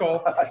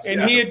tackle,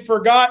 and he had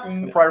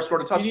forgotten. Pryor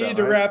scored a touchdown. He needed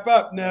to wrap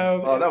up.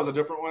 No. Oh, that was a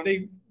different one?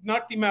 They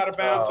knocked him out of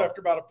bounds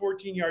after about a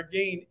 14-yard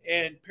gain,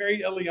 and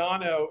Perry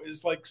Eliano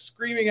is like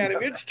screaming at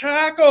him, "It's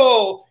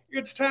tackle!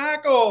 It's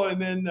tackle!"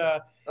 And then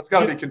that's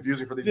got to be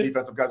confusing for these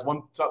defensive guys.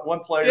 One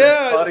player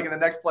thudding, and the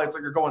next play it's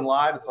like you're going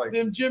live. It's like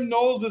then Jim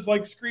Knowles is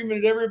like screaming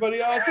at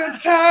everybody else,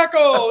 "It's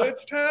tackle!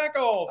 It's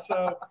tackle!"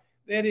 So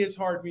that is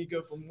hard when you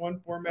go from one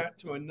format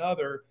to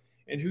another.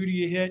 And who do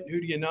you hit and who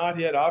do you not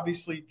hit?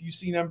 Obviously, if you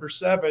see number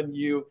 7,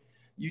 you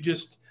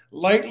just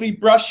lightly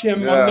brush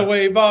him on the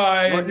way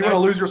by. You want to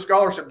lose your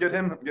scholarship, get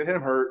him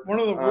hurt. One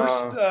of the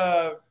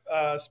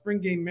worst spring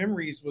game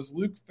memories was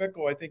Luke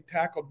Fickle, I think,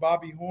 tackled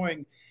Bobby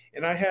Hoying,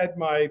 and I had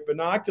my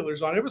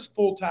binoculars on. It was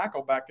full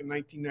tackle back in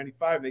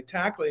 1995. They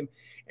tackled him,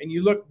 and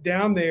you look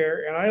down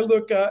there, and I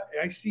look up,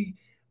 and I see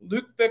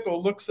Luke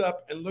Fickle looks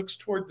up and looks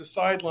toward the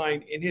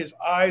sideline, and his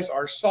eyes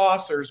are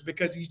saucers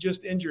because he's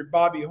just injured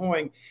Bobby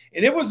Hoying.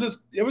 And it was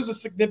a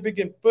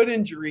significant foot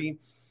injury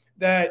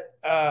that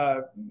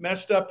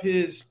messed up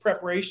his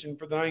preparation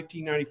for the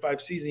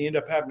 1995 season. He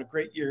ended up having a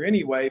great year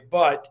anyway,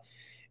 but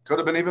could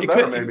have been even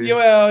better maybe.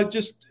 Well,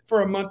 just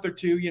for a month or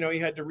two, he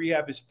had to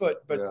rehab his foot.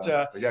 But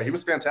he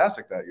was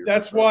fantastic that year.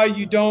 That's why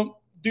you don't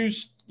do,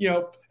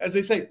 as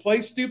they say, play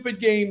stupid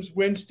games,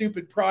 win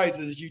stupid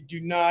prizes. You do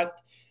not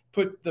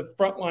put the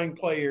frontline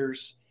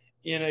players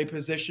in a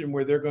position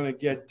where they're going to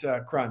get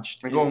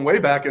crunched. And going way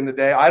back in the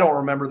day, I don't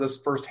remember this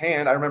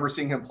firsthand. I remember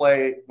seeing him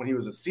play when he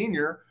was a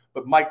senior,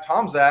 but Mike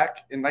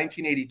Tomczak in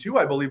 1982,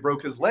 I believe,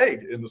 broke his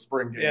leg in the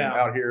spring game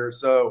out here.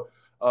 So,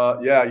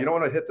 you don't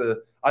want to hit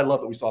I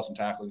love that we saw some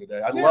tackling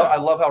today. I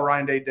love how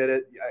Ryan Day did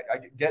it. I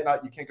get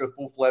not you can't go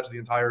full-fledged the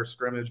entire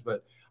scrimmage,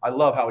 but I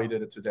love how he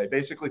did it today.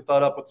 Basically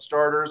thud up with the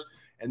starters,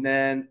 and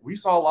then we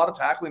saw a lot of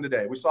tackling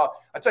today.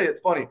 I tell you, it's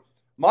funny.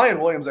 Mayan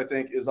Williams, I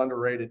think, is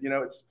underrated. You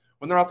know, it's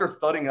when they're out there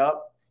thudding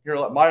up, you're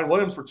like Mayan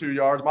Williams for 2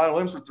 yards, Mayan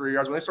Williams for 3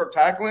 yards. When they start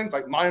tackling, it's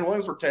like Mayan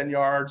Williams for 10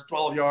 yards,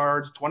 12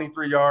 yards,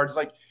 23 yards. It's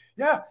like,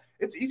 yeah,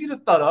 it's easy to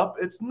thud up.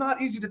 It's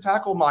not easy to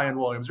tackle Mayan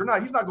Williams.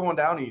 He's not going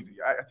down easy.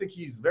 I think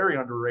he's very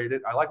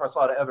underrated. I like what I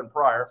saw to Evan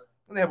Pryor.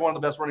 And they have one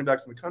of the best running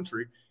backs in the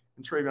country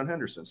in TreVeyon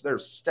Henderson. So they're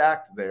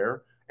stacked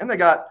there. And they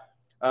got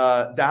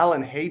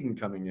Dallin Hayden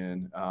coming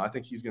in. I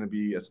think he's going to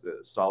be a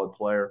solid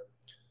player.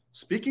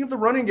 Speaking of the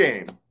running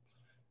game,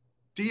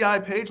 D.I.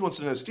 Page wants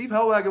to know, Steve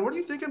Hellwagon, what are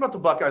you thinking about the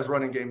Buckeyes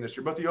running game this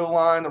year? Both the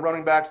O-line, the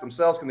running backs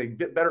themselves, can they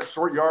get better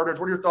short yardage?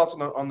 What are your thoughts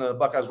on the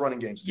Buckeyes running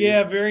game, Steve?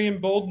 Yeah, very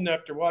emboldened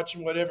after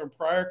watching what Evan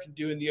Pryor can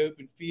do in the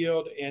open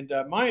field. And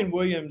Mayan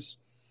Williams,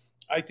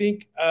 I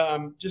think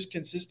just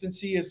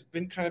consistency has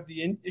been kind of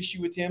the issue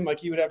with him.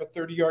 Like he would have a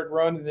 30-yard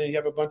run, and then you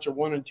have a bunch of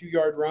 1- and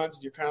 2-yard runs,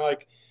 and you're kind of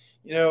like,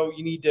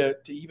 you need to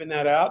even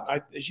that out.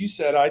 As you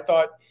said, I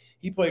thought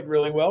he played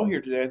really well here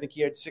today. I think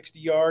he had 60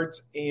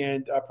 yards,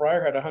 and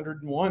Pryor had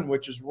 101,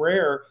 which is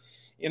rare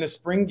in a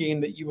spring game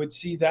that you would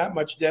see that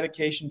much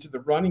dedication to the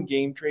running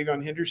game.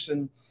 TreVeyon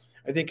Henderson,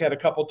 I think, had a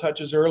couple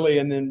touches early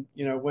and then,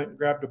 went and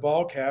grabbed a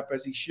ball cap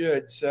as he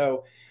should.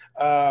 So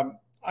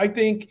I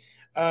think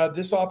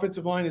this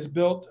offensive line is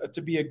built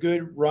to be a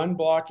good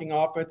run-blocking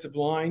offensive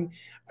line.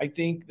 I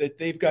think that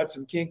they've got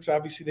some kinks.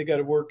 Obviously, they got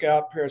to work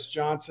out. Paris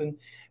Johnson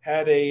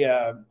had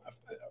a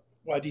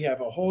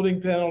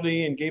holding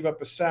penalty and gave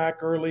up a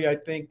sack early. I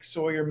think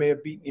Sawyer may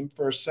have beaten him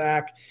for a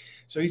sack.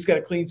 So he's got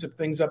to clean some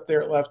things up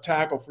there at left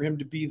tackle for him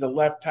to be the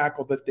left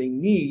tackle that they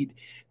need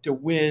to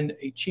win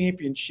a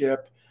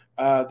championship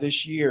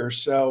this year.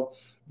 So,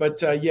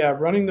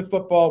 running the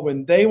football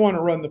when they want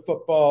to run the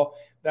football,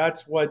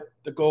 that's what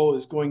the goal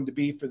is going to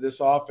be for this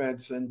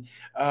offense. And,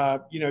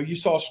 you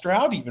saw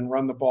Stroud even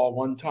run the ball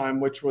one time,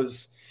 which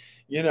was,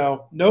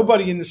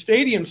 nobody in the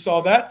stadium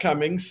saw that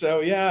coming.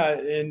 So, yeah,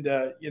 and,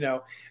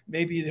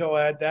 maybe he'll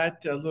add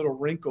that little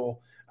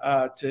wrinkle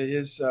to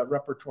his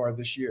repertoire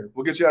this year.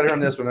 We'll get you out here on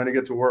this one, then you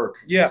get to work.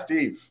 Yeah.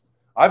 Steve,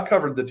 I've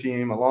covered the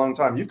team a long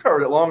time. You've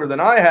covered it longer than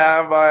I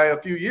have by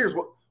a few years.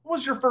 What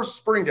was your first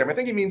spring game? I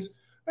think he means –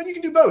 and you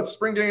can do both.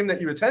 Spring game that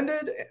you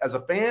attended as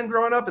a fan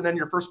growing up, and then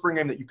your first spring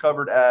game that you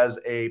covered as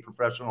a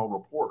professional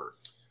reporter.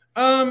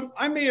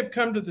 I may have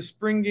come to the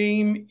spring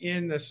game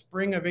in the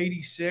spring of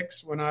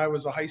 '86 when I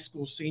was a high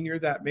school senior.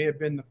 That may have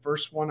been the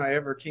first one I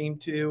ever came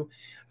to.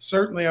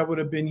 Certainly, I would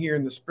have been here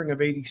in the spring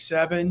of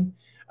 '87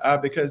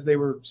 because they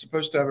were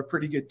supposed to have a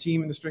pretty good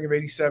team in the spring of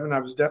 '87. I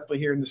was definitely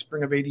here in the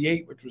spring of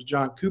 '88, which was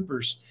John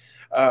Cooper's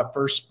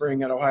first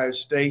spring at Ohio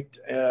State.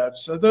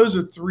 So those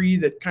are three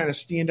that kind of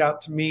stand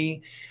out to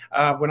me.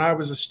 When I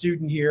was a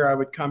student here, I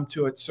would come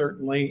to it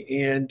certainly.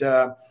 And,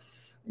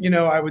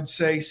 I would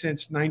say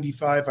since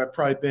 95, I've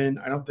probably been,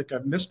 I don't think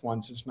I've missed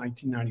one since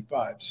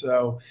 1995.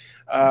 So,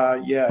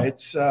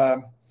 it's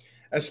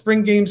as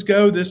spring games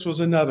go, this was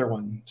another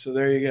one. So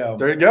there you go.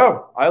 There you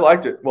go. I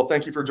liked it. Well,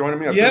 thank you for joining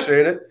me. I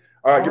appreciate it.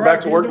 All right, get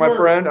back to work, my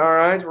friend. All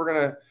right, we're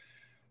going to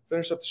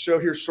finish up the show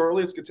here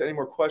shortly. Let's get to any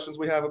more questions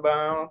we have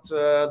about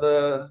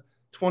the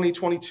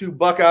 2022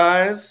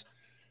 Buckeyes.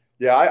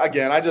 Yeah,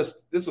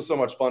 this was so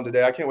much fun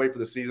today. I can't wait for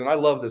the season. I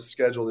love this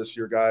schedule this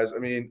year, guys. I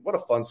mean, what a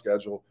fun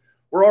schedule.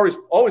 We're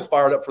always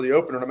fired up for the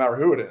opener no matter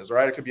who it is,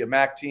 right? It could be a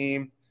MAC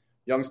team,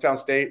 Youngstown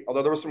State,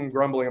 although there was some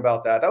grumbling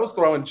about that. That was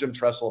throwing Jim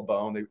Tressel a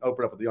bone. They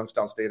opened up with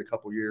Youngstown State a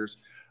couple years.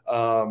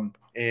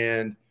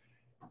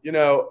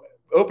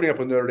 Opening up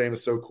with Notre Dame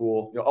is so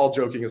cool. All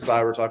joking aside,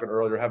 we were talking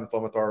earlier, having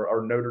fun with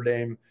our Notre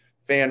Dame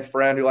fan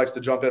friend who likes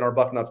to jump in our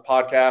Bucknuts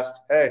podcast.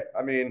 Hey,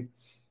 I mean,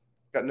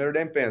 got Notre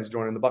Dame fans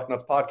joining the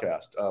Bucknuts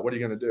podcast. What are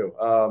you going to do?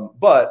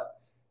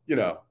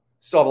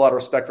 Still have a lot of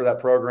respect for that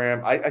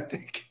program. I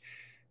think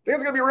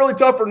it's going to be really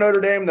tough for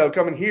Notre Dame, though,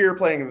 coming here,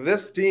 playing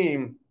this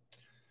team.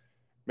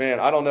 Man,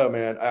 I don't know,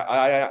 man.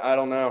 I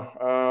don't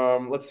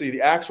know. Let's see.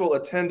 The actual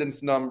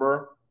attendance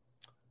number.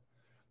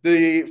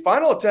 The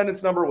final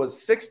attendance number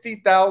was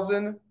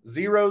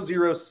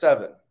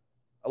 60,007.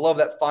 I love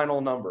that final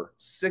number.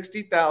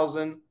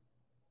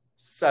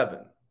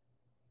 60,007.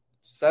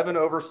 7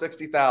 over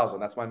 60,000.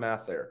 That's my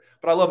math there.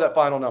 But I love that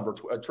final number,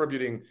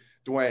 attributing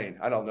Dwayne.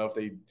 I don't know if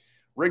they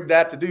rigged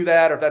that to do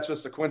that or if that's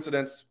just a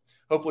coincidence.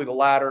 Hopefully the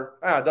latter.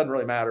 It doesn't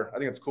really matter. I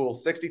think it's cool.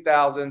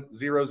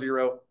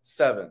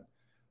 60,007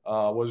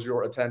 was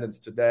your attendance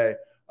today.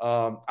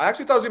 I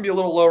actually thought it was going to be a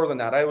little lower than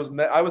that.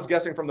 I was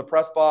guessing from the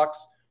press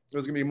box it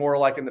was going to be more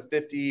like in the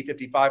 50,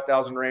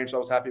 55,000 range. So I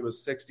was happy it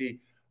was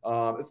 60.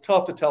 It's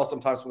tough to tell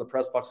sometimes from the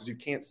press boxes. You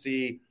can't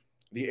see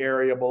the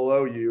area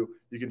below you.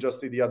 You can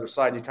just see the other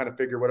side. You kind of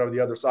figure whatever the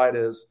other side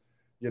is,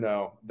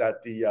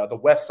 that the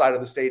west side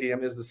of the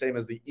stadium is the same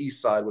as the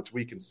east side, which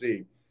we can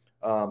see.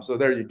 So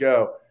there you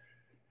go.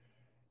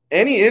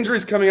 Any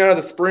injuries coming out of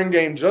the spring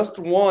game? Just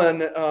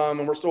one,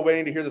 and we're still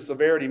waiting to hear the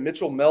severity.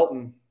 Mitchell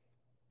Melton.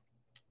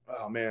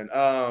 Oh, man.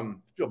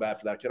 Feel bad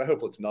for that kid. I hope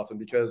it's nothing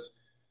because,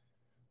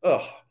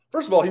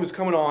 first of all, he was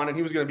coming on and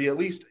he was going to be at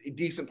least a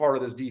decent part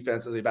of this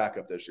defense as a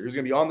backup this year. He was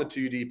going to be on the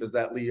 2 deep as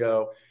that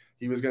Leo.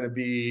 He was going to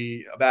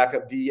be a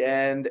backup D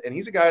end, and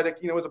he's a guy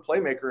that, was a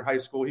playmaker in high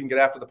school. He can get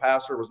after the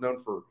passer, was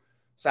known for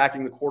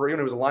sacking the quarter. Even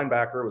he was a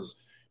linebacker,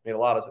 had a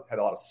lot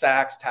of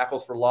sacks,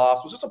 tackles for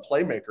loss, was just a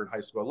playmaker in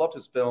high school. I loved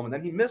his film. And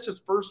then he missed his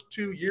first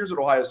 2 years at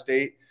Ohio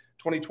State,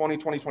 2020,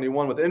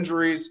 2021 with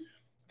injuries.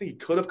 I think he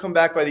could have come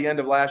back by the end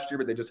of last year,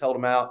 but they just held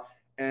him out.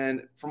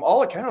 And from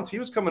all accounts, he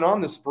was coming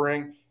on this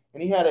spring,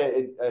 and he had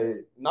a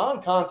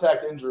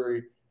non-contact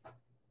injury.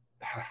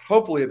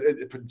 Hopefully,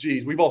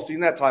 geez, we've all seen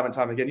that time and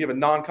time again. You have a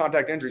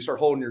non-contact injury, you start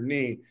holding your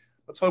knee.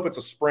 Let's hope it's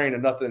a sprain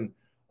and nothing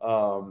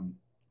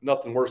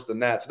worse than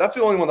that. So that's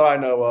the only one that I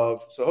know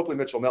of. So hopefully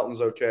Mitchell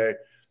Melton's okay.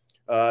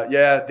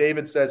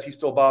 David says he's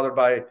still bothered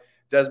by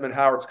Desmond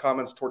Howard's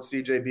comments towards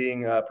CJ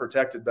being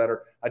protected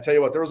better. I tell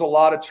you what, there was a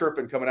lot of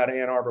chirping coming out of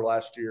Ann Arbor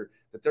last year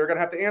that they're going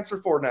to have to answer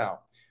for now.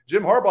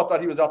 Jim Harbaugh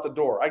thought he was out the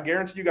door. I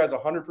guarantee you guys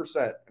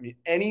 100%. I mean,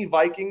 any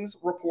Vikings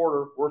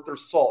reporter worth their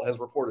salt has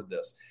reported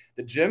this,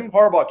 that Jim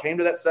Harbaugh came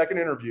to that second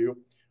interview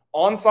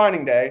on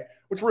signing day,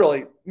 which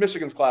really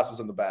Michigan's class was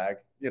in the bag.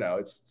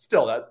 It's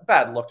still that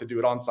bad luck to do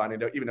it on signing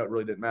day, even though it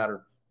really didn't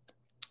matter.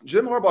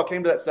 Jim Harbaugh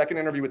came to that second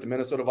interview with the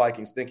Minnesota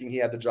Vikings thinking he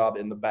had the job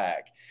in the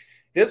bag.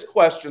 His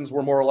questions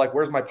were more like,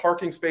 where's my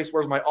parking space?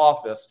 Where's my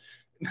office?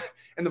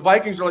 And the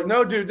Vikings are like,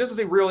 no, dude, this is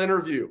a real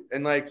interview.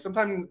 And like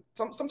sometime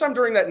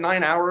during that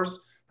 9 hours,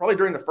 probably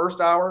during the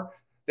first hour,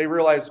 they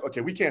realized,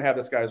 okay, we can't have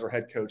this guy as our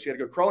head coach. He had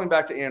to go crawling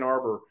back to Ann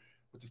Arbor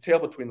with his tail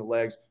between the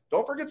legs.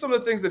 Don't forget some of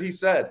the things that he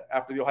said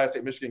after the Ohio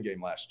State-Michigan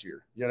game last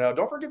year.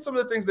 Don't forget some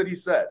of the things that he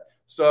said.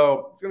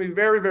 So it's going to be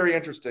very, very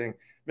interesting.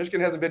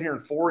 Michigan hasn't been here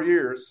in 4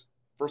 years.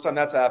 First time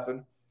that's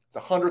happened. It's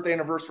the 100th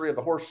anniversary of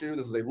the Horseshoe.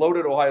 This is a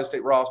loaded Ohio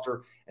State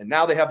roster, and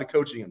now they have the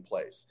coaching in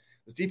place.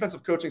 This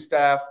defensive coaching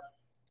staff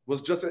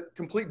was just a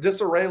complete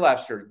disarray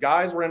last year.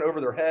 Guys were in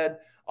over their head.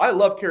 I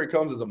love Kerry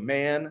Combs as a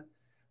man.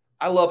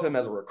 I love him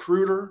as a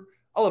recruiter.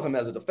 I love him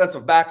as a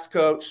defensive backs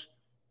coach.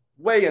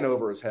 Way in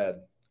over his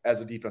head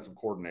as a defensive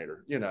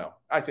coordinator.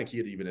 I think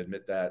he'd even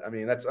admit that. I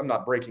mean, I'm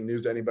not breaking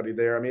news to anybody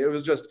there. I mean, it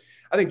was just,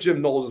 I think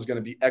Jim Knowles is going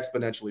to be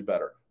exponentially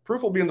better.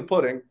 Proof will be in the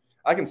pudding.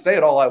 I can say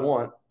it all I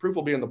want. Proof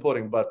will be in the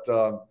pudding. But,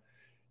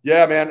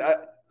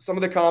 some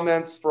of the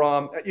comments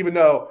from, even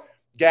though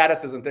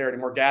Gaddis isn't there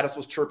anymore, Gaddis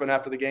was chirping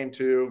after the game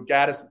too.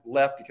 Gaddis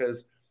left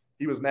because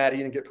he was mad he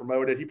didn't get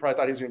promoted. He probably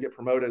thought he was going to get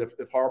promoted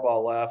if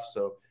Harbaugh left.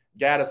 So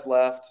Gaddis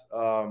left,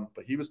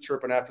 but he was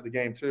chirping after the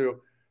game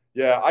too.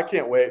 Yeah, I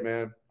can't wait,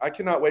 man. I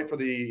cannot wait for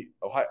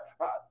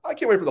I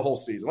can't wait for the whole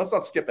season. Let's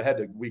not skip ahead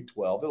to week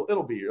 12.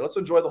 It'll be here. Let's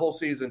enjoy the whole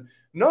season,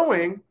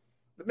 knowing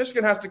that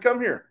Michigan has to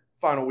come here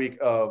final week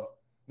of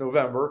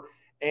November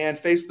and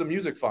face the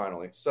Music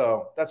finally.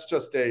 So that's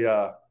just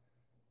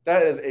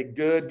that is a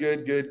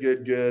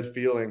good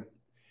feeling.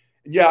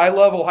 Yeah, I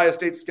love Ohio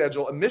State's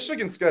schedule. A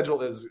Michigan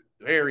schedule is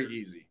very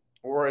easy,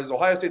 whereas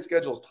Ohio State's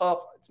schedule is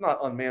tough. It's not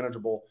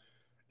unmanageable.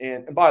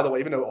 And by the way,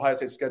 even though Ohio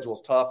State's schedule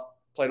is tough,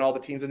 playing all the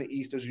teams in the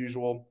East as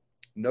usual,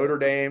 Notre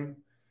Dame,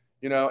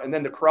 and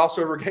then the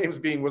crossover games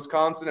being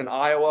Wisconsin and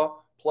Iowa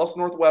plus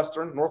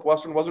Northwestern.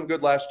 Northwestern wasn't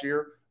good last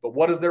year, but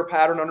what is their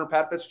pattern under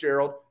Pat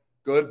Fitzgerald?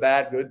 Good,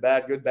 bad, good,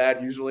 bad, good,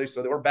 bad usually.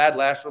 So they were bad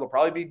last year. They'll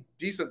probably be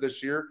decent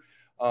this year.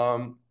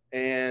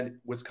 And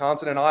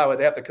Wisconsin and Iowa,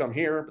 they have to come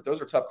here, but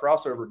those are tough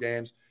crossover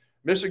games.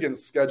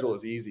 Michigan's schedule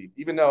is easy,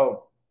 even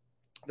though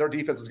their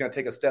defense is going to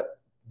take a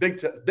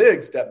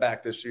big step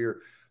back this year.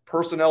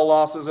 Personnel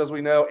losses, as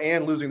we know,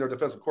 and losing their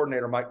defensive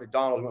coordinator, Mike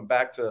McDonald, who went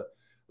back to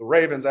the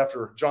Ravens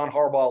after John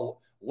Harbaugh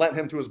lent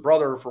him to his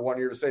brother for 1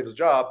 year to save his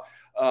job.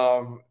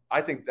 I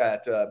think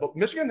that but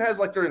Michigan has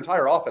like their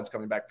entire offense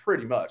coming back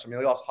pretty much. I mean,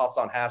 they lost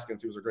Hassan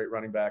Haskins, who was a great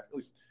running back, at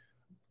least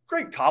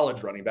great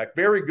college running back,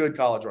 very good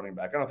college running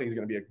back. I don't think he's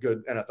going to be a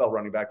good NFL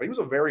running back, but he was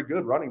a very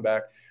good running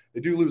back. They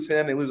do lose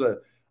him. They lose a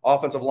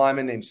offensive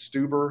lineman named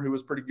Stuber, who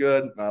was pretty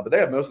good, but they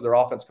have most of their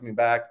offense coming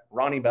back.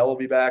 Ronnie Bell will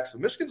be back. So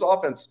Michigan's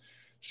offense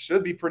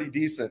should be pretty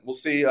decent. We'll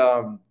see,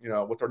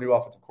 what their new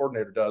offensive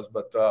coordinator does,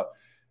 but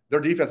their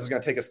defense is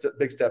going to take a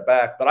big step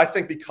back. But I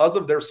think because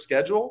of their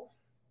schedule,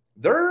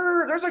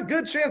 there's a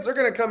good chance they're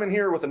going to come in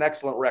here with an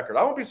excellent record.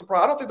 I won't be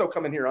surprised. I don't think they'll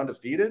come in here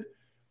undefeated.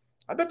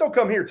 I bet they'll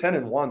come here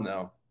 10-1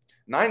 though,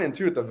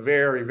 9-2 at the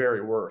very,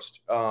 very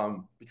worst,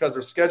 because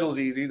their schedule is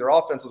easy. Their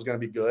offense is going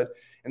to be good,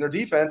 and their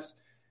defense,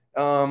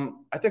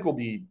 I think, will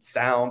be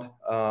sound.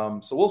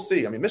 So we'll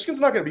see. I mean,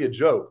 Michigan's not going to be a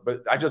joke,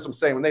 but I'm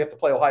saying when they have to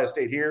play Ohio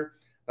State here,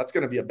 that's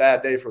going to be a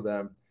bad day for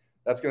them.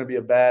 That's going to be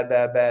a bad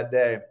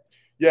day.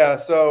 Yeah,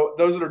 so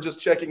those that are just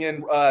checking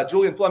in,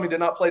 Julian Fleming did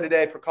not play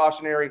today,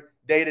 precautionary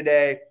day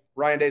today.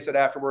 Ryan Day said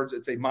afterwards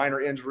it's a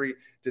minor injury,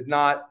 did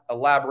not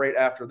elaborate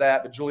after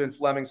that, but Julian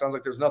Fleming sounds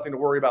like there's nothing to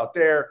worry about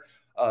there.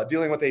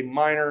 Dealing with a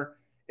minor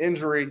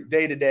injury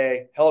day to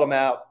day, held him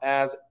out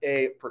as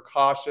a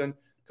precaution.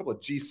 A couple of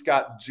G.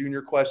 Scott Jr.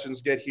 questions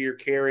get here.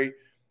 Carrie,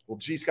 will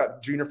G.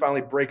 Scott Jr.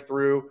 finally break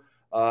through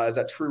as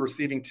that true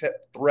receiving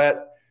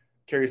threat?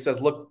 Carrie says,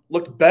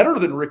 looked better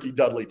than Ricky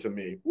Dudley to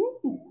me.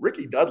 Woo,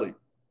 Ricky Dudley.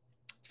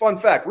 Fun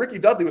fact, Ricky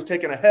Dudley was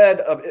taken ahead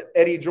of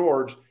Eddie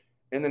George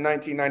in the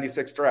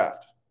 1996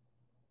 draft.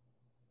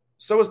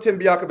 So was Tim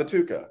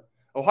Biakabatuka.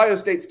 Ohio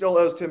State still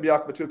owes Tim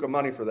Biakabatuka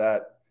money for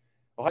that.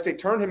 Ohio State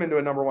turned him into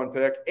a number 1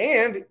 pick,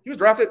 and he was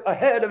drafted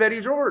ahead of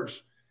Eddie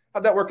George.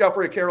 How'd that work out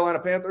for you, Carolina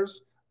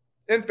Panthers?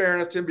 In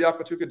fairness, Tim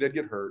Biakabatuka did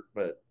get hurt,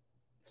 but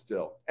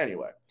still.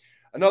 Anyway,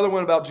 another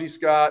one about G.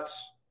 Scott.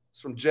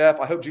 It's from Jeff.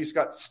 I hope G.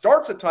 Scott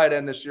starts at tight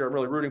end this year. I'm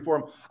really rooting for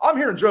him. I'm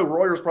hearing Joe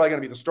Royer's probably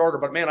going to be the starter,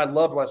 but man, I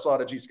loved what I saw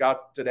at G.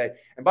 Scott today.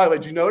 And by the way,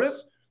 did you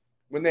notice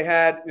when they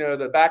had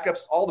the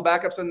backups, all the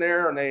backups in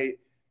there, and they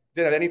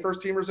didn't have any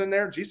first teamers in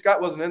there? G.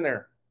 Scott wasn't in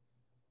there.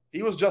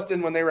 He was just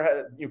in when they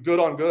were good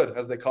on good,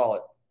 as they call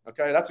it.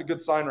 Okay, that's a good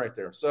sign right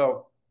there.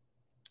 So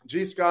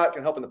G. Scott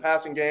can help in the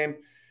passing game.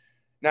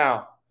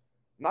 Now,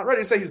 I'm not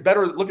ready to say he's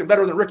looking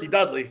better than Ricky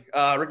Dudley.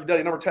 Ricky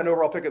Dudley, number 10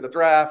 overall pick of the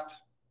draft.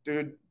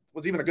 Dude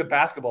was even a good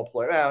basketball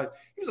player.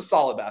 He was a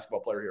solid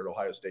basketball player here at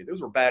Ohio State.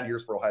 Those were bad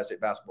years for Ohio State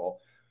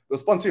basketball. It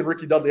was fun seeing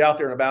Ricky Dudley out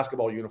there in a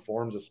basketball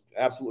uniform, just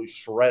absolutely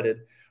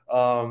shredded.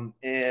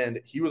 And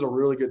he was a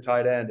really good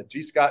tight end. If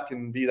G. Scott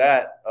can be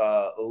that,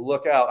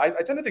 look out. I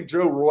tend to think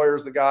Joe Royer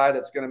is the guy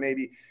that's going to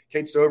maybe –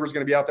 Kate Stover is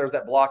going to be out there as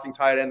that blocking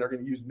tight end. They're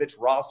going to use Mitch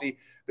Rossi.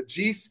 But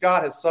G.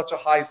 Scott has such a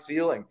high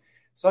ceiling.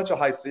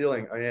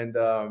 And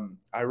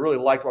I really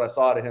liked what I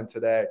saw out of him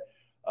today.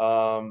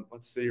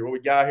 Let's see what we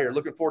got here.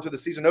 Looking forward to the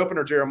season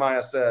opener,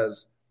 Jeremiah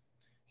says.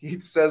 He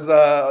says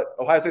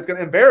Ohio State's going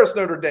to embarrass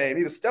Notre Dame.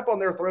 Need to step on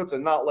their throats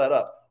and not let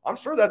up. I am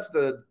sure that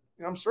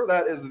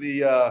is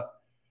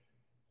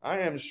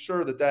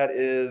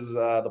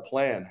the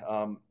plan.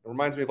 It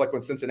reminds me of like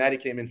when Cincinnati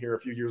came in here a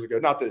few years ago.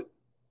 Not that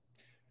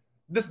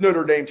this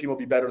Notre Dame team will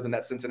be better than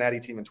that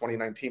Cincinnati team in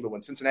 2019, but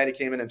when Cincinnati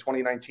came in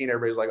 2019,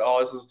 everybody's like, oh,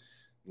 this is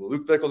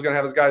Luke Fickell's going to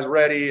have his guys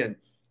ready, and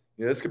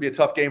this could be a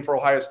tough game for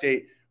Ohio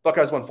State.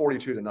 Buckeyes won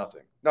 42-0.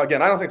 Now,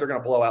 again, I don't think they're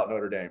going to blow out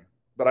Notre Dame,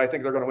 but I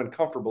think they're going to win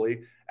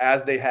comfortably,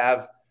 as they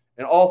have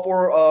in all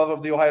 4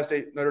 of the Ohio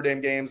State Notre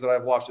Dame games that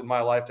I've watched in my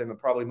lifetime, and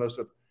probably most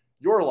of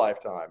your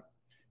lifetime.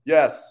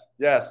 Yes,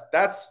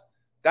 that's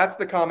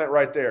the comment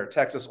right there.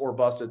 Texas or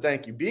busted.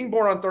 Thank you. Being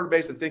born on third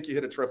base and think you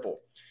hit a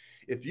triple.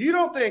 If you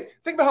don't think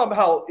about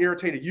how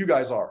irritated you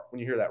guys are when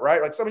you hear that,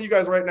 right? Like some of you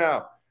guys right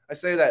now, I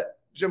say that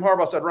Jim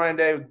Harbaugh said Ryan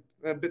Day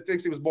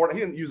thinks he was born.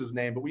 He didn't use his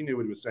name, but we knew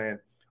what he was saying.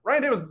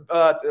 Ryan Day was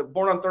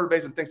born on third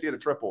base and thinks he hit a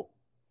triple.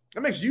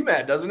 That makes you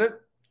mad, doesn't it?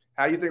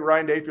 How do you think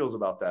Ryan Day feels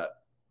about that?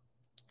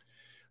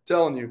 I'm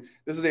telling you,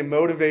 this is a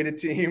motivated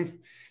team.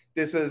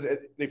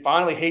 They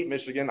finally hate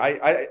Michigan.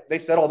 They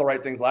said all the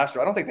right things last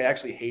year. I don't think they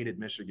actually hated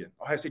Michigan.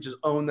 Ohio State just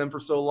owned them for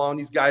so long.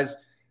 These guys,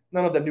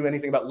 none of them knew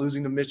anything about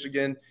losing to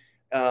Michigan.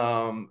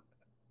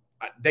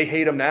 They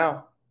hate them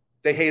now.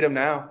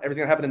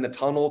 Everything that happened in the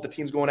tunnel, the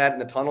team's going at it in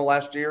the tunnel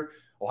last year.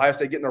 Ohio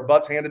State getting their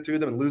butts handed to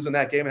them and losing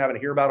that game and having to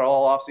hear about it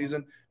all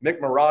offseason. Mick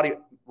Marotti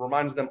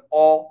reminds them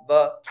all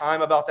the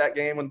time about that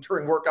game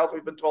during workouts,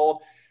 we've been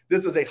told.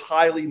 This is a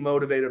highly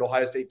motivated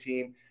Ohio State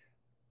team.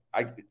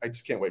 I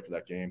just can't wait for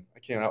that game. I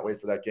cannot wait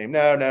for that game.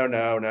 No. They're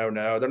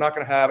not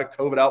going to have a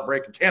COVID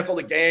outbreak and cancel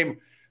the game.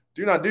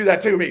 Do not do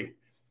that to me.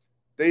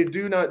 They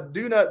do not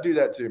do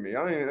that to me.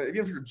 I mean, even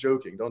if you're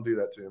joking, don't do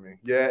that to me.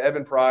 Yeah,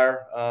 Evan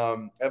Pryor.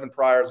 Evan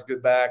Pryor is a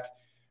good back.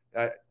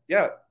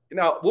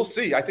 We'll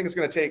see. I think it's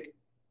going to take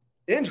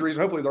injuries,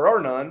 and hopefully there are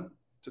none,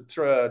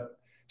 to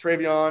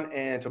Travion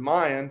and to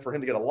Mayan for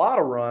him to get a lot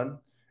of run,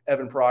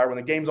 Evan Pryor, when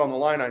the game's on the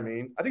line, I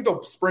mean. I think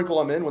they'll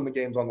sprinkle him in when the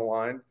game's on the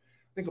line.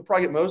 I think he'll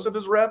probably get most of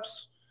his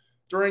reps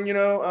during,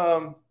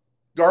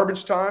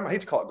 garbage time. I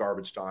hate to call it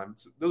garbage time.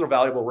 Those are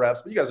valuable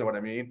reps, but you guys know what I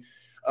mean.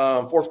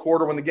 Fourth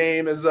quarter, when the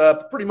game is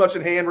pretty much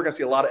in hand, we're going to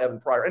see a lot of Evan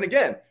Pryor. And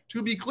again,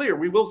 to be clear,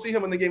 we will see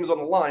him when the game is on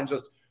the line.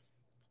 Just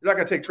you're not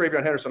going to take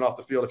Travion Henderson off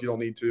the field if you don't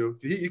need to.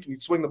 You can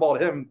swing the ball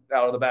to him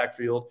out of the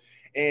backfield,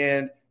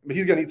 and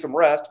he's going to need some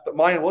rest. But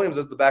Mayan Williams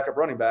is the backup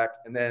running back,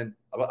 and then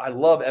I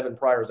love Evan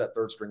Pryor as that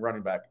third-string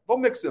running back. They'll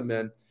mix him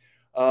in.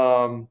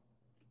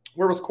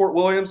 Where was Court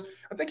Williams?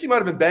 I think he might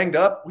have been banged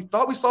up. We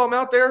thought we saw him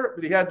out there,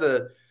 but he had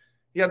the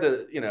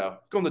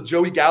going to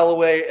Joey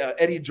Galloway,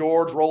 Eddie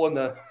George rolling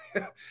the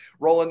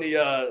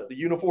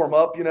uniform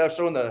up,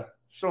 showing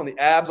the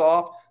abs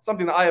off.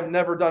 Something that I have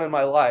never done in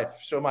my life,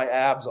 show my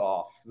abs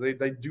off.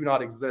 They do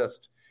not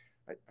exist.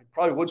 I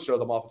probably would show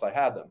them off if I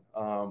had them.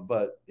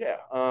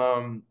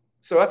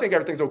 So I think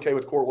everything's okay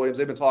with Court Williams.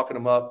 They've been talking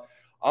him up.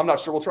 I'm not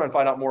sure. We'll try and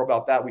find out more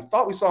about that. We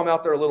thought we saw him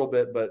out there a little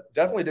bit, but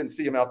definitely didn't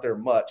see him out there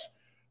much,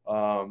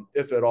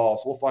 if at all.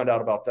 So we'll find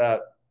out about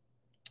that.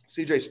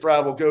 CJ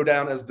Stroud will go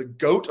down as the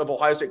GOAT of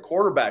Ohio State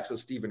quarterbacks,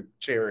 says Stephen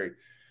Cherry.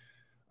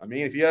 I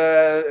mean,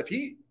 if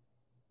he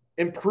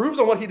improves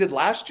on what he did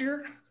last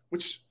year,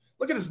 which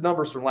look at his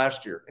numbers from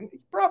last year, and he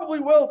probably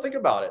will. Think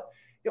about it.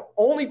 He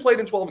only played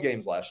in 12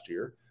 games last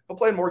year. He'll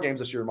play in more games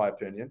this year, in my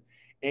opinion.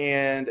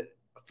 And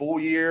a full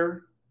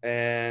year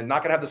and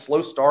not going to have the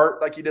slow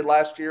start like he did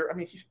last year. I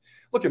mean,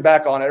 looking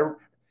back on it,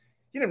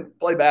 he didn't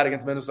play bad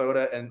against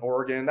Minnesota and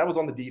Oregon. That was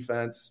on the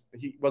defense.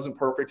 He wasn't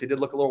perfect. He did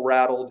look a little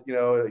rattled,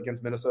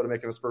 against Minnesota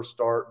making his first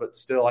start, but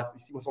still,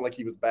 he wasn't like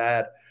he was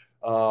bad.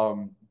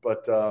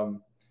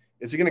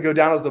 Is he going to go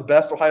down as the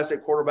best Ohio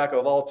State quarterback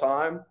of all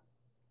time?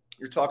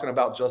 You're talking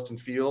about Justin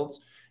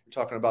Fields. You're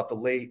talking about the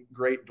late,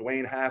 great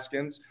Dwayne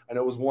Haskins. I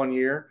know it was 1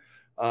 year.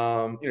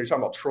 You're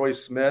talking about Troy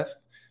Smith,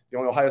 the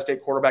only Ohio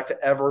State quarterback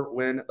to ever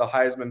win the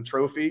Heisman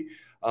Trophy.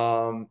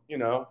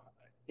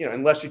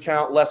 Unless you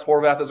count Les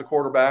Horvath as a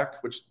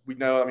quarterback, which we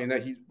know,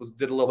 that he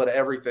did a little bit of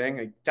everything.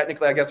 And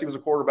technically, I guess he was a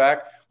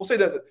quarterback. We'll say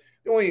that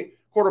the only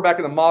quarterback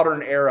in the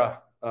modern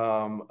era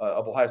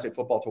of Ohio State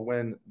football to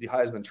win the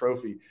Heisman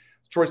Trophy.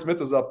 Troy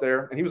Smith is up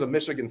there, and he was a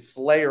Michigan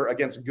slayer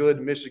against good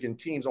Michigan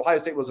teams. Ohio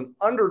State was an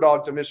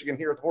underdog to Michigan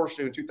here at the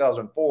Horseshoe in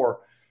 2004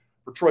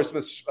 for Troy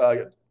Smith's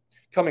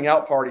coming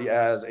out party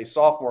as a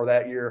sophomore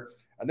that year.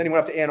 And then he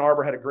went up to Ann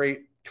Arbor, had a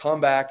great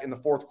comeback in the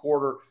fourth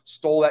quarter,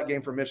 stole that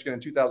game from Michigan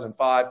in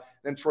 2005.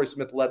 Then Troy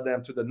Smith led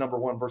them to the number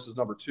 1 versus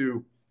number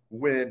 2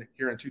 win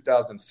here in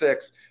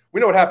 2006.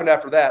 We know what happened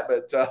after that,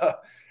 but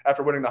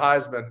after winning the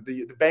Heisman,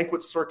 the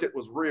banquet circuit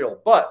was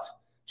real. But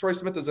Troy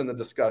Smith is in the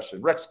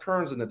discussion. Rex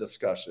Kern's in the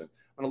discussion.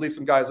 I'm going to leave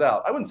some guys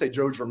out. I wouldn't say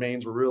Joe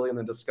Germain's were really in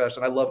the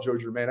discussion. I love Joe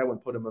Germain. I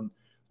wouldn't put him in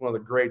one of the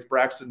greats.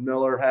 Braxton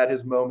Miller had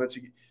his moments.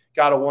 You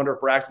got to wonder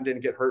if Braxton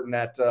didn't get hurt in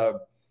that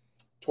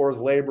Torres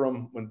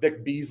labrum when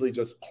Vic Beasley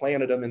just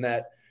planted him in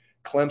that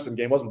Clemson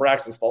game. It wasn't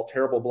Braxton's fault.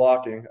 Terrible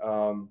blocking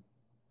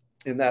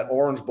in that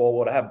Orange Bowl.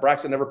 Would have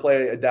Braxton never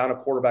play down a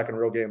quarterback in a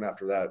real game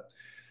after that.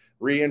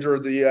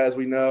 Re-injured as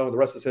we know, the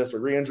rest is history.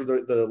 Re-injured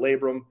the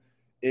labrum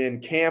in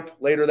camp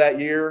later that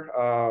year.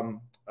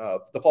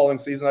 The following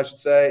season, I should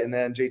say, and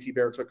then JT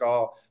Barrett took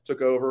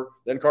over.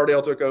 Then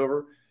Cardale took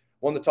over,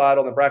 won the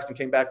title. Then Braxton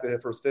came back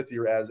for his 5th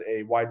year as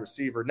a wide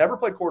receiver. Never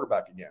played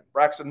quarterback again.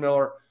 Braxton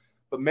Miller.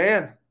 But,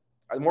 man,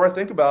 the more I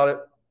think about it,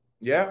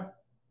 yeah,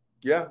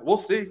 we'll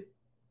see.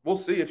 We'll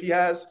see if he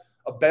has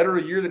a better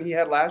year than he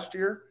had last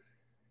year.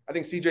 I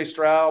think C.J.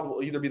 Stroud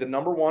will either be the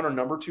number 1 or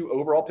number 2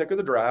 overall pick of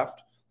the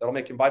draft. That'll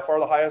make him by far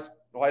the highest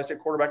Ohio State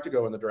quarterback to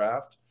go in the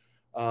draft.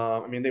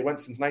 They went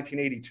since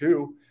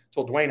 1982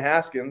 till Dwayne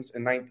Haskins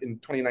in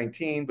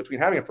 2019 between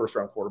having a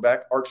first-round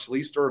quarterback, Art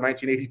Schlichter in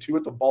 1982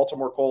 at the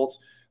Baltimore Colts,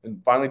 and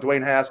finally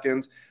Dwayne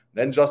Haskins,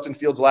 then Justin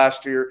Fields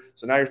last year.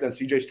 So now you're then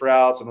C.J.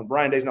 Stroud. So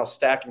Brian Day's now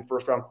stacking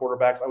first-round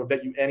quarterbacks. I would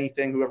bet you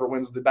anything whoever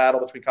wins the battle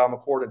between Kyle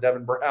McCord and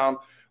Devin Brown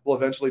will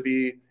eventually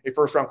be a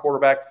first-round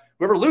quarterback.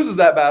 Whoever loses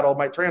that battle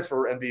might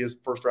transfer and be his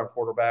first-round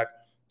quarterback,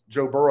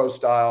 Joe Burrow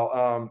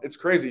style. It's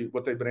crazy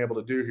what they've been able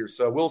to do here.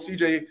 So will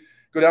C.J.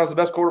 go down as the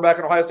best quarterback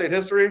in Ohio State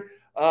history?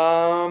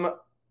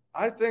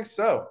 I think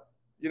so.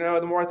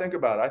 The more I think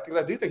about it,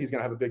 I do think he's going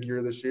to have a big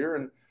year this year.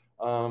 And,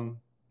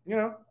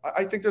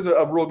 I think there's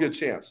a real good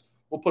chance.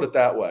 We'll put it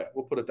that way.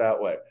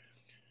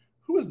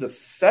 Who is the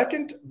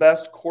second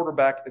best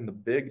quarterback in the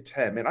Big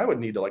Ten? Man, I would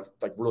need to like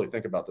really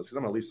think about this because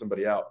I'm going to leave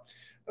somebody out.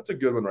 That's a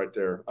good one right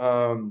there.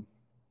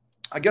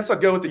 I guess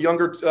I'd go with the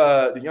younger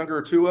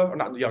Tua, or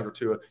not the younger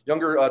Tua,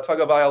 younger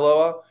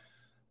Tagovailoa,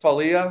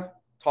 Talia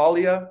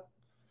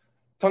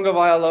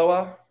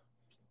Tagovailoa.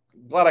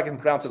 Glad I can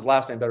pronounce his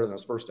last name better than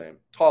his first name.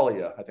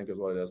 Talia, I think is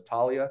what it is.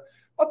 Talia.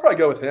 I'll probably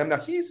go with him. Now,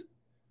 he's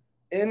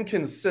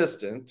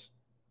inconsistent,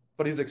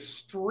 but he's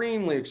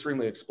extremely,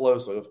 extremely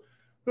explosive.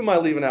 Who am I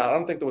leaving out? I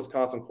don't think the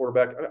Wisconsin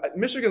quarterback.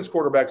 Michigan's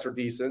quarterbacks are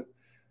decent.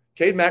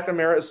 Cade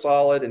McNamara is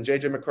solid, and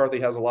J.J. McCarthy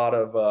has a lot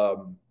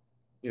of,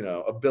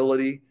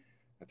 ability.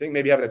 I think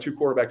maybe having a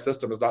 2-quarterback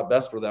system is not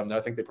best for them.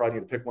 I think they probably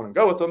need to pick one and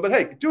go with them. But,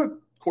 hey, do a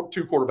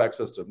 2-quarterback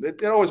system.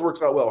 It always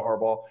works out well,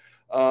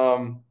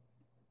 Harbaugh.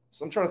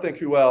 So I'm trying to think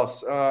who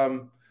else.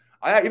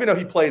 Even though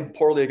he played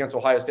poorly against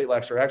Ohio State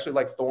last year, I actually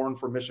like Thorne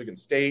from Michigan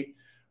State.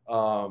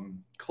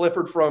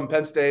 Clifford from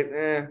Penn State.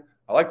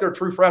 I like their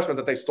true freshman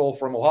that they stole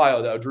from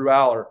Ohio, though, Drew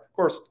Aller. Of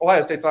course,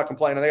 Ohio State's not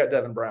complaining. They got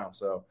Devin Brown.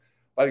 So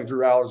I think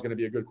Drew Aller is going to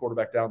be a good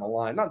quarterback down the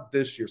line. Not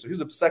this year. So he's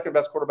the second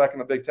best quarterback in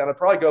the Big Ten. I'd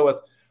probably go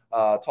with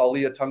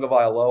Talia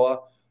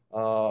Tagovailoa.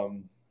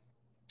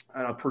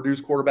 Purdue's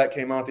quarterback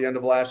came out at the end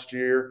of last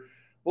year.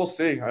 We'll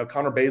see.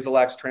 Connor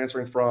Bazelak's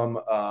transferring from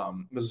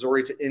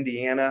Missouri to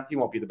Indiana. He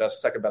won't be the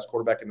second best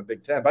quarterback in the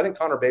Big Ten, but I think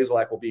Connor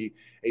Bazelak will be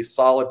a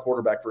solid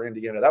quarterback for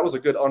Indiana. That was a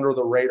good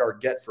under-the-radar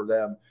get for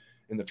them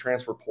in the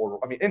transfer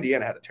portal.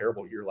 Indiana had a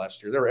terrible year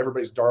last year. They were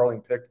everybody's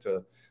darling pick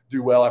to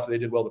do well after they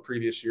did well the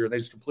previous year. They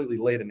just completely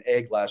laid an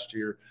egg last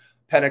year.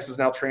 Penix is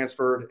now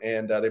transferred,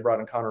 and they brought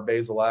in Connor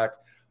Bazelak.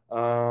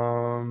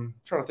 Trying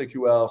to think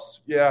who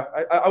else. Yeah,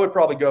 I would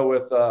probably go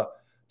with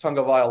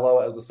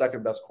Tagovailoa as the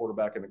second best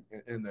quarterback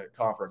in the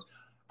conference.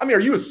 Are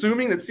you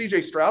assuming that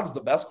C.J. Stroud is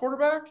the best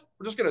quarterback?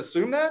 We're just going to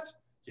assume that?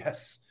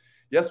 Yes,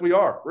 we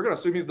are. We're going to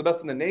assume he's the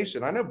best in the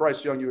nation. I know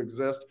Bryce Young, you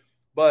exist,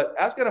 but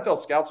ask NFL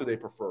scouts who they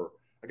prefer.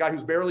 A guy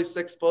who's barely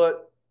 6 foot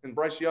and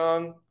Bryce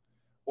Young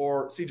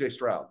or C.J.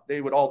 Stroud.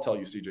 They would all tell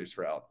you C.J.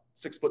 Stroud.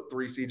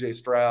 6'3" C.J.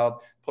 Stroud,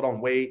 put on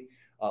weight,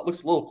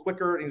 looks a little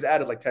quicker, and he's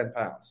added like 10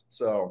 pounds.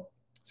 So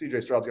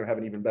C.J. Stroud's going to have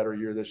an even better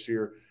year this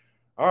year.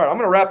 All right, I'm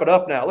going to wrap it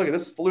up now. Look at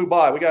this, flew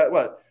by. We got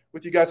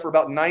with you guys for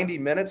about 90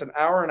 minutes, an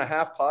hour and a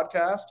half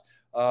podcast.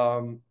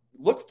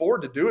 Look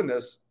forward to doing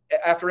this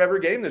after every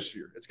game this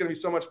year. It's going to be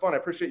so much fun. I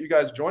appreciate you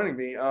guys joining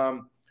me.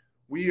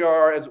 We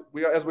are, as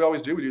we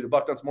always do, we do the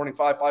Bucknuts Morning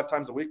Five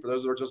times a week for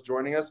those that are just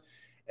joining us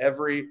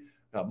every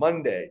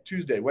Monday,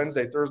 Tuesday,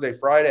 Wednesday, Thursday,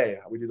 Friday.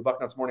 We do the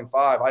Bucknuts Morning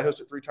Five. I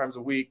host it 3 times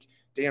a week.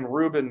 Dan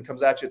Rubin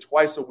comes at you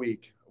twice a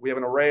week. We have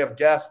an array of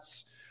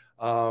guests,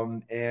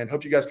 and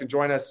hope you guys can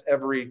join us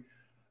every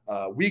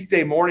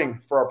weekday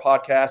morning for our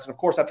podcast. And, of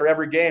course, after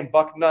every game,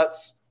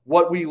 Bucknuts,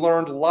 What We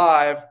Learned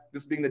Live,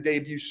 this being the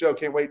debut show.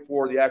 Can't wait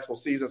for the actual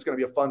season. It's going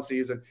to be a fun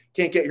season.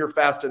 Can't get here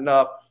fast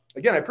enough.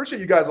 Again, I appreciate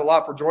you guys a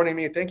lot for joining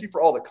me. Thank you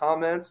for all the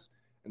comments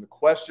and the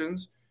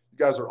questions. You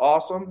guys are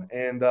awesome,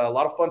 and a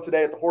lot of fun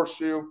today at the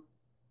Horseshoe.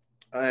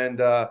 And,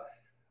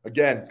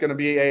 again, it's going to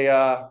be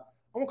I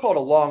won't call it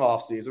a long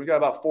off season. We got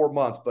about 4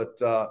 months, but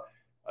a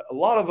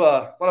lot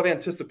of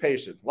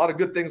anticipation, a lot of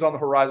good things on the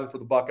horizon for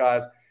the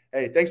Buckeyes.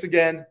 Hey, thanks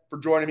again for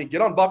joining me.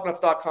 Get on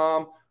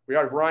bucknuts.com. We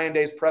have Ryan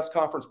Day's press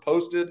conference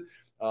posted.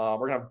 We're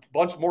going to have a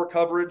bunch more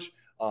coverage.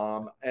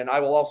 And I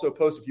will also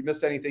post, if you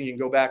missed anything, you can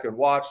go back and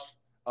watch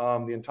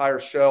the entire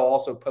show. I'll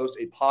also post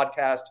a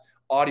podcast,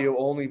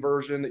 audio-only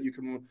version that you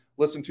can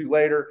listen to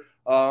later.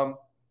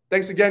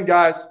 Thanks again,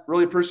 guys.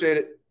 Really appreciate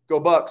it. Go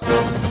Bucks.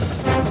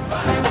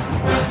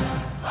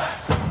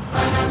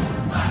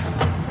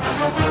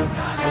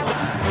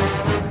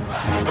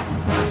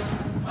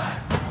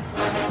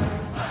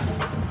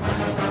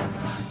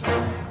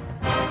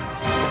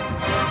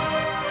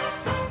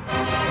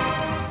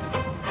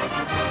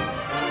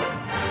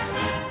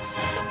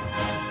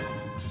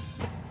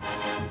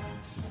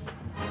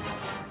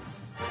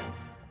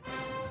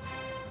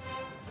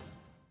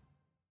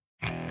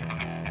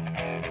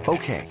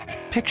 Okay,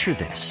 picture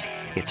this.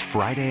 It's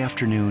Friday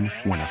afternoon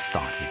when a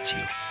thought hits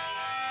you.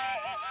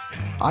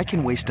 I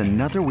can waste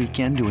another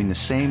weekend doing the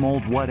same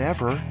old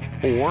whatever,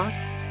 or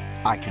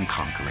I can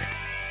conquer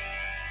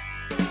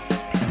it.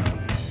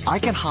 I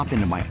can hop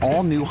into my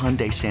all-new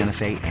Hyundai Santa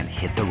Fe and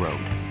hit the road.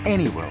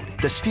 Any road.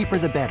 The steeper,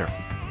 the better.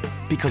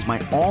 Because my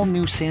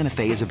all-new Santa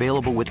Fe is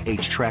available with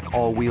H-Track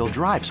all-wheel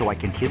drive, so I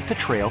can hit the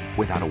trail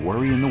without a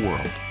worry in the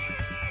world.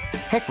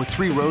 Heck, with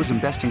 3 rows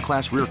and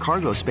best-in-class rear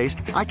cargo space,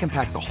 I can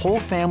pack the whole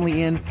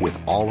family in with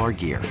all our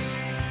gear.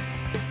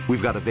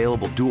 We've got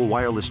available dual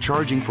wireless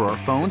charging for our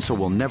phones, so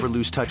we'll never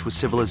lose touch with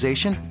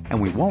civilization, and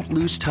we won't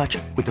lose touch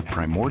with the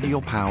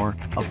primordial power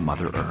of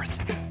Mother Earth.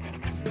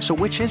 So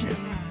which is it?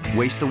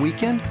 Waste the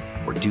weekend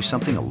or do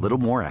something a little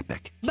more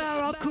epic?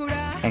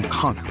 And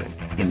conquer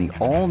it in the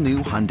all-new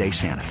Hyundai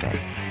Santa Fe.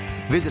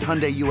 Visit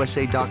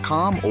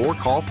HyundaiUSA.com or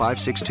call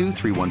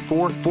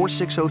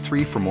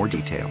 562-314-4603 for more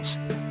details.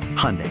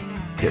 Hyundai,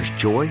 there's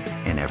joy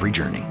in every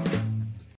journey.